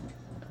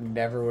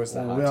was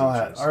the hot We all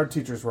had. teachers. Our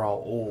teachers were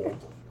all old.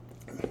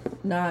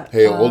 Not.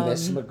 Hey, old.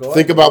 Miss McGoy.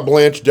 Think about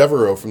Blanche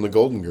Devereaux from the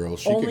Golden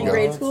Girls. She Only could go.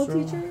 grade school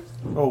true. teachers?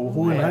 Oh,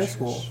 who in high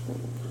school?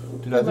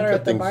 Dude, I think Met her that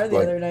at the thing's bar the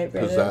like other night,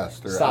 Brandon.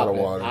 possessed or Stop out of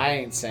it. water. I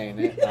ain't saying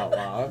it out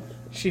loud.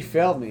 She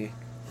failed me.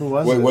 Who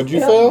was Wait, it? what'd you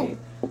Failed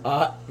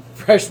fail? me.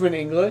 Freshman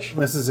English.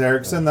 Mrs.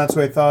 Erickson. That's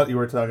what I thought you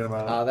were talking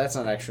about. That's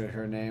not actually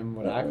her name.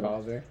 What I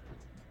called her.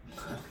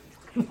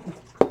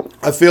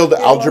 I failed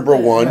Algebra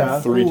was it? 1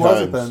 Yeah, 3 who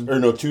was it times. then? Or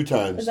no, 2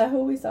 times. Is that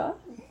who we saw?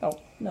 Nope.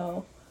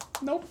 No.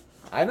 Nope.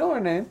 I know her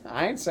name.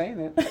 I ain't saying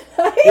it.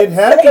 It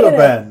had to have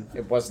been.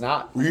 It was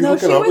not. Were you No,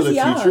 hooking she up with was a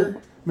young.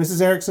 teacher?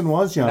 Mrs. Erickson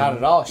was young. Not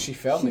at all. She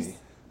failed me.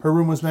 Her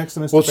room was next to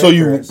Mr. Well, so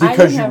you Baker's. I because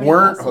didn't you have any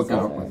weren't classes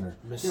hooking up with with her.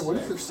 her. Yeah, what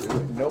is this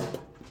doing? Nope.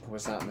 It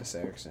was not Miss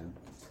Erickson.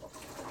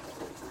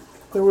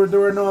 There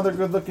were no other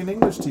good-looking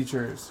English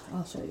teachers.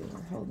 I'll show you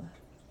her. Hold on.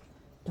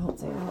 Don't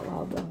say it out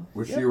loud though.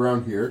 Was she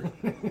around here?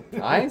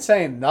 I ain't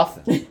saying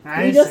nothing.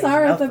 We just saw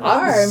her at the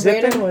bar, and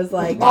zipping Brandon was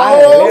like,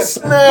 Oh, I-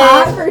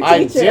 snap! hot for I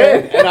teacher.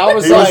 did, and I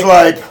was He was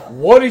like,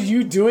 "What are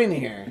you doing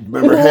here?"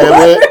 remember What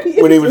Hamlet are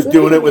you when he was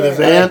doing it with his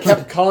doing And I aunt?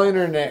 kept calling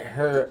her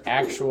her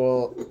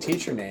actual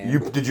teacher name.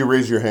 Did you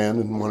raise your hand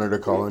and want her to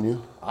call on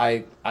you?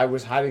 I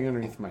was hiding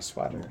underneath my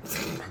sweater.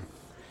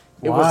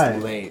 It Why?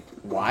 was late.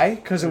 Why?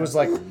 Because it was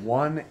like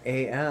 1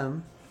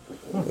 a.m.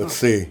 Let's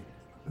see.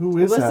 Who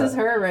is This that? is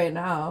her right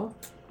now.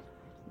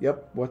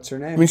 Yep. What's her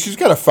name? I mean, she's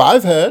got a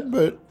 5 head,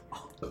 but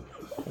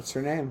What's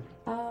her name?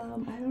 I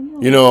don't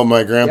know. you know what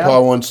my grandpa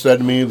Yeah. once said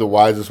to me? The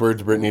wisest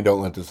words, Brittany,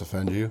 don't let this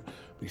offend you.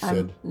 He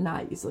said, I'm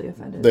not easily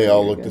offended. they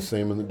all You're look the good.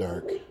 same in the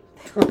dark.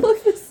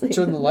 Look the same.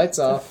 Turn the lights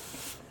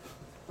off.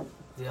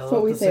 That's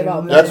what we say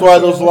about men. That's why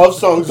those love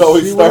songs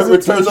always She start was a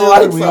with turn the teacher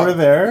lights when we were off.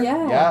 there.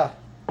 Yeah. Yeah.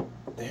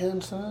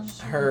 Damn, son.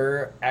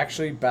 Her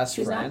actually best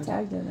She's friend not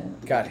tagged in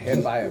it. got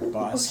hit by a Oh,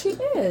 bus she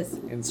is.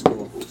 in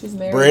school. She's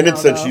married. Brandon now,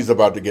 said though. she's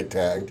about to get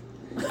tagged.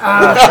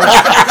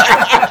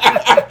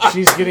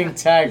 She's getting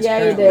tagged. Yeah,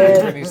 you currently.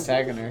 did. Brittany's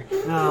tagging her.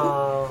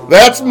 No.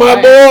 That's my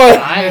I boy!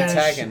 ain't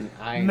tagging.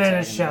 I ain't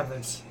Menace tagging.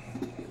 Shepherds.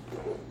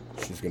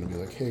 She's going to be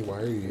like, hey, why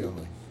are you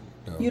yelling?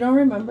 No. You don't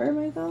remember,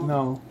 Michael?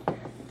 No.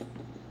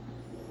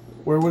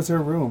 Where was her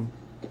room?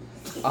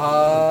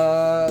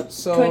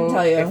 So Couldn't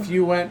tell you. if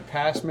you went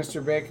past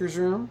Mr. Baker's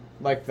room,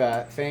 like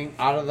that thing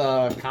out of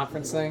the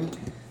conference thing,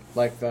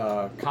 like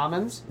the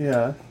commons,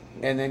 Yeah.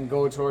 and then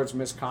go towards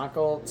Miss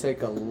Conkle,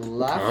 take a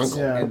left Conkle?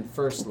 Yeah. and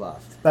first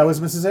left. That was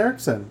Mrs.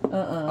 Erickson.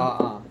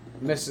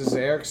 Mrs.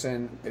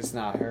 Erickson, it's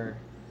not her.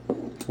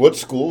 What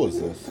school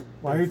is this?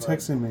 Why are you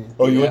texting me?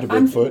 Oh, you went to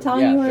I'm Bigfoot?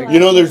 telling Yeah, you her Big- last You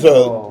know, there's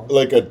Oh.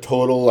 a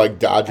total like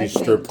dodgy I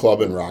strip think.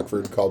 club in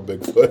Rockford called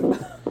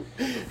Bigfoot.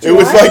 It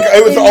was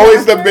In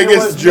always the Rockford?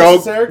 biggest It was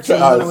joke Mrs. Erickson,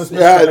 to and then us. it was Mr.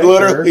 Yeah, Baker.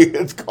 literally,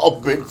 it's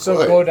called Bigfoot.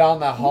 So go down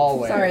the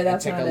hallway Sorry,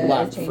 that's and take not a it. I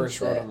left, changed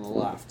first road it. on the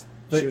left.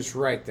 The- She was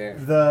right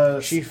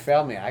there. She She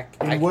failed me.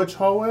 in which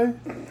hallway?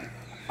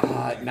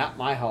 Not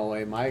my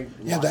hallway. My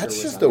Yeah, locker that's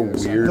was just on a the other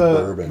side. weird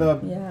bourbon.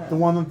 The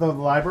one that the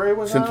library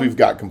was Since on? we've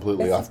got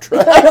completely off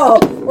track Oh,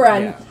 we're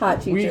on Yeah.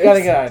 hot teachers. We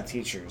gotta get out of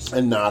teachers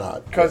and not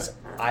hot. because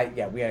we gotta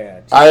get out of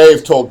teachers.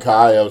 I've told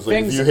Kai, I was like,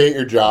 Things- if you hate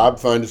your job,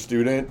 find a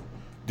student,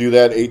 do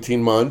that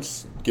 18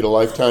 months, get a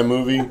Lifetime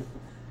movie,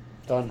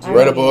 Done. I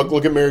write a mean- book.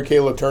 Look at Mary Kay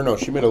Letourneau.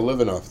 She made a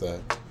living off that.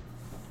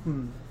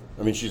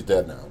 I mean, she's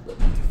dead now. But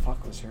What the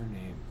fuck was her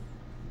name?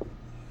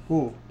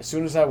 Who? As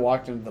soon as I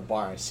walked into the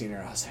bar, I seen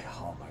her. I was like,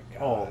 oh my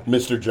god. Oh.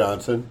 Mr.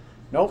 Johnson.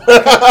 Nope.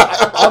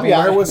 I'll be Where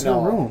honest. was her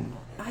no. room?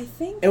 I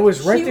think It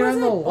was right she there on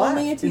the wasn't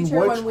only a left. In teacher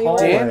which when we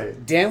hallway? were.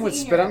 Dan would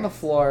spit on the Seniors.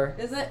 floor.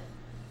 Is it?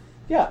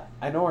 Yeah,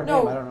 I know her No.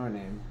 name. I don't know her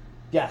name.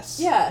 Yes.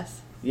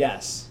 Yes.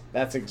 Yes.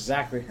 That's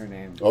exactly her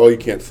name. Oh, you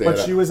can't say But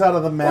that. she was out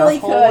of the Well, math he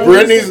could. hallway?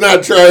 Brittany's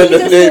not trying He to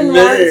just name didn't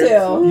want names. to.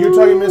 You're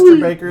talking Mr.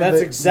 Baker, That's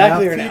the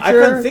exactly her math name. I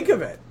teacher? couldn't think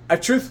of it.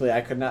 Truthfully,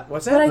 I could not.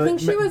 What's that? But I The think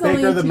she was Baker,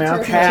 only a the teacher math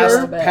for a past,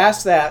 little bit.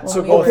 past that. When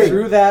So we go were-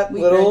 through that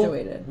we little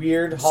graduated.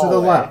 weird To hallway. the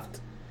left.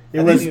 It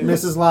And was then you-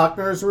 Mrs.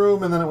 Lochner's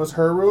room, and then it was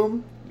her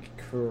room.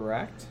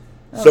 Correct.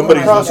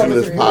 Somebody's Oh, listening to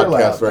this computer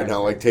lab. podcast right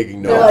now, like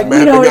taking They're notes, like, we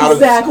mapping know out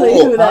exactly of the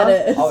who school.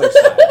 that is. Other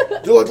side.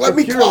 They're like, let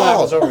me Computer lab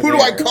call. is over Who do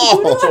I there. call?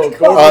 Who do I So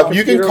call? go to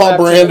You can computer call lab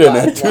to the Brandon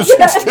left. at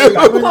 262.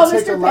 I'm going Call to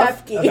take a Mr.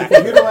 left. Papke. The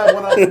computer lab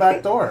went out the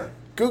back door.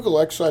 Google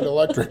Excite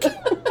Electric.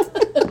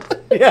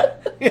 Yeah.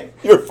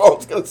 Your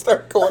phone's going to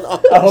start going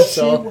off. I hope She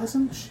so.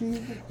 wasn't she?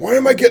 Why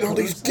am I getting all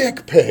these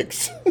dick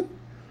pics?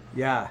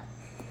 Yeah.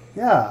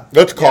 Yeah.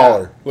 Let's call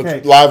her.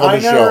 Let's live on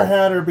the show. I never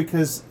had her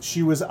because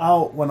she was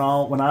out when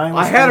I was.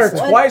 I had her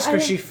twice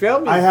because she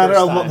failed me. I had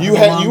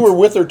her. You were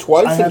with her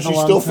twice and she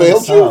still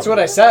failed you. That's what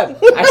I said.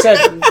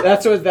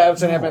 That's what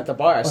happened at the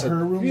bar. I said,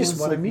 her room you just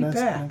was wanted me next,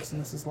 back. Next to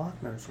Mrs.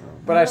 Lochner's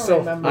room. But I still,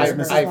 remember.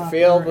 I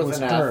failed with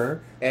an F,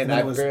 her, and then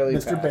I it was barely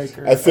Mr. passed.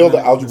 Baker. I failed and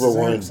then Algebra Mrs.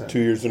 1 Erickson. 2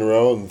 years in a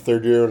row, and the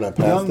third year when I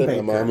passed Young it, my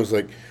Baker. mom was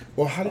like,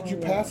 well, how did you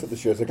pass it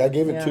this year? I was like, I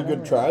gave it Yeah, 2 I good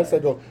remember tries. that. I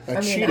go,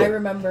 I cheated. I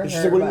remember and she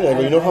her, said, what do you mean? I go,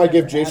 but you know how I give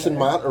never had Jason her.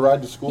 Mott a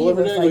ride to school He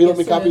every was day? I go, like, he let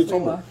me as soon copy as his we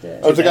homework. walked in.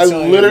 I was like, That's I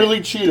how you-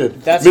 literally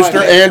cheated. That's Mr.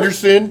 why I-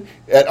 Anderson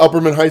at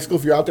Upperman High School,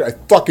 if you're out there, I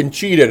fucking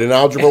cheated in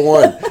Algebra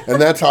 1. And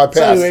that's how I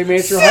passed. So you made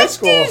it through high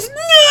school.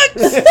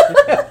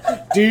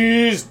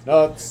 These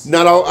nuts.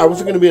 Not all, I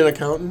wasn't going to be an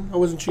accountant. I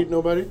wasn't cheating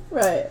nobody.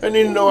 Right. I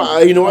need to know,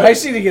 you know what? I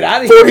just need to get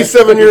out of here.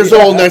 47 years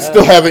old and I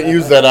still haven't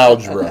used that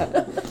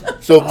algebra.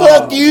 So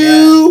fuck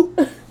you.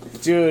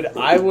 Dude,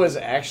 I was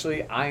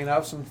actually eyeing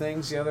up some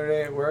things the other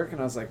day at work,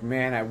 and I was like,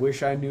 man, I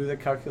wish I knew the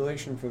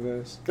calculation for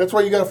this. That's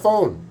why you got a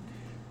phone.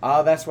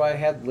 That's why I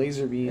had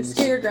laser beams. Just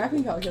get your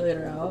graphing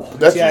calculator out.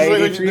 That's TI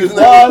usually what you 83 do.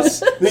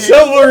 Plus,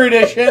 Silver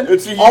Edition.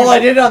 It's a All I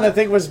huge- did on the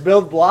thing was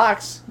build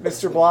blocks,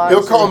 Mr. Blocks.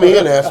 He'll call me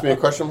and ask me a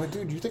question. I'm like,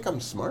 dude, do you think I'm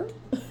smart?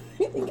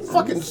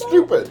 Fucking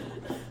stupid.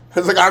 I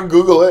was like, I'll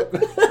Google it.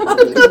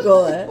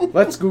 Google it.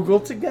 Let's Google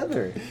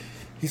together.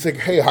 He's like,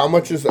 hey, how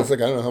much is... I was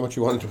like, I don't know how much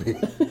you want it to be.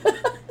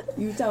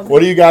 You tell me. What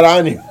do you got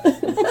on you?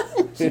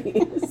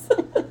 Jeez.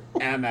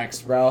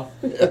 Amex, bro.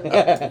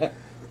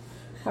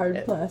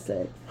 Hard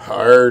plastic.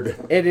 Hard.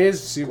 It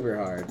is super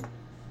hard.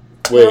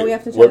 Wait, Now we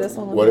have to try this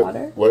one with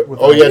water? What? With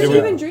Oh, yeah, You do didn't we...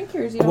 even drink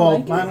yours. You don't Well,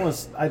 like mine it?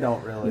 was. I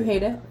don't really. You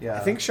hate it? Yeah. I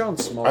think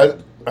Sean's smart.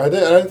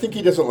 I think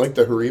he doesn't like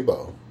the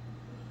Haribo.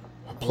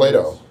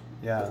 Play-Doh.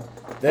 Yeah.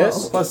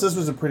 This? Plus, this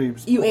was a pretty.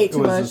 You ate it too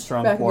was much a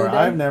strong back in pour. the day?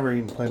 I've never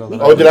eaten Play-Doh.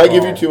 that Oh, did I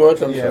give recall. you too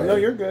much? I'm Yeah. sorry. No,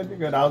 you're good. You're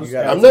good. I'll just.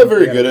 got- I'm not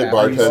very You good got at a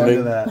I'll just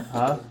into bartending. that.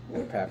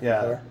 Huh?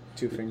 Yeah.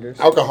 2 fingers.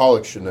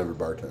 Alcoholics should never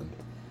bartend.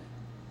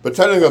 But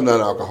technically I'm not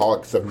an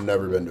alcoholic because I've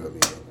never been to a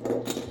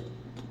meeting.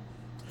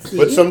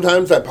 But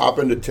sometimes I pop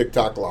into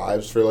TikTok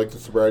lives for like the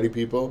sobriety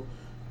people,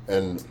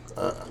 and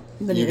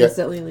Then you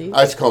instantly leave.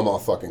 I just call them all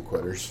fucking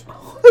quitters.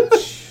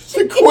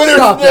 The quitters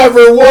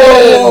never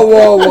Whoa, win.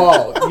 whoa,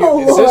 whoa.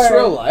 Is this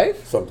real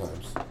life?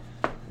 Sometimes.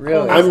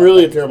 Really? I'm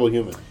really a terrible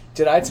human.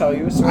 Did I tell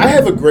you a story? I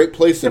have a great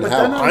place in but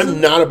hell. then I'm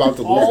not about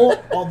to lose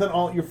it.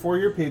 All your For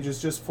You page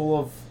is just full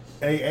of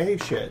AA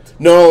shit.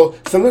 No,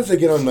 sometimes I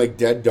get on like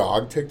dead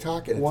dog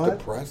TikTok and What? it's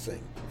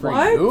depressing. For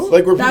What? you?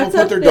 Like where That's people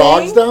put a their thing?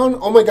 dogs down.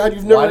 Oh my god,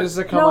 you've Why never. does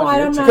it come No, on I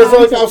your don't know. Because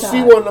like on I'll see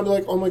TikTok. one, and I'll be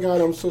like, "Oh my god,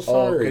 I'm so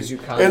sorry." 'cause you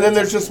and then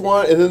there's just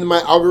one, and then my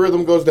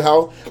algorithm goes to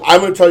hell. I'm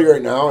gonna tell you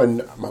right now,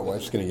 and my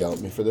wife's gonna yell at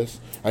me for this.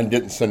 I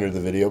didn't send her the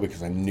video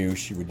because I knew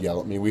she would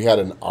yell at me. We had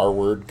an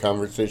R-word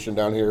conversation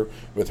down here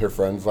with her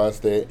friends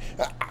last day.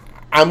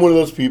 I'm one of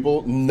those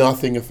people.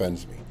 Nothing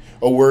offends me.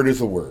 A word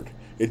is a word.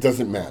 It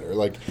doesn't matter.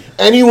 Like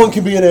anyone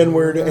can be an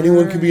N-word.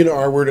 Anyone can be an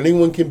R-word.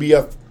 Anyone can be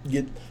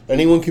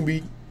Anyone can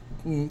be.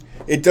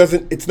 It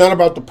doesn't. It's not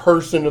about the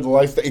person or the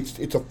lifestyle.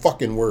 It's a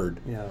fucking word.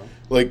 Yeah.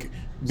 Like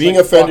being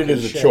like offended fucking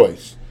is a shit.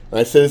 choice. And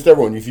I say this to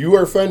everyone: if you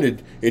are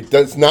offended,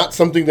 it's not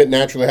something that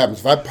naturally happens.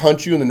 If I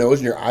punch you in the nose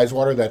and your eyes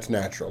water, that's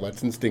natural.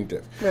 That's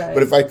instinctive. Right.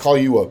 But if I call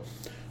you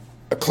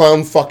a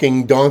clown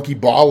fucking donkey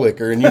ball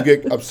licker and you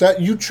get upset,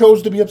 you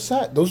chose to be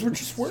upset. Those were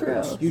just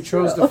words. True. You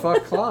chose to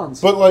fuck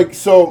clowns. But like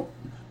so.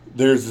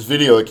 There's this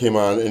video that came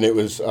on, and it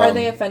was. Are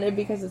they offended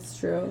because it's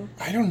true?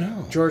 I don't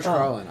know. George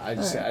Carlin. I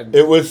just All said.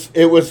 It was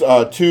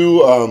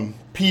two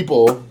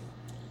people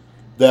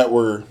that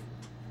were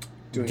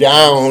Doing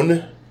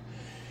down,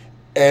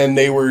 and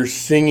they were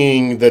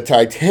singing the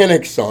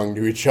Titanic song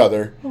to each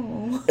other.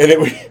 And it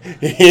was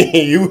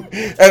you.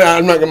 And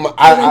I'm not gonna. Were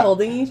they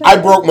holding each I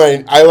other? broke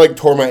my. I like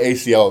tore my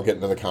ACL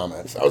getting to the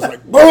comments. I was like,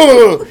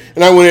 "Ugh!"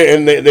 And I went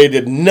in, and they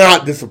did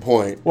not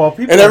disappoint. Well,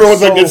 people and are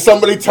everyone's like, so- "Did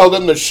somebody tell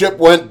them the ship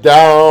went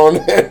down?"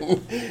 and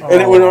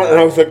it went on. And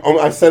I was like,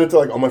 I sent it to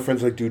like all my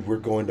friends. Like, dude, we're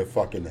going to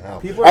fucking hell.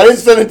 People I are didn't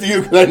send it to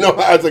you because I know.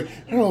 I was like,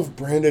 I don't know if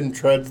Brandon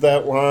treads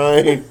that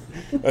line.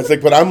 I was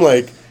like, but I'm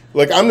like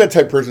I'm that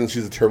type of person.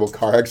 She's a terrible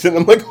car accident.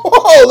 I'm like,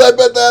 oh, I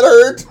bet that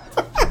hurt.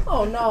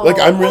 Oh no! Like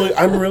I'm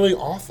really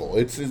awful.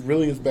 It's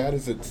really as bad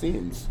as it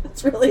seems.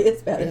 It's really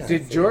as bad as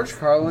Did George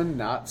Carlin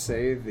not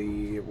say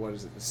the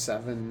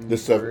seven The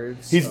seven.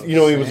 words? He's of he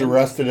was sin?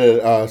 arrested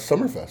at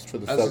Summerfest for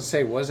the I was gonna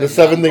say, was the it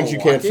 7 not things you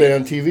can't Milwaukee? say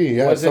on TV.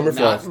 Yeah, Was it not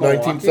Summerfest, Milwaukee?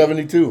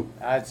 1972.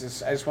 I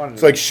just wanted.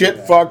 It's like shit,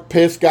 fuck,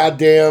 piss,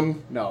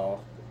 goddamn. No,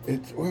 it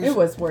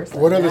was worse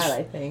than What are that. the?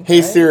 I think. Hey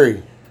right?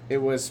 Siri,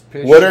 it was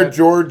piss. what are shit,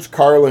 George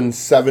Carlin's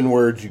 7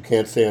 words you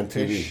can't say on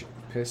TV?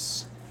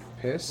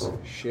 Piss,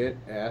 shit,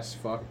 ass,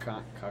 fuck,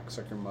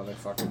 cocksucker,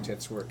 motherfucker,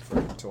 tits, work for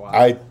twat.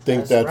 I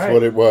think that's right.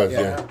 what it was.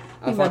 Yeah.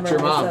 I fucked your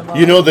mom.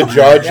 You know the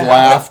judge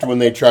laughed when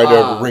they tried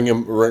to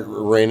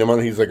rein him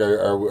on. He's like,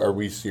 "Are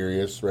we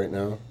serious right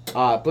now?"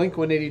 Blink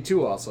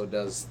 182 also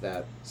does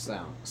that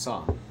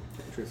song.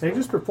 They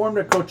just performed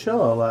at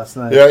Coachella last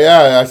night.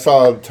 Yeah. I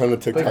saw a ton of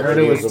TikTok I heard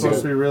it was videos of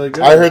supposed to be really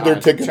good. I heard their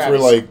tickets were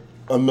Travis. like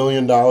 $1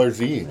 million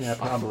each. Yeah,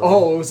 probably.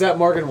 Oh, was that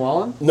Morgan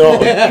Wallen? No,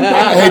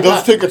 hey,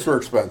 those tickets were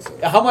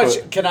expensive. How much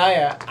But can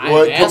I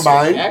what, answer,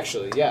 combined?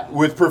 actually, yeah.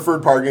 with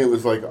preferred parking, it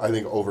was like I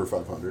think over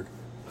 500.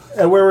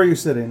 And where were you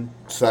sitting?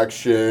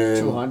 Section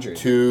 200.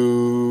 It's a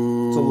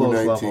low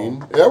 219.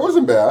 level. That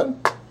wasn't bad.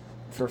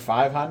 For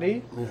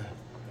 500?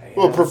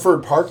 Well,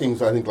 preferred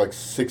parking's I think like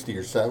 60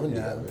 or 70.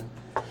 Yeah. Of it.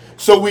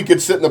 So we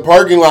could sit in the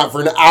parking lot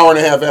for an hour and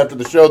a half after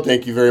the show.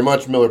 Thank you very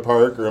much, Miller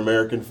Park or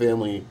American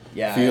Family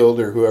Field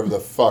or whoever the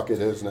fuck it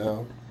is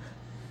now.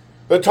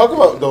 But talk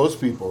about those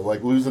people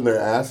like losing their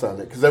ass on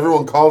it because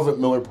everyone calls it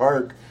Miller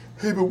Park.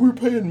 Hey, but we're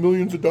paying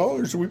millions of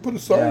dollars, so we put a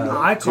sign Yeah. up.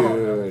 I call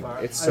Dude, it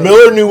Park. it's so...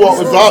 Miller knew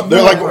what was up.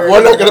 They're like,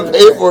 we're not going to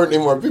pay for it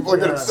anymore. People are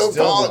going to Yeah. still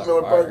Still call it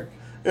Miller Miller Park. Park.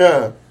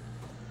 Yeah.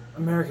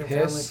 American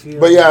Piss. Family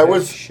Field. But yeah, it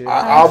was. Shit.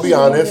 I'll be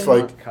honest.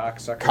 Like,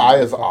 Cocksucker. Kai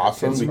is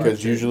awesome It's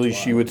because my usually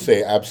shit. she would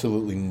say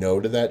absolutely no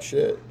to that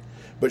shit.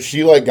 But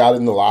she like got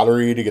in the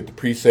lottery to get the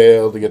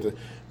pre-sale to get the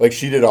like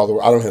she did all the.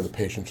 I don't have the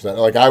patience for that.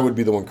 Like I would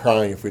be the one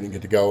crying if we didn't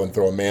get to go and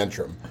throw a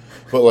tantrum.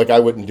 But like I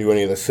wouldn't do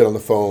any of this. Sit on the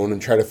phone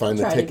and try to find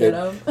the Try to ticket.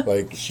 get 'em.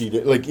 Like she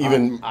did. Like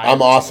even I-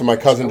 I'm awesome. My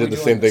cousin Are did we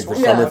the doing same thing this for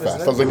one? Yeah.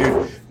 Summerfest. I was like,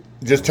 dude,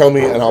 just tell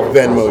me and I'll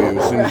Venmo you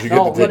as soon as you get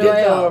No, the we ticket. did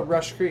I the go?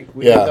 Rush Creek.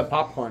 We Yeah. did the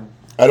popcorn.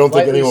 I don't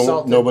think Lightly anyone.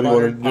 salted Nobody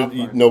buttered wanted.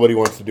 popcorn. Nobody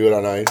wants to do it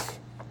on ice.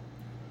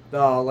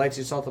 The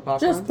lightly salted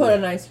popcorn? Just put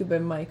an ice cube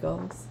in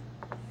Michael's.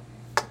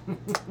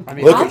 I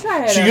mean, Look I'll at-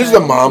 try it she on used the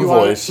ice. mom You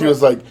want voice. it? She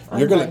was like, On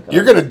 "You're gonna, Michael's.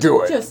 you're gonna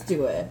do it. Just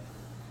do it.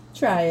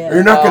 Try it.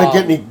 You're not gonna Oh.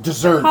 get any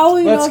dessert." How will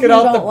you know let's if get you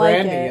out the don't like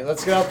brandy. it?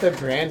 Let's get out the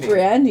brandy.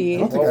 Brandy.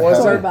 don't think What I was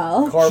have her? it.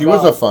 Corbell. She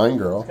was a fine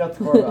girl. Got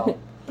the Corbell.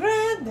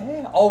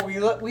 Brandy. Oh,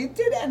 we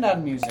did end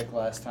on music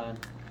last time.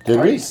 Did I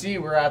already we? see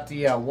we're at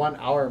the 1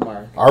 hour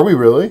mark. Are we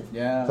really?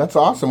 Yeah. That's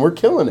awesome. We're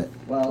killing it.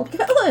 well.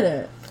 Killing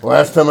it.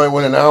 Last time I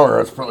went an hour, I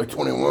was probably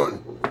 21.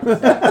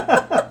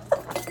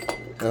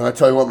 And I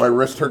tell you what, my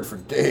wrist hurt for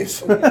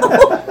days.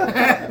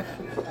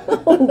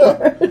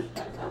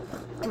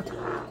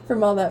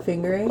 From all that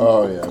fingering.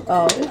 Oh yeah.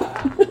 Oh.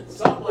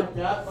 Something like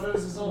that, but it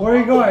was his own. Where are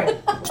you going?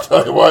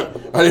 Tell you what,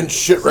 I didn't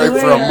shit right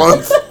for a later.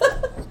 month.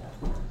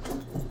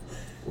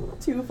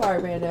 Too far,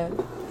 Brandon.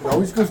 It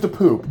always goes to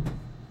poop.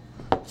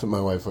 That's what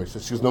my wife always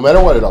says. She goes, no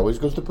matter what, it always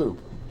goes to poop.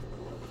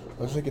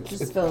 I was like,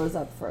 Just fill us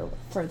up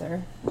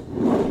further.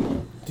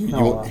 Dude,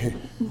 No,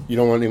 you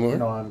don't want any more?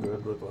 No, I'm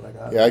good with what I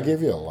got. Yeah, I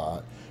gave you a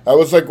lot. I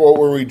was like, what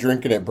were we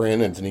drinking at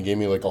Brandon's? And he gave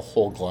me like a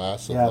whole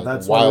glass of Yeah, like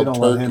that's why we wild don't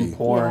turkey. let him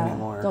pour Yeah,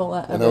 anymore. Don't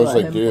let And ever I was let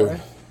like, him dude. pour.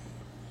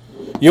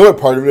 You know what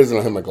part of it is? I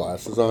don't have my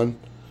glasses on,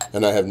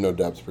 and I have no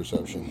depth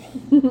perception.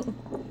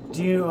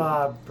 Do you,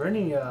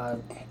 Brittany,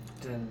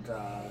 didn't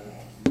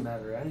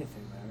matter anything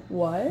there.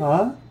 What?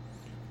 Huh?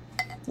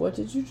 What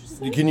did you just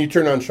say? Can you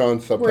turn on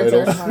Sean's Words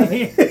are subtitles? hard.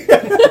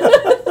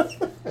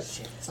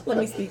 Let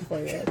me speak for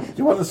you. Do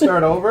you want to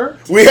start over?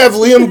 We have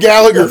Liam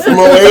Gallagher from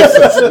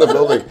Oasis in the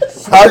building.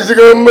 How's it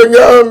going,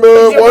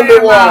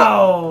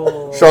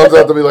 Wonderwall? Sean's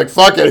out to be like,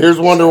 fuck it, here's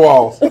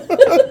Wonderwall.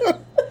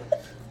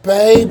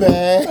 Baby.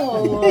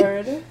 Oh,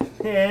 Lord.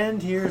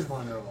 And here's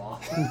Wonderwall.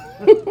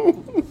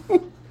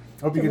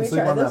 Hope you Can can we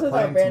sleep try on this that without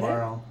plane Brandon?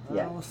 tomorrow.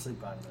 Yeah. We'll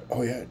sleep on it.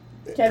 Oh, yeah.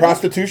 Can we?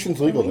 Prostitution's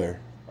legal there.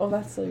 Oh,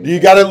 that's so You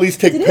got to at least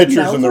take Did it pictures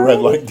melt in the red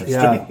already? light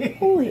district. Yeah.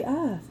 Holy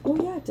F. Oh,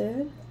 yeah, it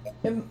did.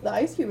 And the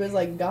ice cube is,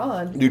 like,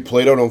 gone. Dude,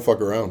 Play-Doh don't fuck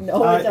around.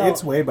 No, it don't.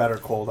 It's way better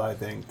cold, I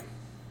think.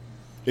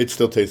 It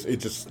still tastes, it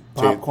just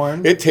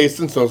Popcorn? It tastes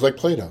and smells like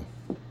Play-Doh.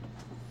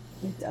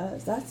 It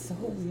does. That's so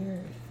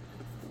weird.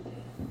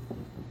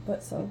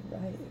 But so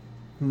right.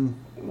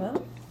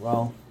 Well,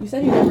 Well, you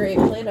said you never ate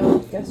Play-Doh.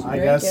 Guess you I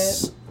drank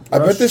guess. it. I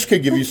bet Rush- this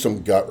could give you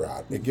some gut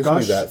rot. It gives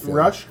me that feeling.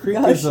 Rush Creek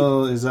Gosh. is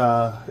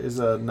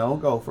a no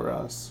go for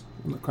us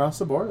across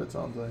the board. It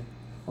sounds like.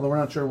 Although we're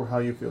not sure how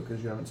you feel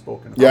because you haven't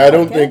spoken. Yeah, I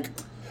don't Okay. think.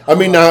 I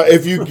mean, now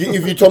if you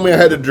told me I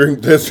had to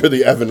drink this or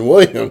the Evan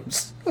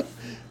Williams,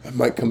 I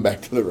might come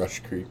back to the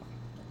Rush Creek.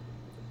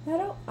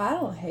 I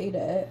don't hate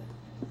it.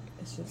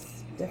 It's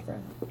just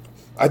different.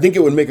 I think it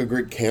would make a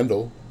great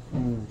candle.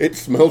 It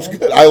smells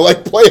good. I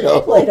like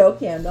Play-Doh. Play-Doh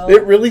candle.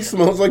 It really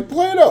smells like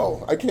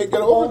Play-Doh. I can't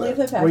get over Only if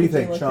that. the What do you packaging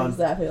think, looks Sean?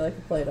 exactly like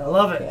a Play-Doh I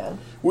love it. can.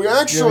 We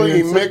actually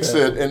Yeah, mix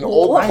sit it in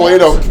old What?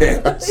 Play-Doh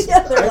cans. Yeah,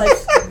 they're like,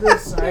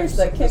 This, here's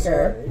the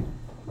kicker.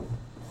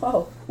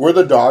 Oh, Were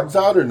the dogs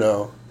out or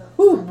no?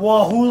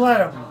 Well, who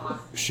let him?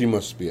 She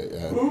must be it,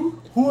 yeah. Who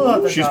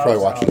let the She's dogs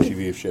probably out? watching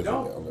TV if she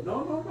hasn't yelled it.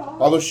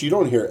 Although she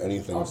don't hear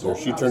anything up there.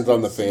 She turns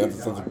on the fans,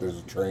 it sounds like there's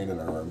a train in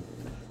her room.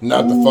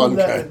 Not the Who fun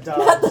let kind. the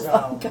dogs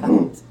out?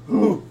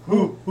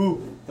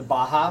 The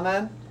Baja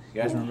Men?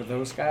 You guys remember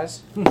those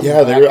guys?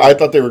 Yeah, I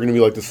thought they were going to be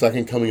like the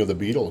second coming of the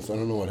Beatles. I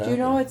don't know what do happened.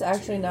 you know it's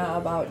actually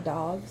not about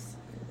dogs?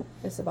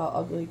 It's about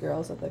ugly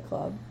girls at the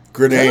club.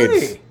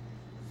 Grenades.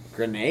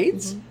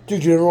 Grenades?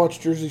 Dude, you ever watch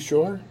Jersey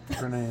Shore?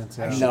 Grenades.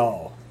 Yeah.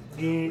 No.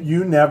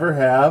 You never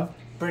have.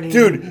 Brittany,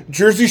 Dude,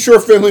 Jersey Shore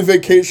Family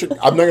Vacation.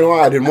 I'm not going to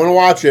lie. I didn't want to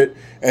watch it.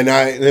 And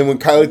then when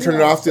Kylie turned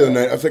it off the other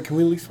night, I was like, can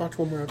we at least watch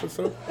one more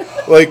episode?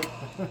 Like,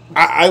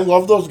 I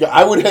love those guys.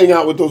 I would hang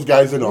out with those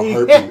guys in a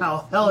heartbeat.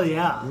 Yeah, hell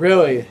yeah.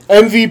 Really?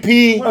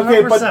 MVP.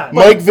 Okay, but 100%.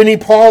 Mike Vinnie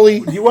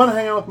Pauly. Do you want to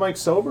hang out with Mike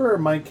Sober or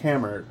Mike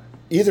Hammer?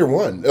 Either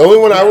one. The only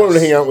one I wouldn't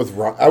Yes. hang out with.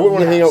 I would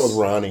want to hang out with Yes.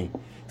 Ronnie.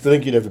 'Cause I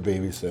think you'd have to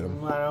babysit him.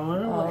 I don't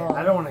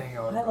want to hang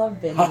out with I love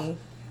Vinny.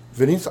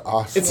 Vinny's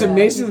awesome. It's Yeah,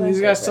 amazing he's that my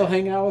these guys still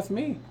favorite. hang out with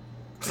me.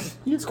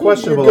 It's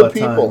questionable You're at good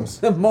people.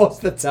 times.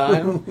 Most of the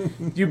time.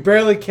 You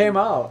barely came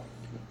out.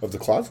 Of the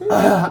closet?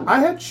 I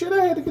had shit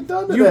I had to get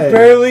done today. You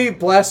barely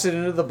blasted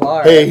into the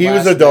bar. Hey, he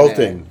was last adulting.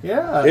 minute.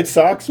 Yeah. It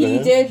sucks, He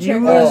man. did He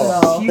trick was,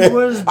 us though. he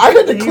was. I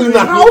had to he clean was- the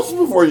house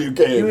before you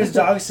came. He was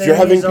dog sitting You're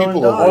having his own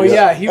people dog. over. Oh,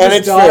 yeah, he And was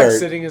it's dog fair.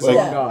 sitting his Like,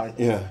 own dog.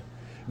 Yeah.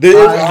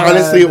 I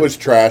Honestly, had- it was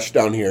trash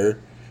down here.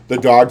 The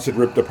dogs had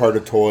ripped apart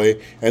a toy,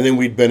 and then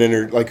we'd been in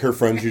her. Like her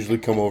friends usually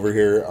come over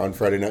here on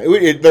Friday night.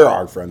 They're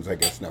our friends, I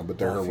guess now, but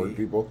they're her work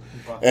people.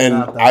 And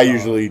Not that I dog.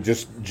 usually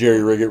just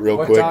jerry rig it real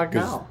What quick dog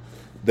now?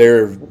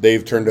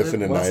 they've turned us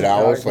into What's night the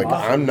dog? owls. Like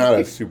Muffy. I'm not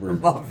a super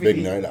Muffy.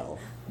 big night owl.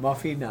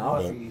 Muffy now?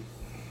 Muffy.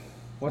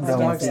 What's the Done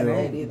dog's with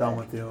name? you. Done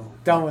with you.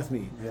 Done with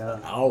me. Yeah.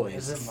 Always.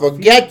 Is it Muffy?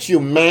 Forget you,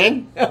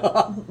 man.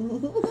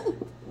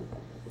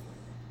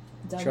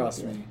 Done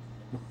Trust with me.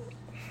 you.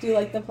 Do you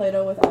like the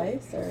Play-Doh with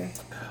ice or?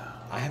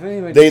 I haven't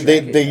even They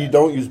drank it they yet.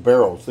 don't use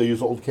barrels. They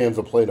use old cans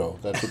of Play-Doh.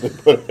 That's what they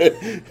put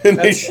in. And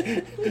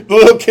the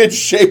little kids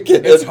shake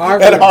it It's at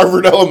Harvard.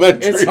 Harvard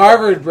Elementary. It's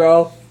Harvard,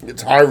 bro.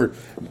 It's Harvard.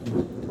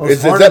 Those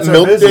Is that hornets are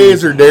milk busy.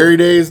 days or dairy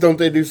days? Don't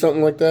they do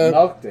something like that?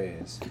 Milk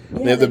days. Yeah,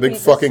 They have the big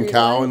paint fucking street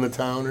cow white. in the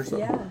town or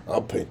something? Yeah.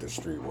 I'll paint the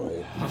street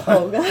white.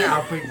 Oh god.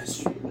 I'll bring the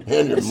street.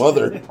 And your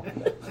mother.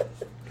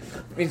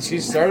 I mean, she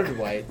started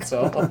white,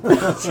 so.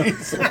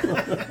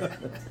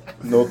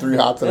 No 3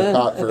 hots and a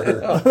cot for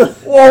her.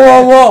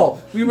 Whoa.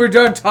 We were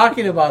done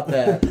talking about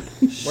that.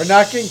 We're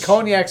not getting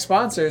cognac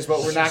sponsors, but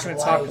we're not going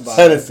to talk about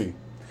it. Hennessy.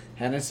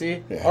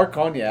 Hennessy Yeah. or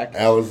cognac.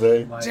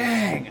 Alizé.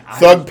 Dang.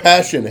 Thug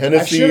Passion. I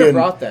Hennessy should have and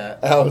brought that.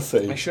 I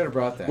Alizé. should have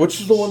brought that. Which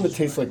is the one that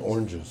tastes like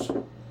oranges?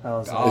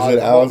 How's that? Oh, Is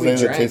it what we Alizé that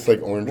drank. tastes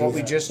like oranges? What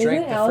we just Isn't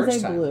drank the first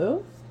Alizé time.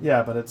 blue?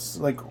 Yeah, but it's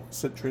like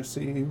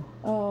citrusy.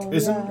 Oh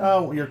Isn't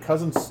yeah. your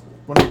cousin's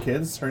one of your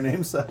kids? Her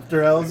name's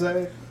after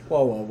Elze.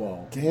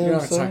 Whoa. Damn, You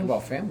want to talk son.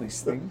 about family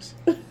things?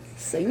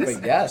 Sings?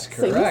 But yes,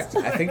 correct.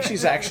 I think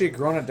she's actually a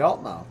grown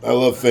adult now. I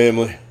love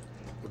family.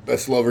 The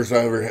best lovers I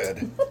ever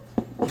had.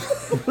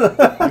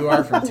 You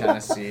are from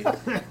Tennessee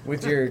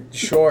with your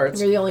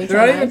shorts. You're the only They're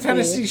not even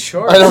Tennessee. Tennessee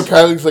shorts. I know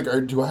Kylie's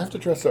like, do I have to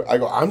dress up? I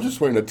go, I'm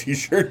just wearing a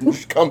t-shirt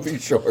and comfy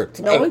shorts.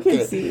 No I one don't can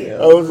care. see you.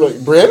 I was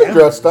like, Brandon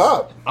dressed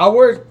up. I'll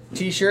wear a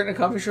t-shirt and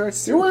comfy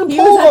shorts You're too. wearing He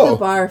was at the polo.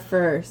 bar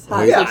first.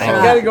 Hot Yeah, I to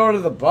gotta trot. go to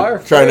the bar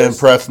first. Trying to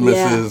impress Yeah.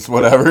 Mrs.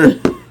 Whatever.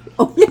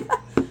 Oh yeah.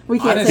 We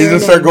can't Honestly, say He's her gonna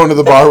start name. going to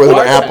the bar with an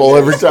Bartender. apple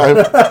every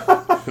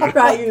time.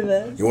 Brought you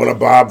this. You want a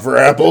bob for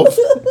apples?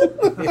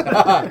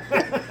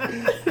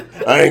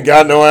 I ain't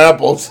got no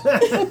apples.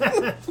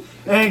 I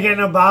ain't getting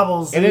no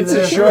bobbles. And it's a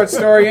either. short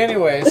story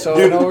anyway, so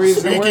Dude, no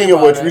reason to worry speaking of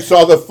about which, it. we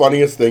saw the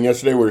funniest thing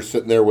yesterday. We were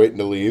sitting there waiting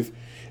to leave,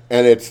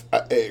 and it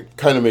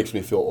kind of makes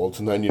me feel old.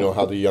 And then you know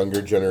how the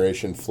younger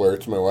generation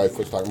flirts. My wife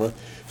was talking about.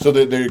 So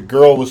the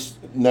girl was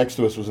next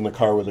to us was in the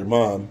car with her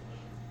mom,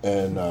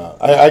 and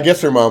I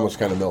guess her mom was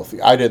kind of milfy.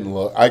 I didn't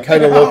look. I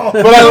kind of looked,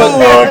 but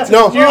I looked.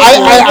 No,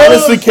 I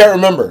honestly can't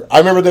remember. I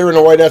remember they were in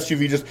a white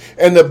SUV,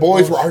 and the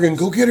boys were arguing.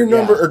 Go get her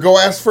number, or go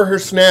ask for her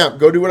snap.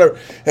 Go do whatever.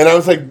 And I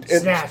was like,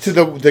 Snatch. to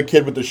the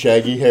kid with the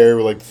shaggy hair,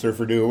 like the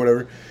surfer dude or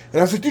whatever. And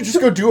I was like, dude, just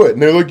go do it.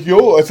 And they're like,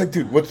 yo. I was like,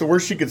 dude, what's the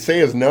worst she could say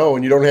is no,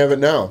 and you don't have it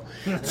now.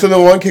 So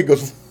then one kid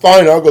goes,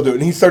 fine, I'll go do it.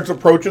 And he starts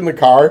approaching the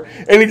car,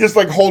 and he just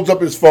like holds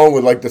up his phone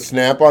with like the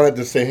snap on it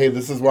to say, hey,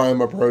 this is why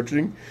I'm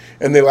approaching.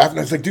 And they laugh, and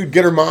I was like, dude,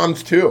 get her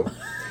moms too.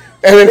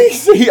 And then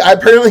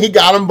apparently he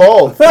got them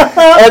both.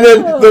 And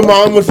then the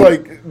mom was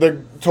like,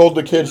 told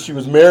the kid she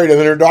was married, and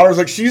then her daughter was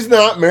like, she's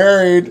not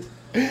married.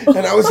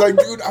 And I was like,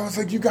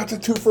 dude, you got the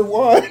 2 for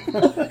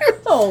 $1.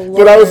 Oh,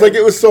 But I was Lord. like,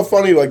 it was so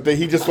funny, like that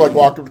he just like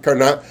walked up to the car,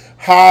 not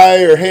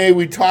hi or hey,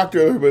 we talked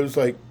to her, but it was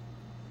like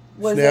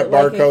Was snap it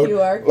like a barcode,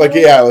 QR code? like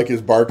yeah, like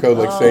his barcode,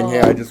 like saying, hey,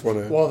 I just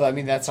want to. Well, I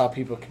mean, that's how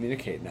people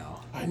communicate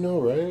now. I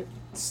know, right?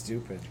 It's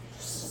stupid.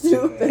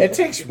 Stupid. It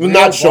takes Well, real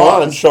not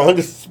Sean. balls. Sean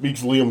just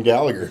speaks Liam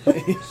Gallagher.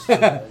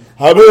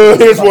 How do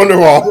here's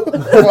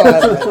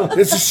Wonderwall?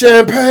 It's a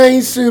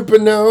champagne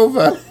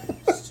supernova.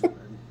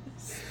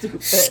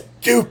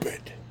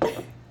 Stupid.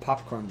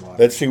 Popcorn water.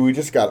 Let's see, we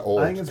just got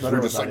old. I think it's better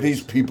We're with just like ice.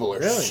 these people are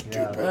Really?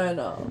 stupid. I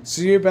know.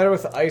 So you're better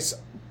with ice,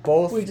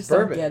 both We just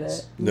bourbons. don't get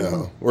it.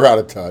 No, we're out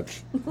of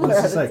touch.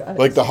 This is like,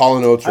 Like the Hall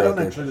and Oates I don't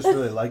record. actually just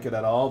really like it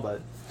at all,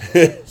 but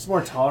it's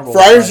more tolerable.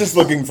 Fryer's just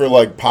looking for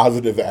like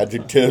positive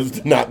adjectives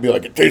to not be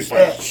like it tastes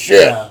like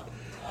shit. Yeah.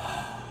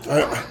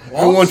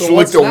 I once so licked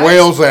what's a next?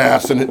 whale's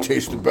ass and it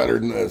tasted better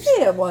than this.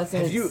 It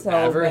wasn't Have you so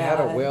ever bad.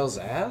 had a whale's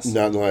ass?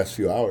 Not in the last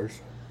few hours.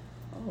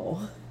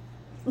 Oh.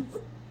 You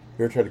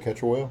ever tried to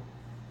catch a whale?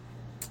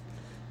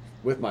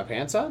 With my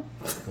pants on?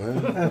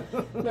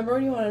 Remember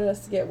when you wanted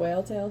us to get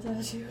whale tail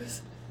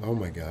tattoos? Oh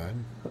my god.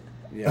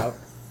 Yep.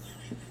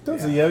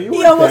 Yeah, you He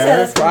weren't almost there. had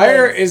us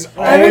Fryer convinced. is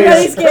Everybody's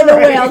always. getting a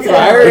whale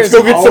Fryer Let's is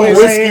go get some always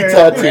whiskey here.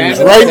 tattoos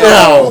Random right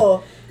now.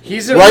 Oh,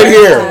 He's a Right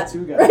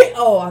random- here. right.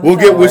 Oh, on the We'll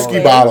side get of whiskey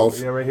the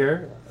bottles Yeah, right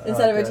here.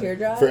 instead of a Okay.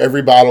 teardrop. for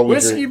every bottle we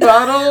Whiskey drink.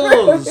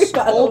 bottles, Whiskey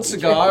bottles. old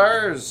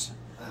cigars.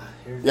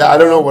 Yeah, I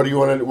don't know. What do you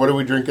want to? What are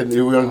we drinking?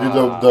 Do we want to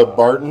do the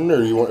Barton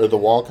or you want or the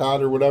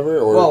Wolcott or whatever?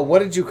 Or Well, what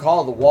did you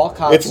call the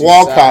Wolcott? it's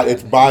Wolcott.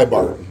 It's by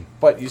Barton.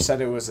 But you said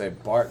it was a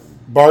Barton.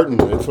 Barton.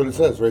 That's what it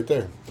says right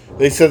there.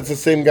 They said it's the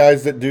same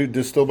guys that do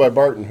Distill by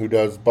Barton, who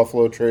does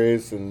Buffalo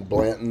Trace and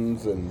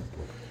Blanton's and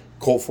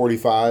Colt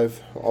 45.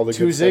 All the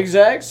Two good stuff.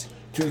 zigzags.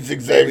 Two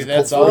zigzags. Maybe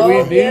that's Colt all we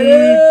 45. need. get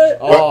it?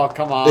 Oh,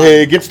 come on.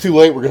 Hey, it gets too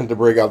late. We're gonna have to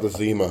break out the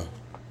Zima.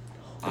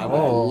 I would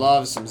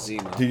love some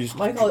Zima. Did you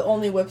Michael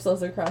only whips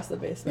those across the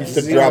basement.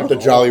 used to drop the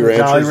Jolly The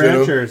Ranchers? Jolly in 'em?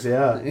 Ranchers,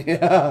 yeah.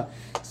 Yeah,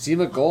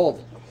 Zima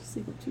Gold.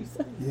 See what you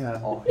said. Yeah.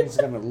 Oh, he's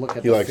gonna look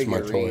at He the likes my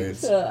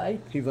figurines. toys.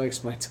 He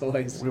likes my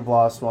toys. We've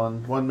lost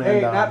one. One man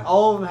Hey, down. not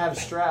all of them have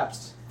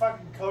straps.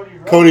 Fucking Cody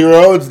Rhodes. Cody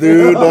Rhodes,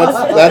 dude.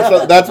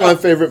 That's my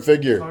favorite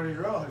figure. Cody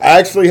Rhodes. I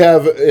actually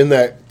have in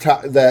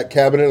that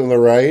cabinet on the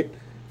right,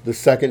 the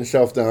second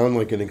shelf down,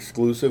 like an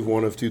exclusive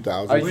one of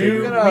 2000. Are you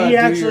We, gonna do we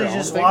your actually own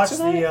just thing watched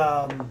tonight?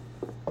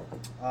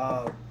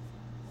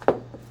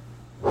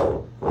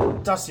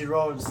 the Dusty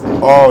Rhodes thing.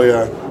 Oh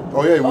yeah,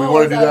 we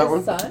want to do that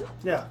one. Son?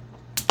 Yeah.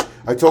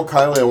 I told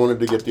Kylie I wanted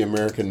to get the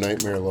American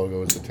Nightmare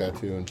logo as a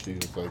tattoo, and she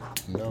was like,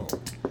 "No."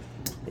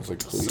 I was like,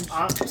 "Please."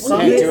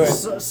 do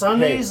it.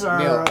 Sundays Hey, are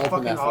Neil, open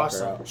fucking that fucker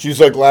awesome. up.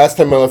 She's like, "Last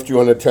time I left you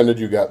unattended,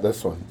 you got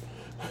this one."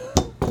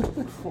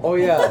 Oh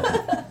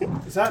yeah,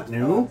 Is that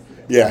new?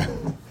 Yeah,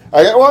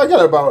 I got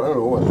it about I don't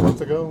know what, a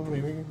month ago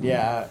maybe.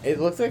 yeah. It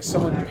looked like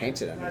someone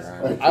painted on your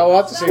arm. I will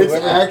have to say, It's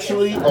whoever-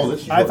 actually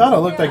this. Is I thought it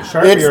looked like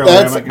Sharpie earlier.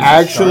 That's I'm like, is it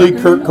actually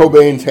Sharpie? Kurt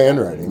Cobain's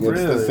handwriting. It's the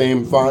Really?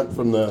 same font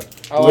from the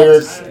Oh,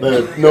 lyrics,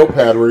 the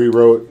notepad where he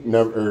wrote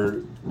 "Never"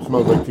 or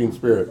 "Smells Like Teen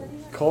Spirit."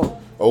 Col-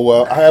 Oh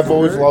well, I have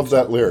always Kurt- loved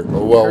that lyric.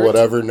 Oh well, Kurt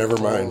whatever, never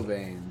mind.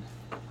 Cobain.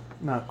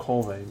 Not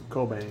Cobain.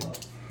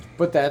 Cobain.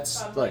 But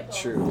that's like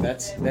true.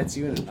 That's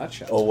you in a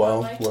nutshell. Oh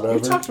well, You whatever.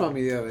 talked about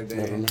me the other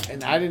day,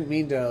 and I didn't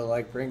mean to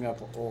like bring up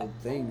old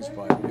things,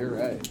 but you're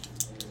right.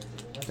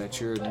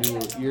 That you're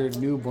a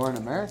newborn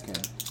American.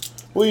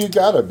 Well, you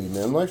gotta be,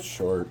 man. Life's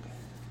short.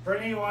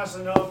 Brittany wants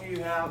to know if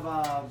you have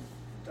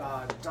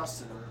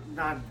Dustin, or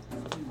not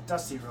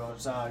Dusty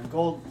Rhodes,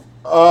 gold.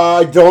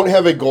 I don't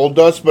have a gold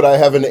dust, but I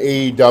have an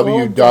AEW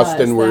Gold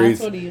Dustin dust, where that's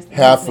he's what he used to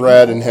half be.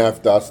 red and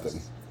half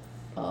Dustin.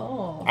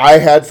 Oh. I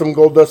had some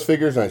gold dust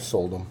figures and I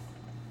sold them.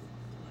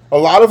 A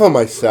lot of them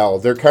I sell.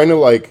 They're kind of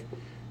like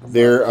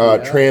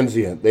they're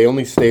transient. They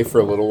only stay for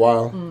a little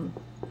while.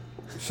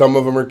 Some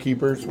of them are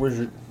keepers. Where's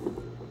your?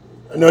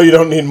 No, you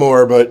don't need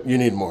more, but you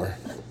need more.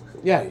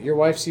 Yeah, your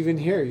wife's even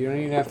here. You don't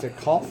even have to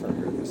call for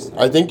her this time.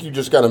 I think you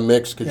just got to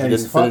mix because you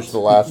he's didn't finish fucked. the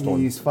last one.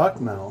 He's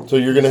fucked now. So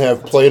you're gonna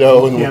have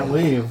Play-Doh and Can't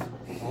leave.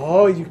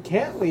 Oh, you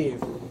can't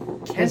leave.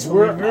 Because Can't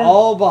we're leave her?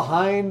 all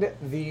behind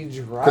the because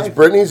drive.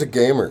 Brittany's a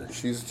gamer.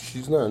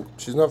 She's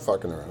not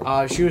fucking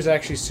around. She was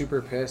actually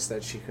super pissed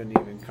that she couldn't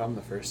even come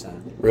the first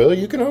time. Really,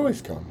 you can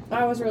always come.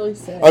 I was really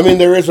sick. I mean,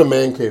 there is a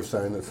man cave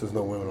sign that says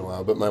no women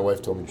allowed, but my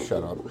wife told me to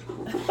shut up.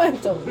 I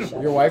told you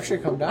shut Your up. wife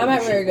should come down. I'm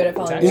not very good at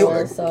following You know,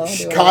 rules, so.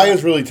 do Kai it.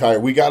 is really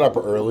tired. We got up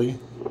early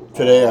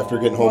today after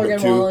getting home Morgan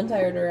at 2. Wallen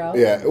tired her out.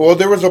 Yeah, well,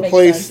 there was a Makes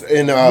place sense.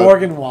 in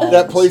Morgan Wallen.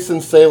 that place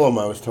in Salem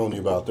I was telling you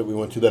about that we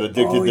went to that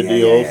Addicted to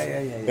Deals,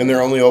 and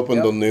they're only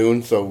open till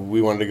noon, so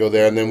we wanted to go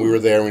there. And then we were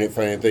there, and we didn't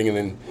find anything. And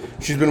then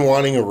she's been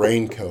wanting a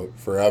raincoat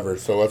forever,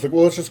 so I was like,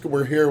 well,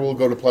 we're here. We'll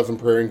go to Pleasant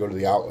Prairie and go to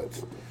the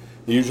outlets.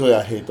 Usually,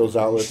 I hate those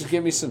You outlets should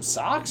give me some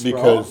socks,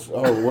 because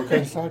what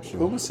kind of socks? bro.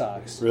 Puma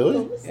socks.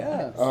 Really?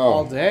 Yeah, Oh.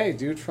 all day,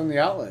 dude, from the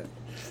outlet.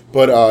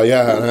 But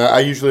yeah, and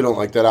I usually don't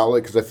like that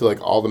outlet because I feel like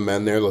all the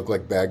men there look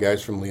like bad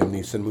guys from Liam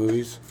Neeson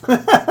movies.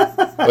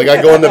 Like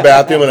I go in the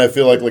bathroom and I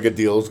feel like a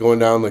deal is going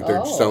down, like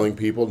they're Oh. selling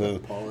people the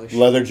Polish.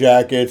 leather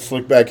jackets,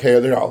 slick back hair.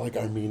 They're all like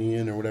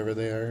Armenian or whatever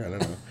they are. I don't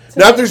know.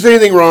 Not that there's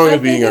anything wrong I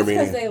with being think it's because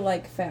Armenian. they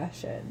like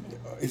fashion.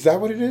 Is that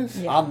what it is?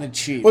 Yeah. On the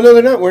cheap. Well, no,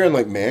 they're not wearing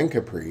like man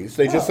capris.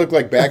 They just look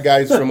like bad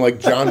guys from like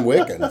John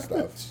Wick and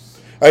stuff.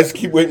 I just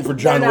keep waiting for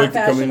John They're Wick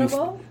not to come in.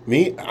 fashionable?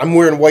 Me? I'm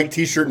wearing a white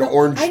T-shirt and an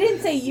orange I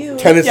didn't say you.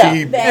 Tennessee Yeah,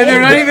 and they're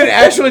not even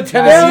actually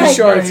They're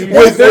Tennessee like- shorts.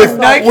 with They're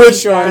Nike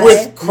shorts.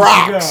 with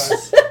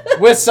Crocs.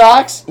 With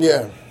socks?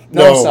 Yeah.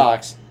 No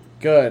socks.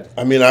 Good.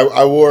 I mean,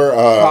 I wore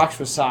Crocs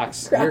with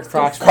socks. Your Crocs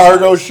Crocs with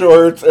cargo socks.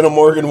 shorts and a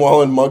Morgan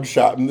Wallen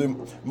mugshot, and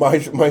then my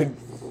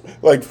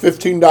like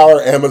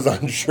 $15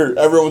 Amazon shirt.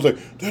 Everyone was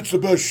like, "That's the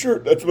best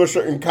shirt. That's the best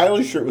shirt." And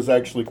Kylie's shirt was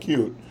actually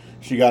cute.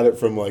 She got it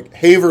from like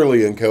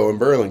Haverly and Co. in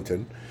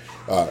Burlington.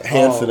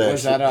 Hanson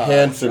was actually, that a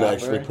Hanson dropper?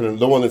 actually put in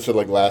the one that said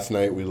like last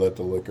night we let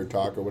the liquor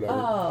talk or whatever.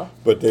 Oh.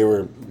 But they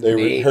were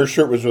Nate. her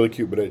shirt was really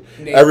cute. But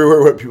Nate.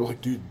 everywhere went people were like,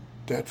 dude,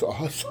 that's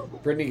awesome.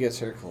 Brittany gets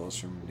her clothes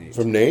from Nate.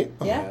 From Nate.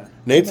 Yeah.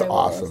 Nate's Very well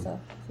awesome. stuff.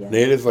 Yeah.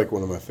 Nate is like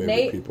one of my favorite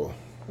Nate- people.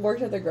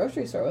 Worked at the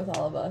grocery store with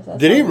all of us. That's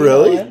Did how he we know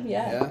really? him.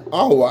 Yeah. Yeah.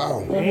 Oh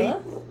wow. Uh-huh.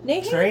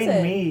 Nate Trained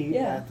Hansen. me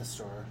Yeah. at the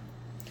store.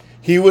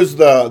 He was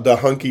the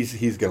hunky.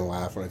 He's gonna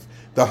laugh when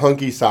the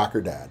hunky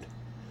soccer dad.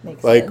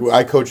 Makes Like sense.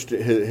 I coached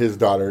his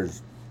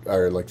daughters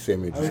are like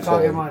same age. Are we as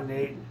talking Chloe. about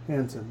Nate?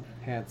 Hanson.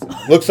 Handsome.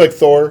 Looks like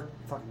Thor.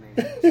 Fuck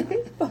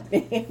Nate.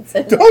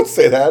 Hanson. Don't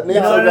say that. Nate's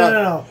No, so no, bad.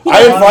 no.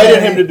 I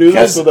invited him to do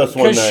this with us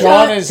one Because night.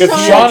 Sean is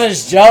Sean- Sean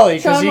is jelly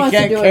because Sean he wants to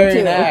can't do it carry too.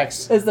 an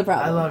axe. Is the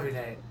problem? I love you,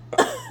 Nate.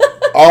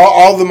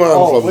 All the moms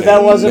Oh, love but Nate.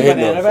 that wasn't Nate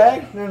banana knows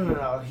bag?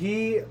 No.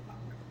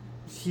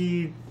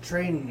 He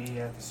trained me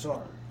at the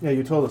store. Yeah,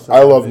 you told us. that.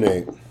 I love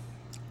Nate.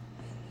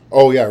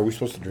 Oh yeah, are we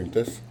supposed to drink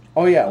this?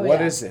 Oh yeah, Oh, what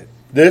yeah. is it?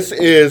 This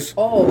is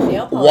Oh,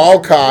 nail polish.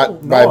 Walcott Oh.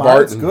 by No,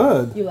 Barton. It's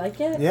good. You like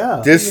it?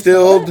 Yeah.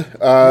 Distilled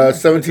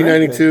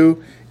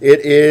 1792.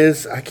 It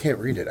is. I can't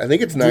read it. I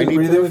think it's 90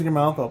 Breathe it proof. with your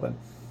mouth open.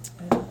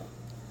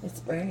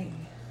 It's burning.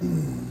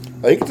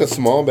 I think it's a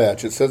small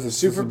batch. It says it's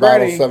Super super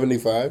bottle Birdie.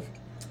 75.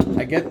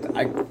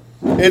 I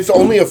It's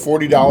only a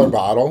 $40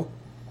 bottle.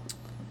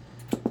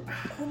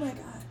 Oh my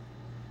god.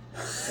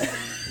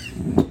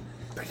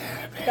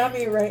 Got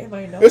me right in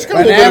my nose. It's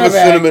got a little bit of a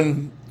Banana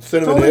bag. It's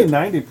cinnamon only hit.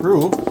 90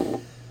 proof.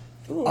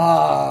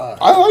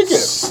 I like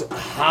it.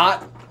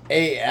 hot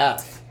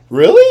AF.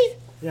 Really?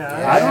 Yeah.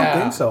 I don't Yeah.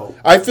 think so.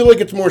 I feel like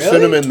it's more Really?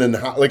 cinnamon than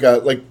hot, like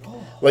not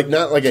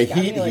like a Got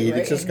me, heat like, heat. right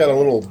It's just in got a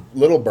here.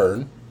 little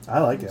burn. I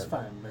like It's it.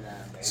 fine, banana.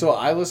 So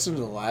I listened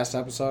to the last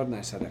episode and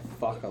I said I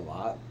fuck a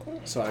lot.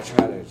 So I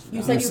try to.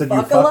 You said you Said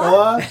fuck a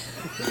lot?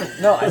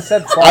 No, I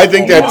said fuck. I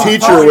think that a lot.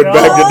 teacher would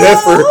beg to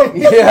differ.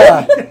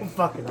 Yeah.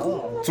 Fucking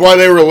oh. That's why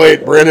they were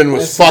late. Brandon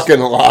was This is- fucking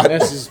a lot.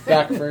 This is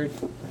Beckford.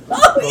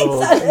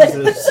 Oh,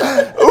 Jesus.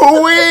 I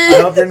Ooh-wee!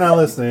 hope you're not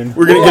listening.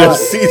 We're gonna get a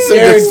cease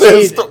and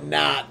desist. Guaranteed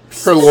not.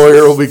 Her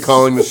lawyer will be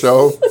calling the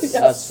show.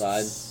 That's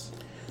fine.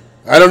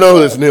 I don't know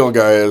who this Neil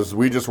guy is.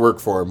 We just work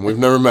for him. We've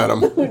never met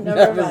him.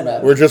 Never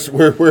met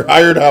him. We're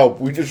hired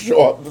help. We just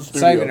show up in the It's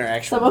not even studio. her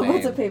actual Someone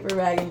puts a name. paper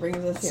bag and brings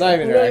us It's here. not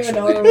even We her don't even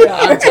know actual where name. we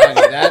I'm are. telling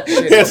you, that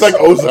shit Yeah, it's is-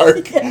 like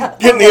Ozark.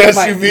 Get in the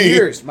my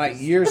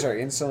SUV. ears are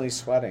instantly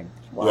sweating.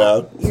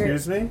 Yeah.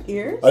 Excuse me?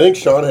 Ears? I think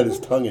Sean had his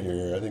tongue in your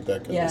ear. I think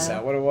that could Yeah. Is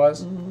that what it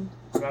was?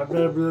 Blah,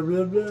 blah, blah,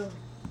 blah, blah.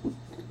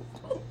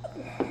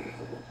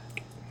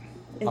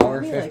 It got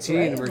Hour me, like, 15,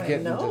 right in we're my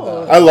getting to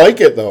nose. I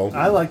like it though.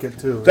 I like it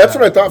too. That's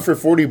yeah. what I thought for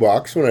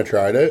 $40 when I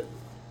tried it.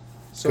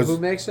 So 'Cause- who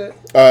makes it?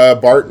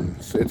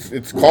 Barton's.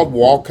 It's called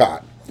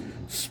Wolcott.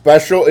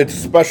 It's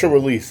special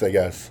release, I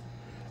guess.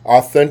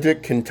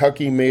 Authentic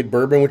Kentucky made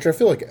bourbon, which I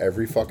feel like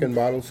every fucking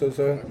bottle says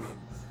that.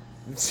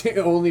 It's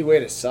the only way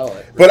to sell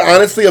it. But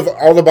honestly, of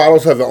all the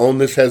bottles I've owned,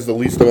 this has the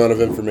least amount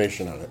of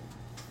information on it.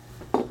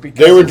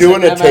 Because They were it's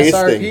doing an a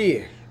tasting.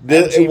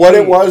 MSRP. What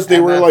it was, they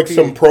were like MFP.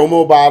 some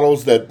promo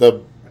bottles that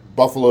the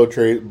Buffalo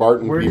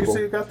Barton Where do you people.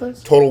 say you got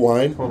this? Total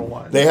Wine. Total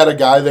Wine. They had a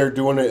guy there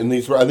doing it, and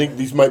I think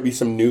these might be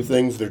some new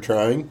things they're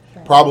trying.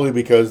 Probably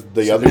because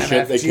the Some other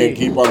shit they MFG. can't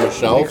keep on the What do they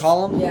shelf.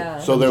 call them? Yeah.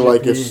 So they're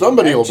like, if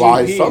somebody will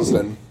buy MGPs.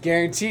 something.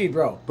 Guaranteed,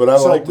 bro. But I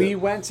so liked we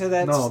it. went to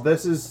that. No,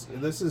 this is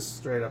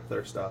straight up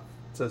their stuff.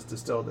 It says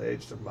distilled,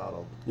 aged, and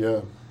bottled.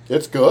 Yeah,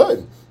 it's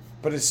good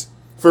But it's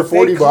for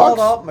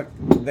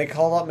 $40 They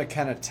called out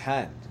McKenna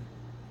 10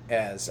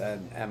 as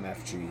an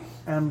MFG,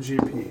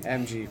 MGP.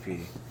 MGP,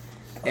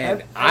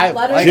 and I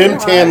Let us like Jim know.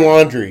 Tan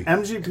Laundry.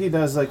 MGP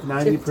does like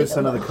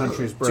 90% of the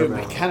country's Dude, bourbon.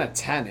 McKenna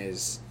 10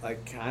 is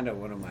like kind of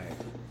one of my.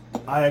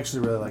 I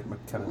actually really like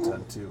McKenna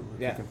 10 too,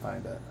 if Yeah. you can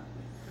find it.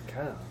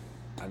 Kind of.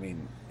 I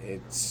mean,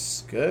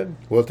 it's good.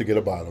 We'll have to get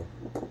a bottle.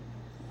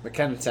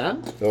 McKenna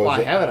 10? Oh, I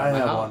is it- have it I at my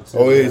have house. one too.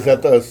 Oh, wait, is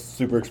that the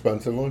super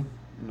expensive one?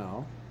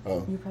 No,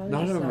 Oh, You probably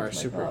none of just them are snapped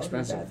my super ball.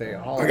 expensive. Bad They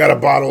boy. all. I got a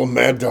bottle of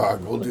Mad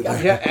Dog. We'll do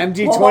that. Yeah,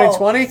 MD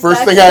 2020.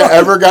 First thing I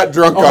ever got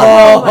drunk on.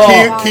 Oh,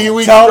 my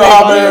Kiwi Tell me about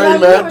strawberry it.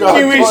 Mad Dog.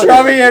 Kiwi 20.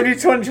 strawberry MD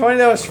 2020.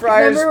 That was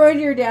fries. Remember when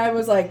your dad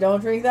was like,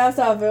 "Don't drink that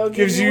stuff; it'll give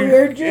Gives you you.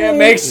 weird dreams." It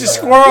makes you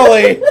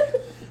squirrely.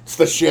 It's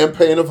the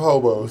champagne of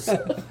hobos. Do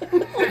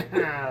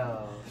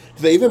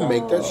they even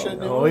make that shit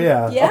anymore? Oh,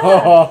 yeah.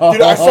 Yeah.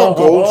 Dude, I saw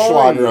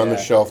Goldschlager on the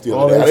yeah. shelf the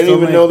Oh, other day. they I didn't still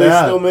even make know they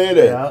that. still made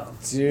it. Yeah.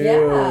 Dude.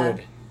 Yeah.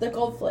 The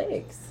gold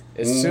flakes.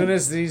 As soon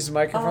as these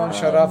microphones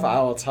shut off,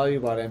 I will tell you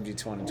about MD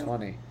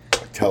 2020.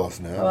 Tell us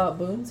How now. about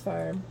Boone's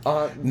Farm?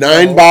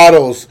 9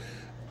 bottles.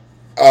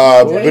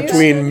 What is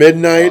Between it?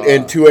 midnight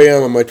and 2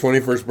 a.m. on my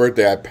 21st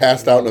birthday, I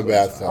passed out in a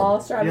bathtub. All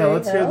strawberry. Yeah,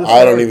 let's hear Hill? this.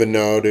 I don't even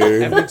know,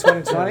 dude. MD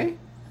 2020?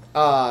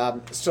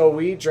 So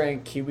we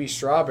drank Kiwi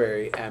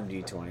Strawberry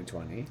MD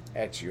 2020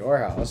 at your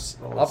house,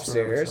 Oh,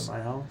 upstairs. At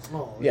my house.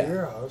 Oh, Yeah.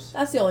 your house.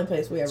 That's the only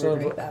place we ever So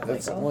drink that.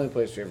 that's the Michael. only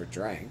place we ever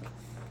drank.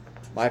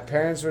 My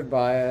parents would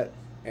buy it,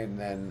 and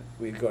then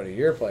we'd go to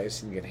your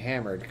place and get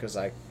hammered because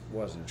I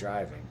wasn't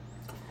driving.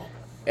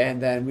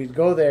 And then we'd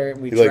go there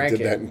and we He like drank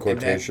did it. that in and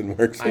quotation then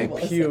marks. I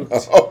Wasn't.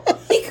 puked.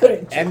 He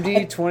couldn't.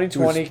 MD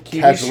 2020 He was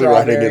Kiwi casually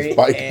riding Strawberry his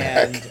bike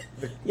and back.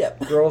 the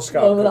Yep. Girl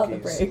Scout One without the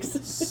cookies.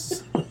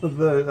 brakes.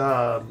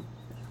 The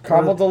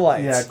Caramel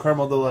Delights. Yeah,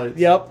 caramel delights.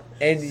 Yep.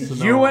 And So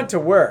you no. went to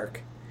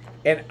work,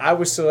 and I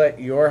was still at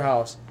your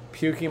house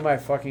puking my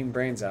fucking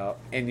brains out,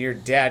 and your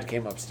dad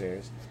came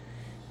upstairs.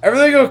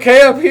 Everything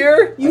okay up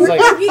here? You I was were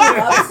like, cooking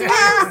upstairs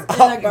in a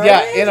garbage.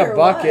 yeah, in a or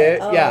bucket.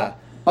 what? Oh. Yeah.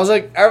 I was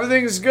like,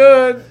 everything's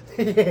good.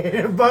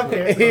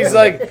 Bucket. He's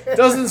like,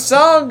 doesn't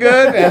sound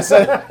good. And I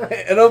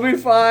said, it'll be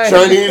fine.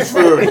 Chinese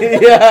food.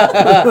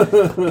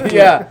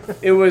 Yeah,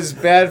 it was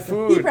bad He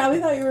food. probably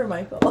thought you were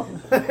Michael.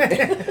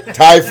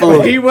 Thai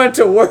food. He went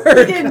to He work.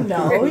 didn't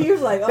know. He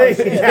was like, oh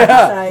shit, I'm Yeah,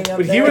 dying up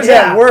but he there. was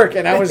Yeah. at work,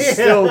 and I was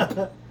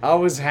Yeah. I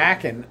was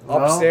hacking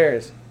Well,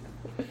 upstairs.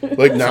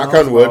 Like, knock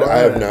Sounds on wood, about I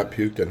have right. not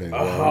puked in a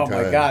Oh long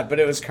time. my god! But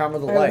it was Karma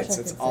the I wish Lights.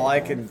 I That's could all say I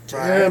that. can.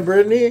 Damn,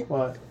 Brittany.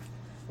 What?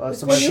 Last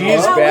time When I you She's hang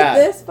out bad.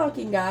 with this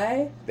fucking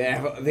guy, They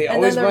and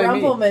always then the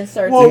blame me. Rumpleman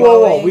starts Whoa, whoa,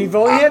 whoa! going. We've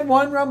only had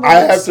one Rumpleman I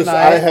have to. tonight.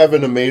 I have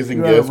an amazing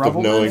You have a gift of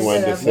Rumpleman? knowing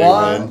when to Instead of say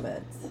One. when.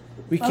 Rumplemans.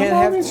 We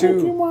can't have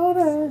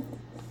two.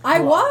 I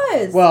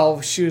was.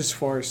 Well, she was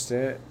forced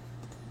it.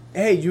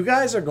 Hey, you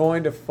guys are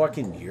going to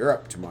fucking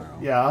Europe tomorrow.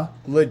 Yeah.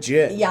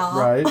 Legit. yeah.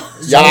 Right. So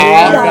you're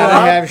Yeah.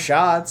 gonna have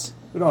shots.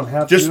 We don't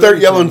have Just to start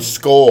do yelling anything.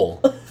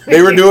 "Skull."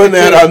 They were doing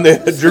that on the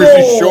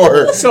Jersey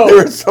Shore. So-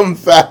 There was some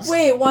fast.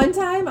 Wait, one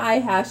time I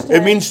hashtag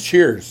It means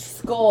cheers.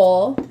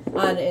 Skull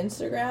on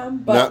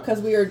Instagram, but Not-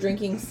 because we were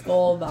drinking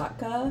Skull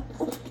vodka,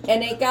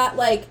 and it got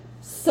like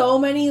so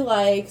many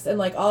likes, and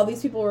like all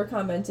these people were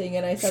commenting,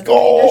 and I said something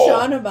to Skull.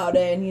 Sean about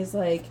it, and he's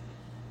like,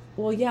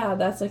 "Well, yeah,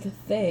 that's like a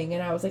thing,"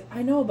 and I was like,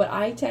 "I know, but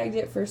I tagged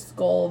it for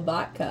Skull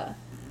vodka."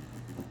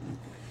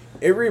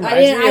 It reminds I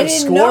me of didn't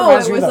school. know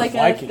reminds it me was of like the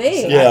a Vikings.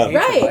 thing. Yeah. I hate the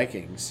Right.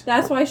 Vikings.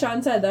 That's why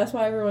Sean said. That's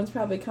why everyone's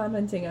probably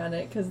commenting on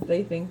it because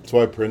they think That's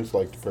why Prince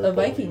liked purple.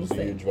 Vikings He was a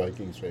thing. huge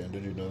Vikings fan.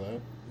 Did you know that?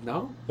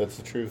 No. That's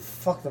the truth.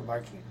 Fuck the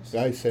Vikings.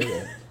 I say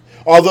that.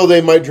 Although they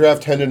might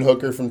draft Hendon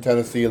Hooker from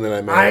Tennessee, and then I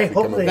may I have to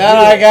hope come they That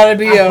I gotta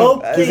be I a.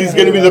 hope because he's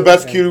going to be the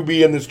best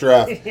QB in this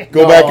draft.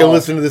 Go back and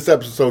listen to this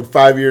episode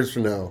 5 years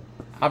from now.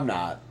 I'm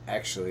not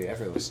actually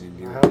ever listening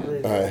to you. I hope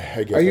man. they-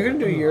 I guess Are you gonna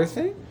do your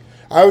thing?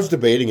 I was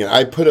debating it.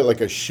 I put it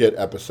like a shit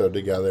episode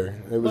together.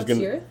 It was what's gonna.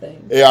 your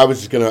thing? Yeah, I was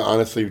just gonna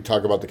honestly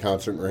talk about the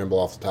concert and ramble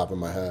off the top of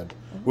my head.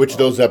 Which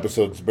those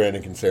episodes,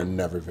 Brandon can say, are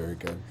never very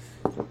good.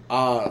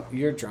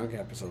 Your drunk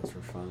episodes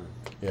were fun.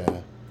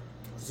 Yeah,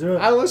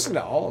 Zoom. I listened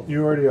to all of them.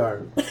 You already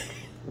are.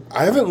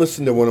 I haven't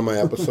listened to one of my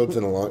episodes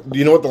in a long. Do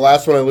you know what the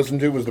last one I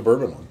listened to was the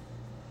Bourbon one?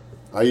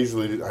 I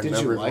usually did. Did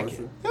you like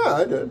it? Yeah,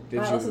 I did. Did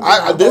I you? listened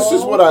I, the this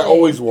is whole what I thing.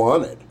 always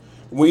wanted.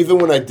 Even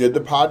when I did the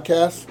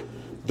podcast,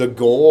 the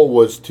goal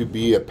was to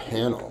be a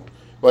panel.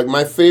 Like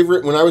my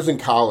favorite, when I was in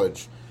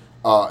college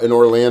in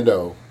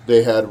Orlando,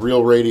 they had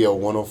Real Radio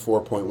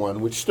 104.1,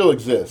 which still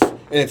exists, and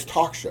it's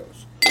talk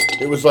shows.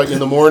 It was like in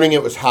the morning,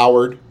 it was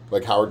Howard,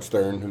 like Howard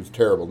Stern, who's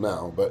terrible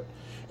now, but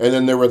and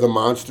then there were the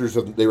monsters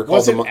of they were called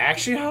Was the it Mo-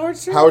 actually Howard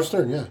Stern? Howard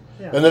Stern, yeah.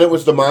 And then it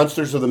was the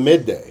Monsters of the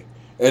Midday.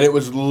 And it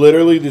was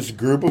literally this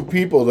group of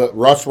people that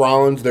Russ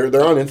Rollins, they're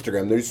on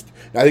Instagram.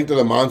 I think they're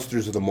the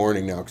Monsters of the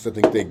Morning now because I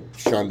think they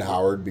shunned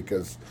Howard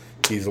because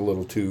he's a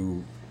little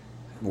too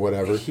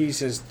whatever. He's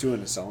just doing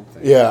his own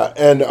thing. Yeah,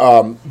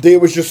 and they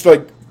was just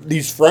like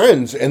these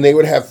friends, and they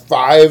would have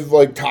 5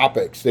 like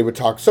topics. They would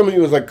talk. Some of it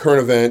was like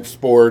current events,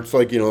 sports,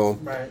 like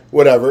Right.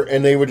 whatever.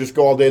 And they would just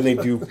go all day and they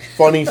do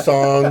funny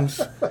songs,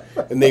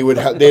 and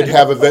they'd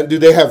have event. Do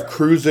they have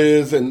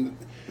cruises and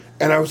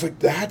I was like,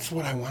 that's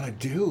what I want to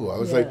do. I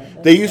was Yeah,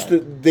 like,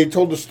 they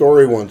told the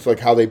story once, like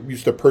how they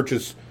used to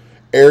purchase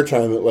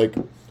airtime at like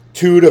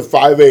 2 to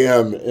 5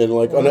 a.m. and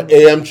like on an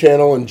AM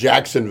channel in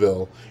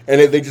Jacksonville,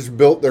 and they just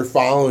built their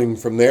following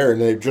from there,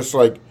 and they just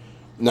like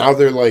now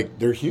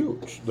they're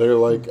huge. They're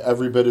like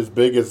every bit as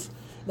big as.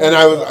 And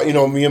I was,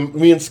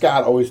 me and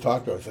Scott always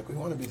talked about it. I was like, we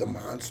want to be the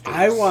monsters.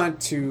 I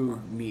want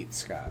to meet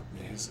Scott.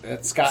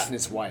 That's Scott and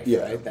his wife,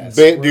 Yeah. right? That's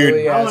Dude.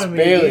 really I yes, wanna meet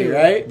Bailey, you.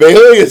 right?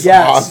 Bailey is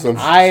Yes, awesome.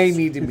 I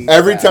need to meet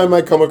Every Scott. time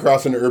I come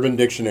across an Urban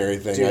Dictionary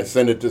thing, Dude. I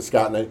send it to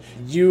Scott, and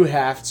You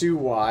have to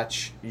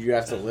watch, you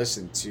have to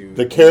listen to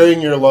the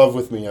Carrying Your Love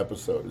With Me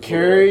episode. is what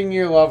Carrying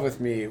Your Love With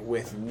Me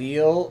with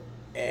Neil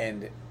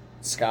and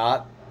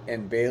Scott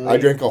and Bailey. I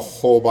drank a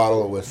whole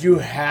bottle of whiskey. You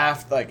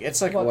have,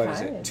 it's like, What what is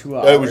it, kind? 2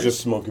 hours? It was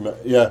just smoking.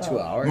 Yeah, 2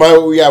 hours?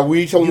 we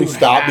only You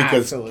stopped have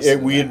because to listen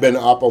to we had that. been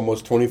up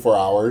almost 24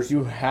 hours.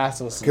 You have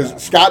to listen to Because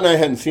that Scott and I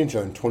hadn't seen each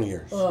other in 20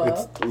 years.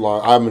 It's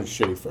long. I'm a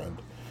shitty friend,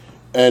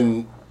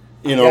 and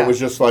Yeah. it was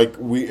just like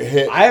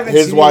I haven't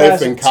his seen you wife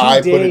guys in and 2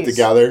 Kai put it days.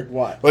 together.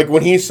 What? Like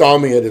when he saw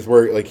me at his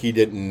work, like he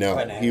didn't know.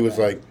 Banana He was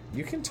bread. like,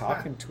 You can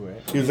talk into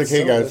it. he was It like, hey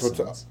still guys, what's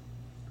listens. up?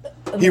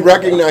 He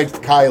recognized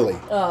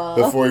Kylie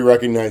before he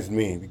recognized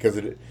me because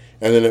it,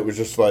 and then it was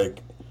just like,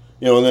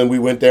 and then we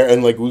went there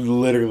and like we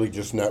literally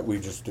just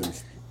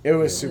didn't. It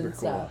was super Good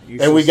cool. stuff. You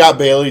And we should got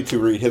Bailey to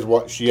read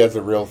she has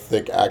a real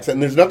thick accent,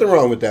 and there's nothing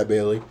wrong with that,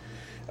 Bailey.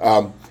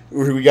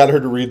 We got her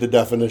to read the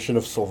definition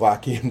of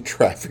Slovakian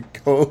traffic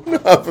cone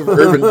off of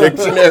Urban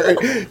Dictionary,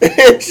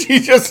 and she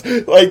just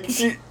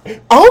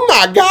oh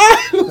my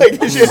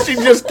god, she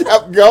just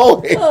kept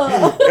going,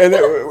 and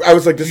I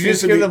was like, this Did you needs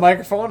just to give be. the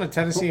microphone a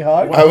Tennessee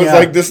hug? I was Yeah.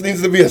 like, this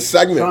needs to be a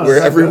segment Sean,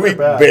 where every segment, week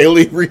they're bad.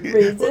 Bailey reads.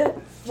 Reads it.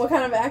 What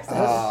kind of accent?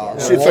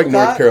 is it? It's like North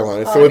Wolcott?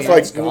 Carolina, so Oh, it's yeah,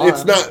 like it's gone.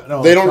 it's not.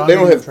 No, they don't Sean have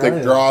didn't thick try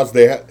it. draws.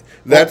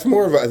 That's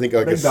more of I think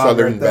like a Big dog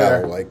southern right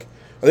there. belle. Like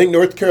I think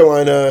North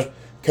Carolina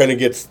kind of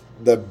gets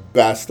the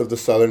best of the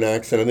Southern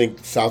accent. I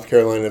think South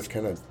Carolina is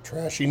kind of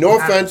trashy. No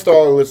offense to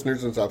all our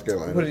listeners in South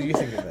Carolina. What do you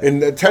think of that?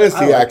 And the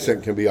Tennessee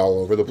accent can be all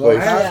over the place.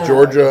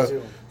 Yeah.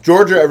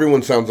 Georgia,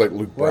 everyone sounds like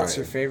Luke Bryan. What's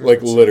your favorite?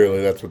 Like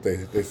literally, that's what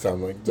they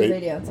sound like. Do they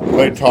dance?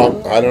 They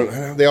talk. I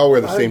don't. They all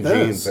wear the same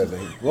jeans. I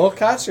think.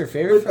 Wolcott's your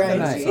favorite for the Bryan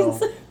night.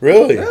 jeans.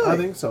 Really? I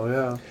think so.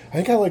 Yeah. I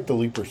think I like the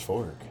Liepers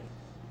Fork.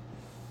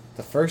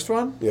 The first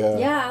one? Yeah.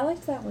 Yeah, I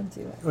liked that one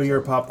too. Oh, you're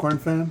a popcorn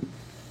fan?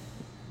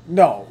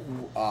 No.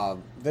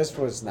 This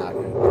was not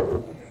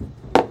good.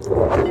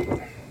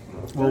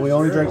 Well, we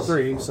only drank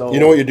 3, so You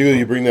know what you do?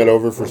 You bring that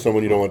over for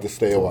someone you don't want to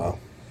stay a while.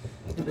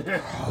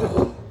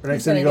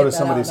 next time you go to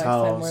somebody's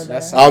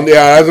That's house.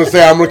 Yeah, I was gonna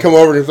say I'm gonna come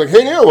over and it's like,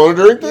 hey Neil, want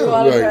to drink this? You I'm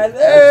want to like, try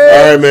this?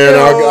 all right, man.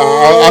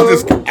 I'll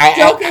just.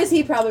 Joke is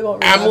he probably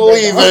won't remember. I'm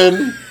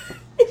leaving.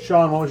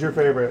 Sean, what was your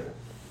favorite?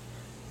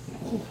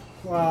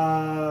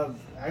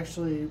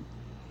 Actually,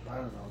 I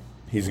don't know.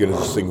 He's gonna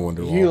just sing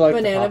Wonderwall. You like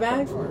Banana the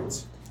popcorn bag?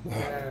 farts.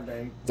 Banana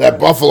bag. That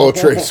Buffalo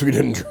Trace we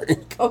didn't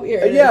drink. Oh, here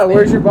it is. Yeah,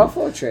 where's your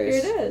Buffalo Here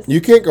Trace? it is.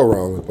 You can't go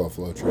wrong with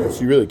Buffalo Trace.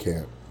 You really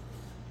can't.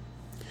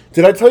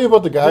 Did I tell you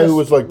about the guy who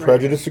was like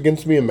prejudiced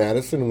against me in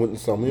Madison and wouldn't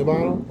sell me a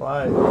bottle?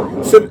 Why?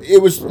 Said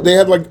it was. They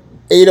had like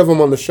 8 of them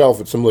on the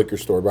shelf at some liquor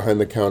store behind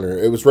the counter.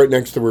 It was right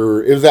next to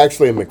where it was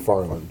actually in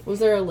McFarland. Was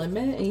there a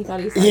limit? And he thought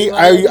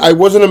I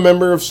wasn't a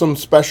member of some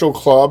special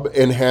club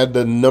and had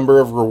the number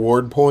of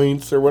reward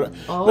points or what.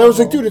 And I was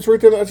like, dude, it's right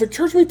there. I was like,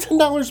 charge me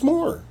 $10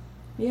 more.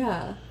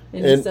 Yeah.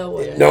 And he And still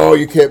wouldn't. no,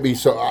 you can't be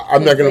so.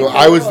 I'm not gonna.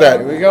 I was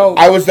Here we go.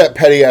 that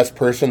petty ass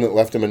person that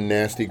left him a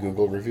nasty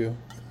Google review.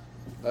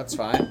 That's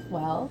fine.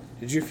 Well,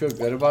 Did you feel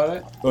good about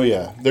it? Oh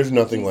yeah, there's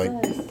nothing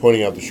like Jesus.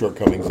 pointing out the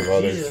shortcomings of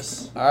others.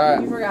 Jesus. All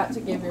right. you forgot to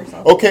give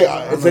yourself. Okay,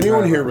 is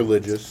anyone here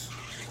religious?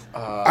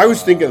 I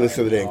was thinking this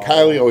the other day, and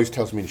Kylie always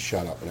tells me to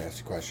shut up and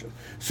ask a question.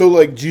 So,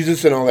 like,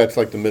 Jesus and all that's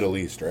like the Middle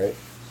East, right?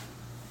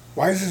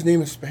 Why is his name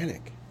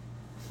Hispanic?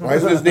 Why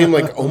isn't his name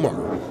like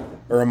Omar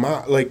or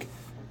Ahmad?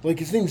 Like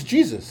his name's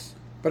Jesus.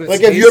 But it's Like,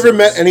 have you ever Jesus.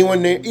 met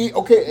anyone named?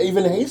 Okay,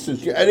 even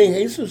Jesus. Any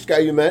Jesus guy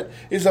you met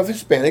is of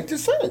Hispanic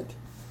descent.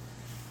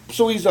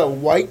 So he's a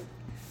white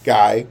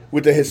guy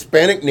with a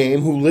Hispanic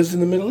name who lives in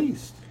the Middle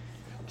East.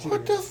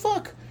 What the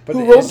fuck? But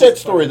Who wrote is that it-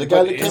 story? The guy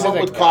but that is came up it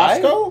a with guy?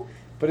 Costco?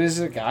 But is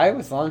it a guy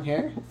with long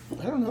hair?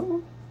 I don't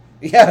know.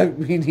 Yeah,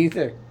 me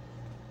neither.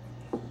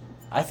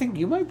 I think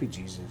you might be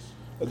Jesus.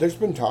 There's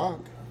been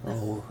talk.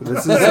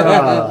 This is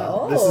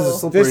a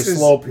slippery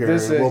slope here.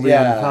 We'll be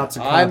on Hots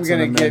and I'm Cots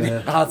gonna in a get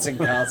minute. Hots and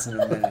Cots in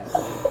a minute.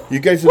 You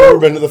guys have ever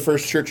been to the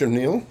First Church of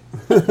Neil?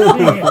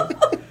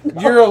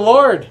 You're a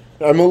lord.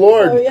 I'm a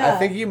Lord. Oh, yeah. I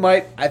think you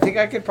might. I think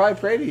I could probably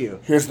pray to you.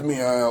 Here's to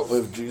me, I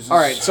outlive Jesus. All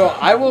right, so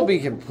I will be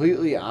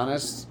completely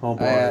honest. Oh,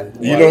 boy.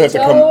 You don't have to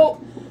come. So,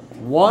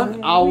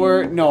 1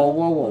 hour. No,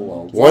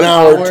 whoa. 1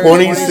 hour,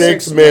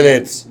 26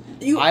 minutes.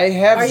 I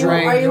have are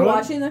drank. you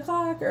watching the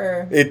clock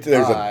or? There's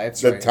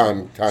It's the right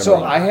time. So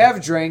limit. I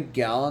have drank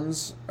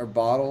gallons or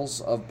bottles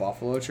of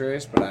Buffalo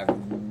Trace, but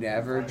I've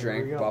never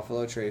drank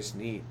Buffalo Trace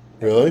neat.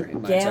 Really?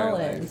 In my entire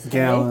life. Gallons.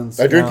 Gallons.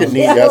 I drank it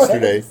neat Gallons.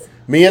 yesterday.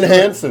 Me and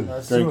Hanson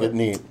Let's drank do it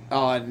neat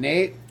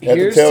Nate. at the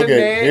Here's to tailgate.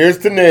 Nate. Here's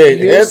to Nate.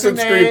 Here's Hanson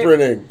to screen Nate.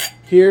 printing.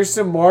 Here's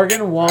to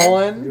Morgan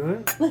Wallen.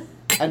 Do it?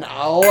 And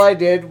all I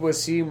did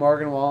was see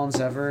Morgan Wallen's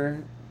ever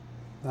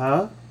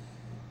Huh?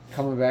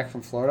 coming back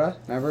from Florida.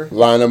 Remember?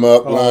 Line them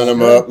up, line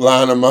them up,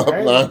 line them up,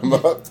 Right. line them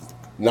up.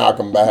 Knock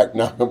them back,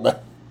 knock them back.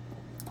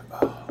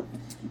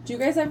 Do you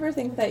guys ever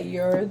think that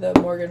you're the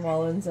Morgan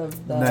Wallens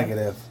of the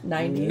Negative.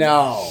 90s?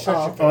 No.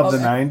 Oh, Of the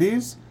okay.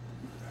 90s?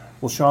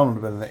 Well, Sean would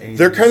have been in the 80s.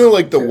 They're kind of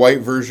like the white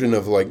version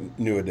of like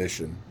New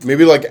Edition.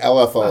 Maybe like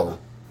LFO.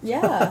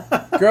 Yeah.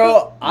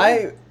 Girl,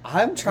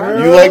 I'm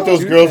trying. You like those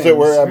do girls that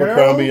wear things.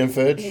 Abercrombie and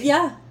Fitch?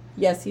 Yeah.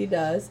 Yes, he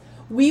does.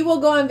 We will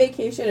go on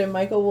vacation and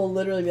Michael will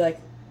literally be like,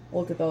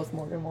 look at those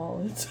Morgan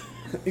Wallens.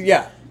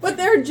 Yeah. But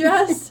they're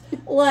just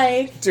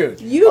like, Dude.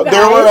 you guys.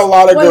 There were a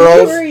lot of when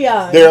girls we were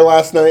young. there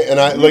last night, and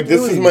I like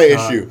this is doing, my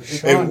Sean? issue.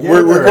 Sean, And get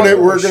we're her.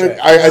 gonna.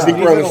 I think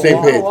we're on the Leave same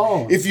it page.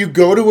 alone. If you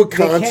go to a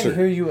can't concert,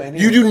 hear you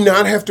anyway. you do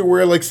not have to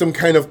wear like some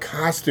kind of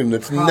costume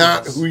that's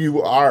not who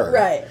you are.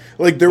 Right.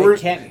 Like there They were,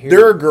 can't hear there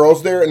you. are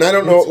girls there, and I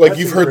don't know. Like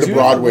you've heard the Did you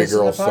Broadway listen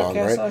to Girls the song,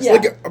 podcast right? last night?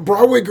 Like a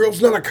Broadway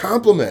Girls not a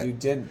compliment. You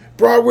didn't.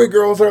 Broadway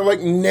girls are like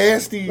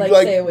nasty, Like,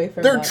 like stay away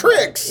from they're that.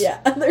 tricks.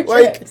 Yeah, they're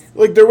like, tricks.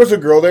 Like there was a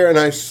girl there, and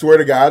I swear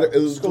to God, it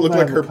looked go like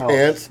back her to couch.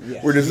 pants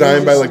Yeah. were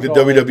designed by like the Just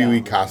go lay WWE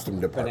down. costume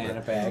department.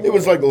 Banana bag. It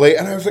was like late,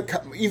 and I was like,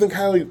 even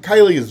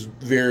Kylie is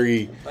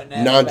very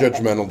Banana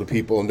non-judgmental to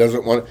people and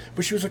doesn't want.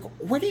 But she was like,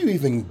 "Where do you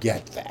even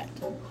get that?"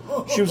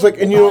 She was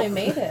like, and you Well, know, I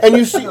made it. and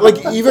you see,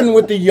 like even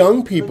with the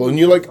young people, and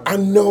you're like, I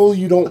know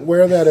you don't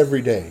wear that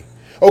every day.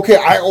 Okay,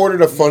 I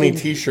ordered a funny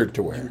T-shirt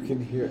to wear. You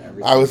can hear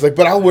everything. I was like,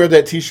 but I'll wear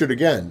that T-shirt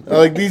again.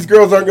 Like these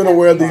girls aren't gonna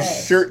wear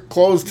these shirt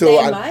clothes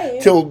They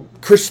might. till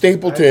Chris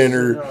Stapleton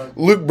or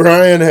Luke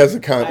Bryan has a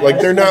con. Like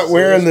they're not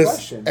wearing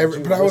this.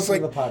 But I was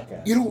like,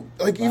 you don't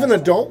like even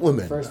adult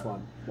women. First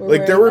one.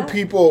 Like there were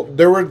people,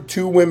 there were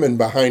 2 women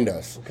behind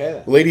us. Okay,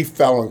 then. Lady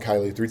fell on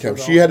Kylie 3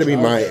 times. She had to be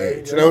my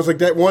age, and I was like,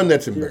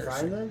 that's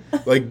embarrassing.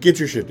 Like, get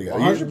your shit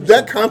together.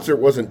 That concert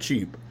wasn't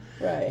cheap.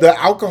 Right. The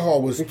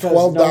alcohol was Because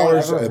 $12 no one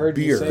ever a heard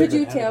you beer. say Could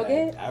you that ever,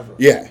 tailgate? ever.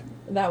 Yeah,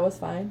 That was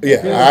fine.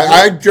 yeah.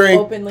 I drank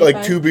Openly like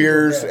fine? 2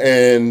 beers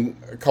and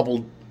a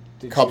couple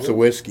cups of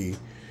whiskey,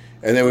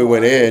 and then we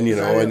went in,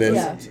 and then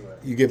Yeah.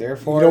 you get.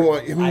 Therefore, you don't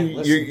want. I I mean,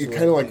 listened you're to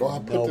kind of it like, oh, I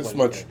and put this nobody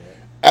much did it.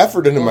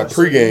 effort into my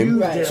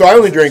pregame, Right. so I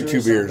only drank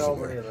 2 beers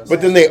in there.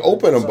 But then they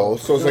open them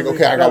both, so it's like,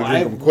 okay, I gotta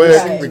drink them quick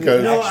Right.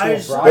 because. No,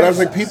 But I was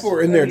like, people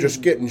are in there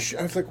just getting.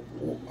 I was like,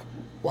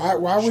 why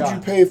would you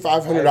pay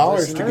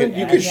 $500 to get?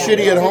 You get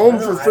shitty at home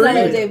for It's not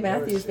a free. Dave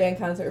Matthews Band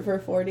concert for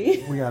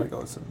 $40. We gotta go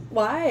listen.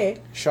 Why?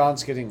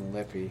 Sean's getting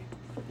lippy.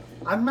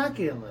 I'm not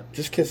getting lip.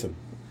 Just kiss him.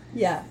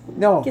 Yeah.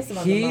 No, Kiss him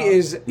on the he mouth.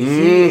 is. He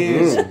Mhm.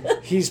 is.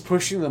 He's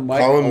pushing the mic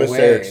Call him away. Miss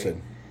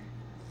Erickson.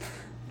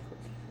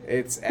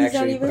 It's He's not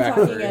actually even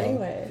backward. talking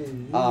anyway.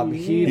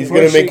 He's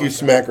gonna make you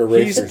smack a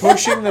He's racist.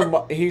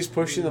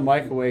 pushing the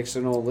mic away so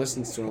no one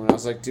listens to him. And I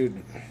was like,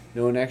 dude,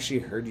 no one actually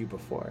heard you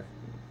before.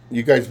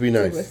 You guys be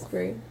You're nice.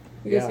 whispering.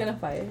 You're just Yeah. gonna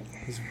fight.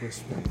 He's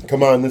whispering.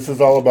 Come on, this is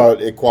all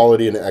about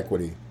equality and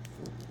equity.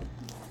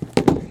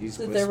 He's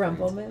Is there whispering.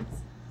 rumplements?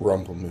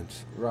 Rumplements.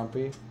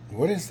 Rumpy.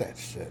 What is that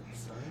shit?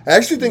 I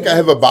actually think I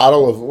have a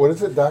bottle of what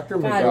is it, Dr.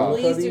 God, McGraw?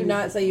 please do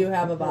not say you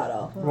have a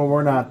bottle. Well,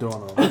 we're not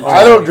doing them.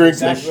 I don't drink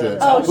this Exactly. shit.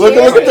 Oh, look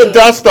at the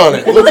dust on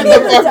it. Look at the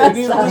Dust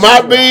fucking on it.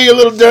 might be a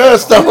little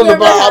dust on the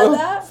never had bottom.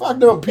 that? Fuck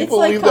no, It's people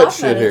like leave that cough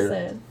shit here.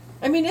 medicine.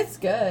 I mean, it's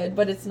good,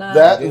 but it's not.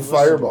 That did and listen to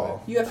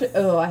Fireball. You have to.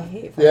 Oh, I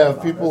hate. Yeah,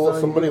 Fireball. people.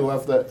 Somebody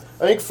left that.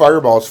 I think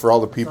Fireball's for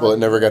all the people that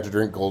never got to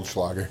drink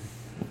Goldschlager.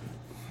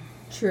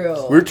 True.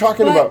 We were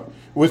talking But- about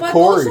with but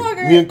Corey.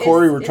 Goldschlager Me and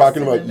Corey is- were is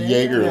talking about cinnamon.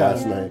 Jaeger Yeah.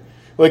 last night.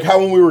 Like how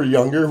when we were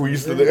younger, we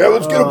used to think,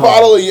 let's get a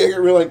bottle of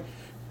Jaeger. We're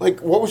like,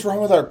 what was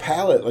wrong with our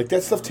palate? Like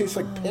that stuff tastes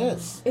like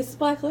piss. It's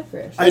black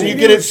licorice. And you think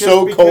get it was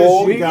so just because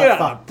cold. You We got get a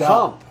fucked up.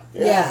 pump.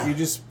 Yeah. You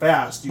just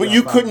fast. But got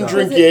you fucked couldn't up.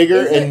 drink Is it-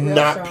 Jaeger is it and real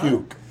not strong?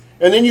 puke.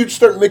 And then you'd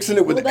start mixing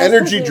it with Well, that's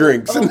energy what they-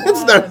 drinks, and oh,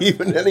 it's not God.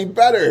 even any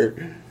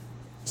better.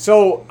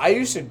 So I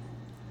used to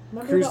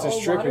Remember cruise the the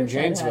old strip in Watershed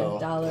had Janesville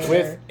dollar-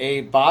 with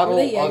a bottle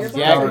Were they Jaeger of bombs or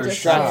Jaeger just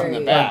strapped in the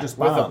cherry? back Just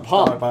with a bombs,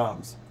 pump.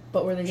 bombs.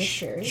 But were they just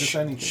cherry? Just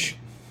anything.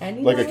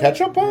 Anything? Like a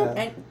ketchup bomb?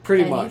 Yeah.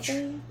 Pretty much.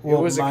 Anything? It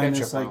was a minus,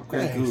 ketchup like pump.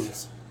 Grey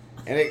Goose.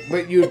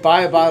 But you would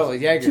buy a bottle of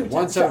Jaeger,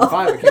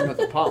 175. It came with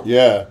a pump.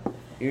 Yeah.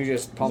 You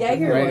just pump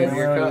Jaeger it right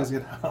was- into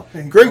your cup.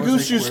 Grey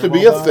Goose used to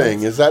be a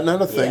thing. Is that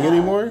not a thing Yeah.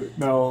 anymore?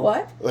 No.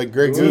 What? Like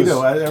Grey Goose?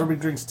 Tito. Everybody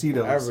drinks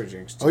Tito's. Everybody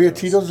drinks Oh yeah,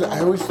 Tito's. Tito's. I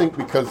always think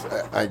because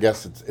I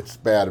guess it's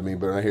bad of me,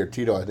 but when I hear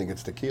Tito, I think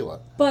it's tequila.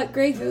 But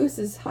Grey Goose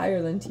is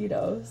higher than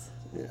Tito's.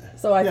 Yeah.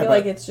 So I Yeah, feel but-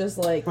 like it's just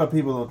like. But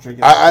people don't drink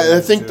it. I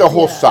think the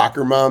whole Yeah.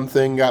 soccer mom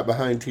thing got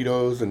behind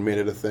Tito's and made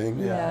it a thing.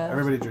 Yeah. Yeah.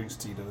 Everybody drinks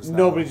Tito's. now.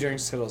 Nobody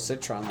drinks Kettle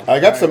Citron. I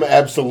got some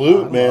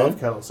Absolute, I man. love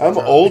Kettle I'm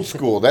Citron. old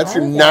school. That's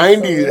your I like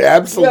 90s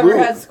Absolute. You ever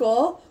had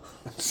Skull?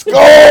 Skull!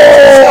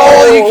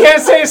 Oh, you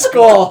can't say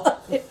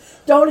skull.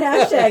 Don't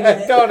hashtag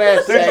it. Don't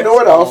ask. Dude, you know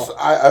what else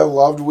I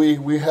loved?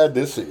 We had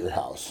this at your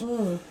house.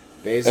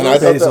 Basil. And I thought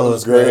that Basil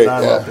was is good. great. I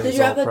love Yeah. Basil Did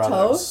you have the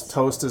products. toast?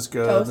 Toast is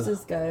good. Toast is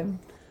good.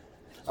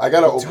 I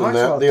gotta talked open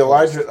that. about The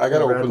toast. Elijah. I gotta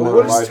The red open one. the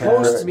What does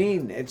Elijah. toast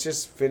mean? It's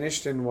just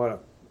finished in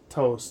what?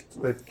 Toast.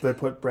 They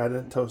put bread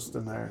and toast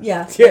in there.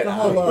 Yeah, Yeah. like a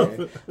whole loaf.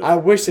 I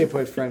wish they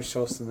put French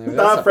toast in there. That's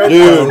Not a- French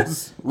Dude,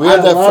 toast. we had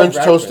I that love French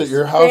toast at breakfast.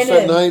 your house that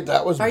Brandon, night.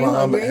 That was are you bomb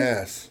hungry?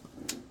 ass.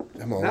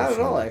 I'm almost Not at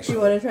all, hungry. Do actually.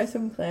 you want to try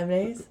some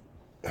clamonaise?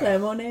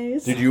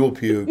 Clamonaise? Dude, you will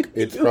puke.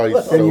 It's probably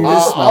Can you so.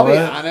 just I'll be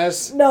smell it?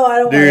 honest. No, I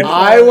don't Dude, want to.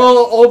 I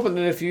will open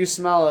it if you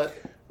smell it.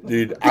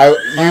 Dude,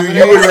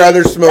 you would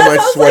rather smell That my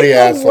sounds sweaty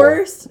like the asshole.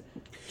 worst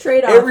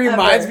trade-off It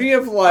reminds ever. me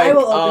of like I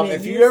will open it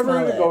if and you you ever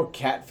smell it. go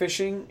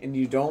catfishing and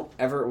you don't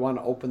ever want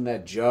to open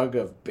that jug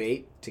of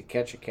bait to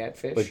catch a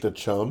catfish. Like the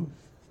chum.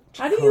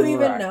 How do you even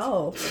Correct.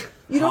 know?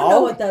 You don't How?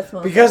 know what that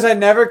smells Because like. I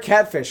never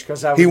catfish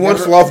because I He would once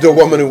never- loved a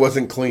woman who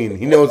wasn't clean.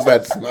 He knows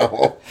that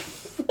smell.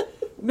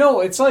 No,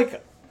 it's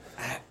like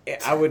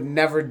I would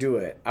never do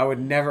it. I would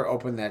never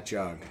open that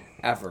jug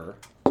ever.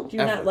 Do you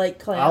ever. not like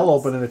clams? I'll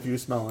open it if you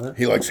smell it.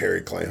 He likes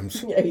hairy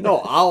clams. Yeah, you No,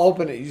 know. I'll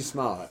open it. You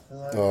smell it.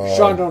 Oh.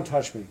 Sean, don't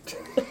touch me.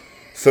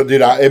 So,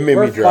 dude, it made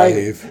We're me dry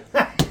fighting.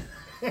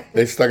 heave.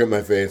 They stuck it in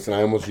my face, and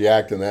I almost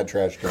yacked in that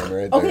trash can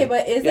right there. Okay,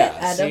 but is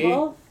Yeah, it see?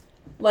 edible?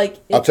 Like,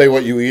 I'll it, tell you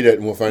what, you eat it,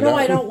 and we'll find out. no,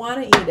 I don't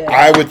want to eat it.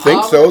 I would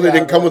think I'm so. They gonna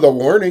didn't come grab with a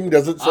warning,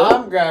 does it, sir?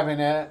 I'm grabbing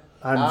it.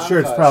 I'm sure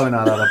it's touching probably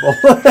not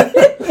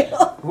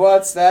edible.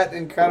 What's that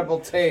incredible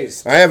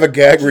taste? I have a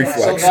gag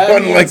reflex, that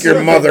unlike means-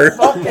 your mother.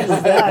 Fuck is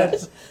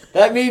that?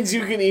 That means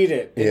you can eat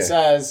it. It Yeah.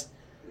 says,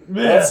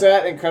 "What's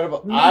that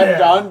incredible?" I'm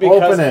done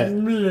because Open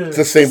it. It's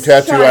the same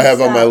tattoo I have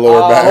on my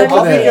lower back. I'll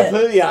Open be it.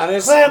 completely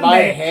honest. Clam My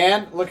me.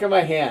 hand. Look at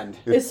my hand.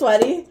 It's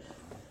sweaty.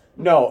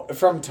 No,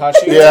 from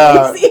touching.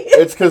 Yeah, See?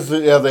 it's because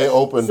they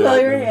opened Smell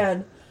it. your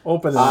hand.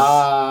 Open it.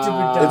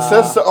 It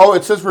says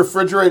it says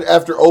refrigerate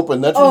after open.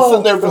 That's been Oh.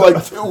 sitting there for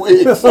like 2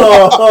 weeks.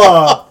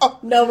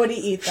 Nobody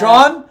eats that.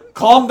 Sean,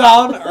 Calm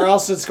down, or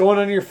else it's going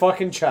on your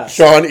fucking chest.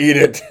 Sean, eat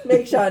it.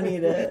 Make Sean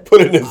eat it.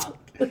 Put it in his.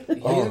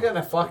 He's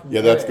gonna fucking.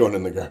 Yeah, that's going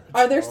in the garbage.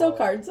 Are there still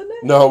cards in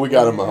it? No, we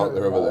got them out.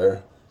 They're over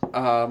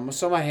there.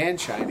 So my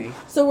hand's shiny.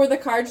 So were the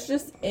cards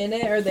just in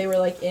it, or they were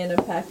like in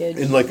a package?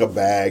 In like a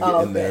bag Oh,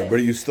 in there, okay. but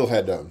you still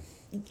had to.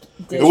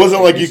 Did It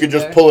wasn't like you could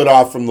just pull it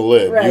off from the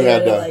lid. Right, You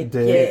had to like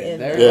get in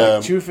They're there. Yeah.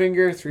 like 2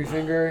 finger, 3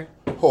 finger,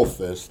 whole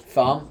fist,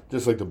 thumb.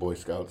 just like the Boy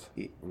Scouts.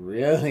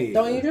 Really?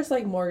 Don't you just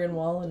like Morgan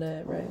Wallen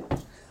it, right?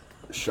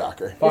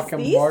 Shocker. Fucking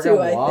these Morgan two,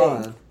 I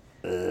Wallen.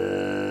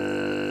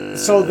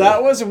 So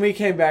that was when we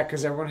came back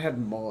because everyone had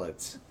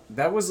mullets.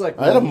 That was like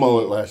I had a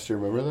mullet last year.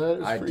 Remember that? It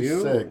was I pretty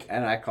do, sick.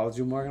 and I called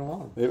you Morgan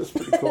Wallen. It was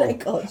pretty I cool.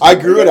 called you I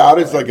grew it Morgan out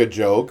as Wallen. like a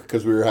joke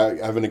because we were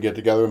having to get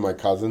together with my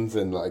cousins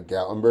in like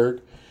Gatlinburg,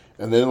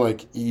 and then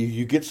like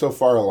you get so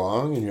far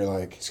along and you're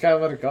like, Just gotta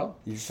let it go.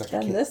 you just like, I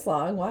Been can't. this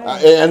long? Why?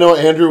 I know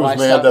Andrew was Why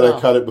mad stop that now?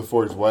 I cut it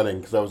before his wedding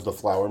because I was the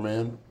flower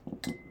man.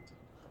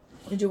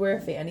 Did you wear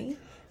a fanny?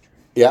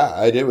 Yeah,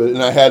 I did,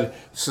 and I had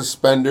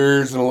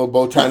suspenders and a little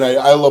bow tie. And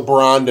I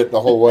LeBron'd it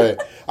the whole way.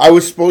 I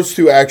was supposed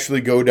to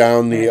actually go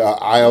down the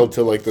aisle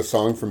to like the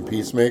song from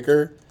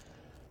Peacemaker.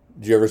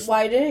 Did you ever?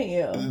 Why didn't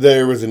you?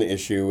 There was an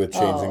issue with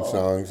changing Oh.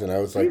 songs, and I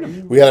was like,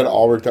 we had it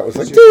all worked out. I was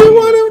like, do you really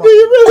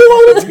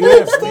want to do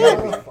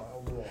this?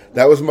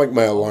 That was like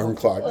my alarm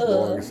clock for the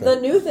longest The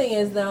time. new thing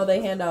is now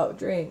they hand out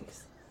drinks.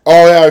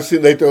 Oh yeah, I've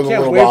seen they throw the Can't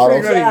little wait for bottles.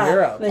 you to go to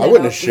Europe. they I hand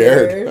wouldn't out have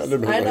shared. beers. I'd have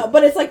been I know, like-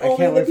 but it's like I only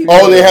can't the wait for people.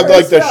 you Oh, they who have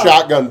like the first go.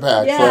 shotgun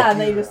packs. Yeah,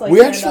 and they just like we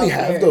hand actually out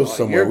have beer. those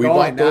somewhere. You're We going,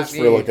 bought those not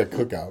for me. like a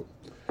cookout,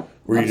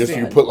 where you I'm just you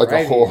standing put like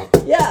right a whole. here.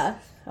 Yeah,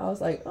 I was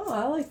like, oh,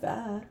 I like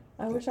that.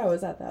 I wish I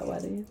was at that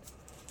wedding.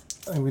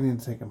 I think we need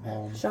to take him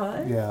home.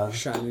 Sean, Yeah.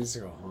 Sean needs to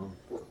go home.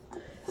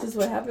 this is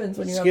what happens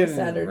when It's you're on a getting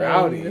Saturday.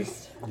 rowdy. And you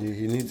just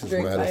He needs his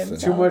drink by medicine.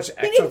 himself. Too much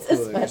He needs his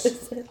ectopus.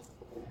 medicine.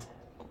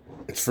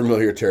 It's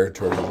familiar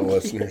territory to the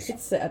listeners.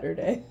 It's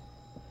Saturday.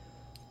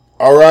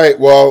 All right,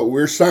 well,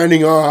 we're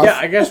signing off. Yeah,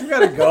 I guess we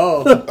gotta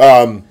go.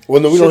 Well,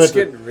 no, we don't have Shit's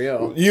to. getting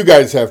real. You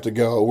guys have to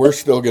go. We're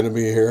still going to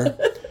be here.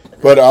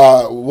 But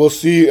we'll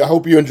see. I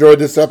hope you enjoyed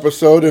this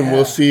episode, and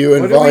we'll see you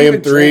in What did we Volume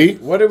even 3.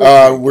 drink? What did we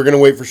drink? We're going to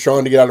wait for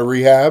Sean to get out of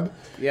rehab.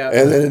 Yeah.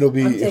 And then it'll I'm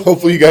be, taking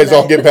hopefully, you it guys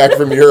all tonight. get back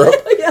from Europe.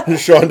 Yeah. And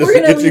Sean We're doesn't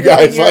gonna get you leave it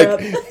in guys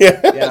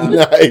like, yeah,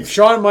 nice.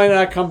 Sean might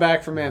not come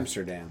back from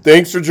Amsterdam.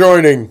 Thanks for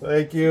joining.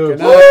 Thank you. Good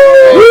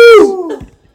night. Woo!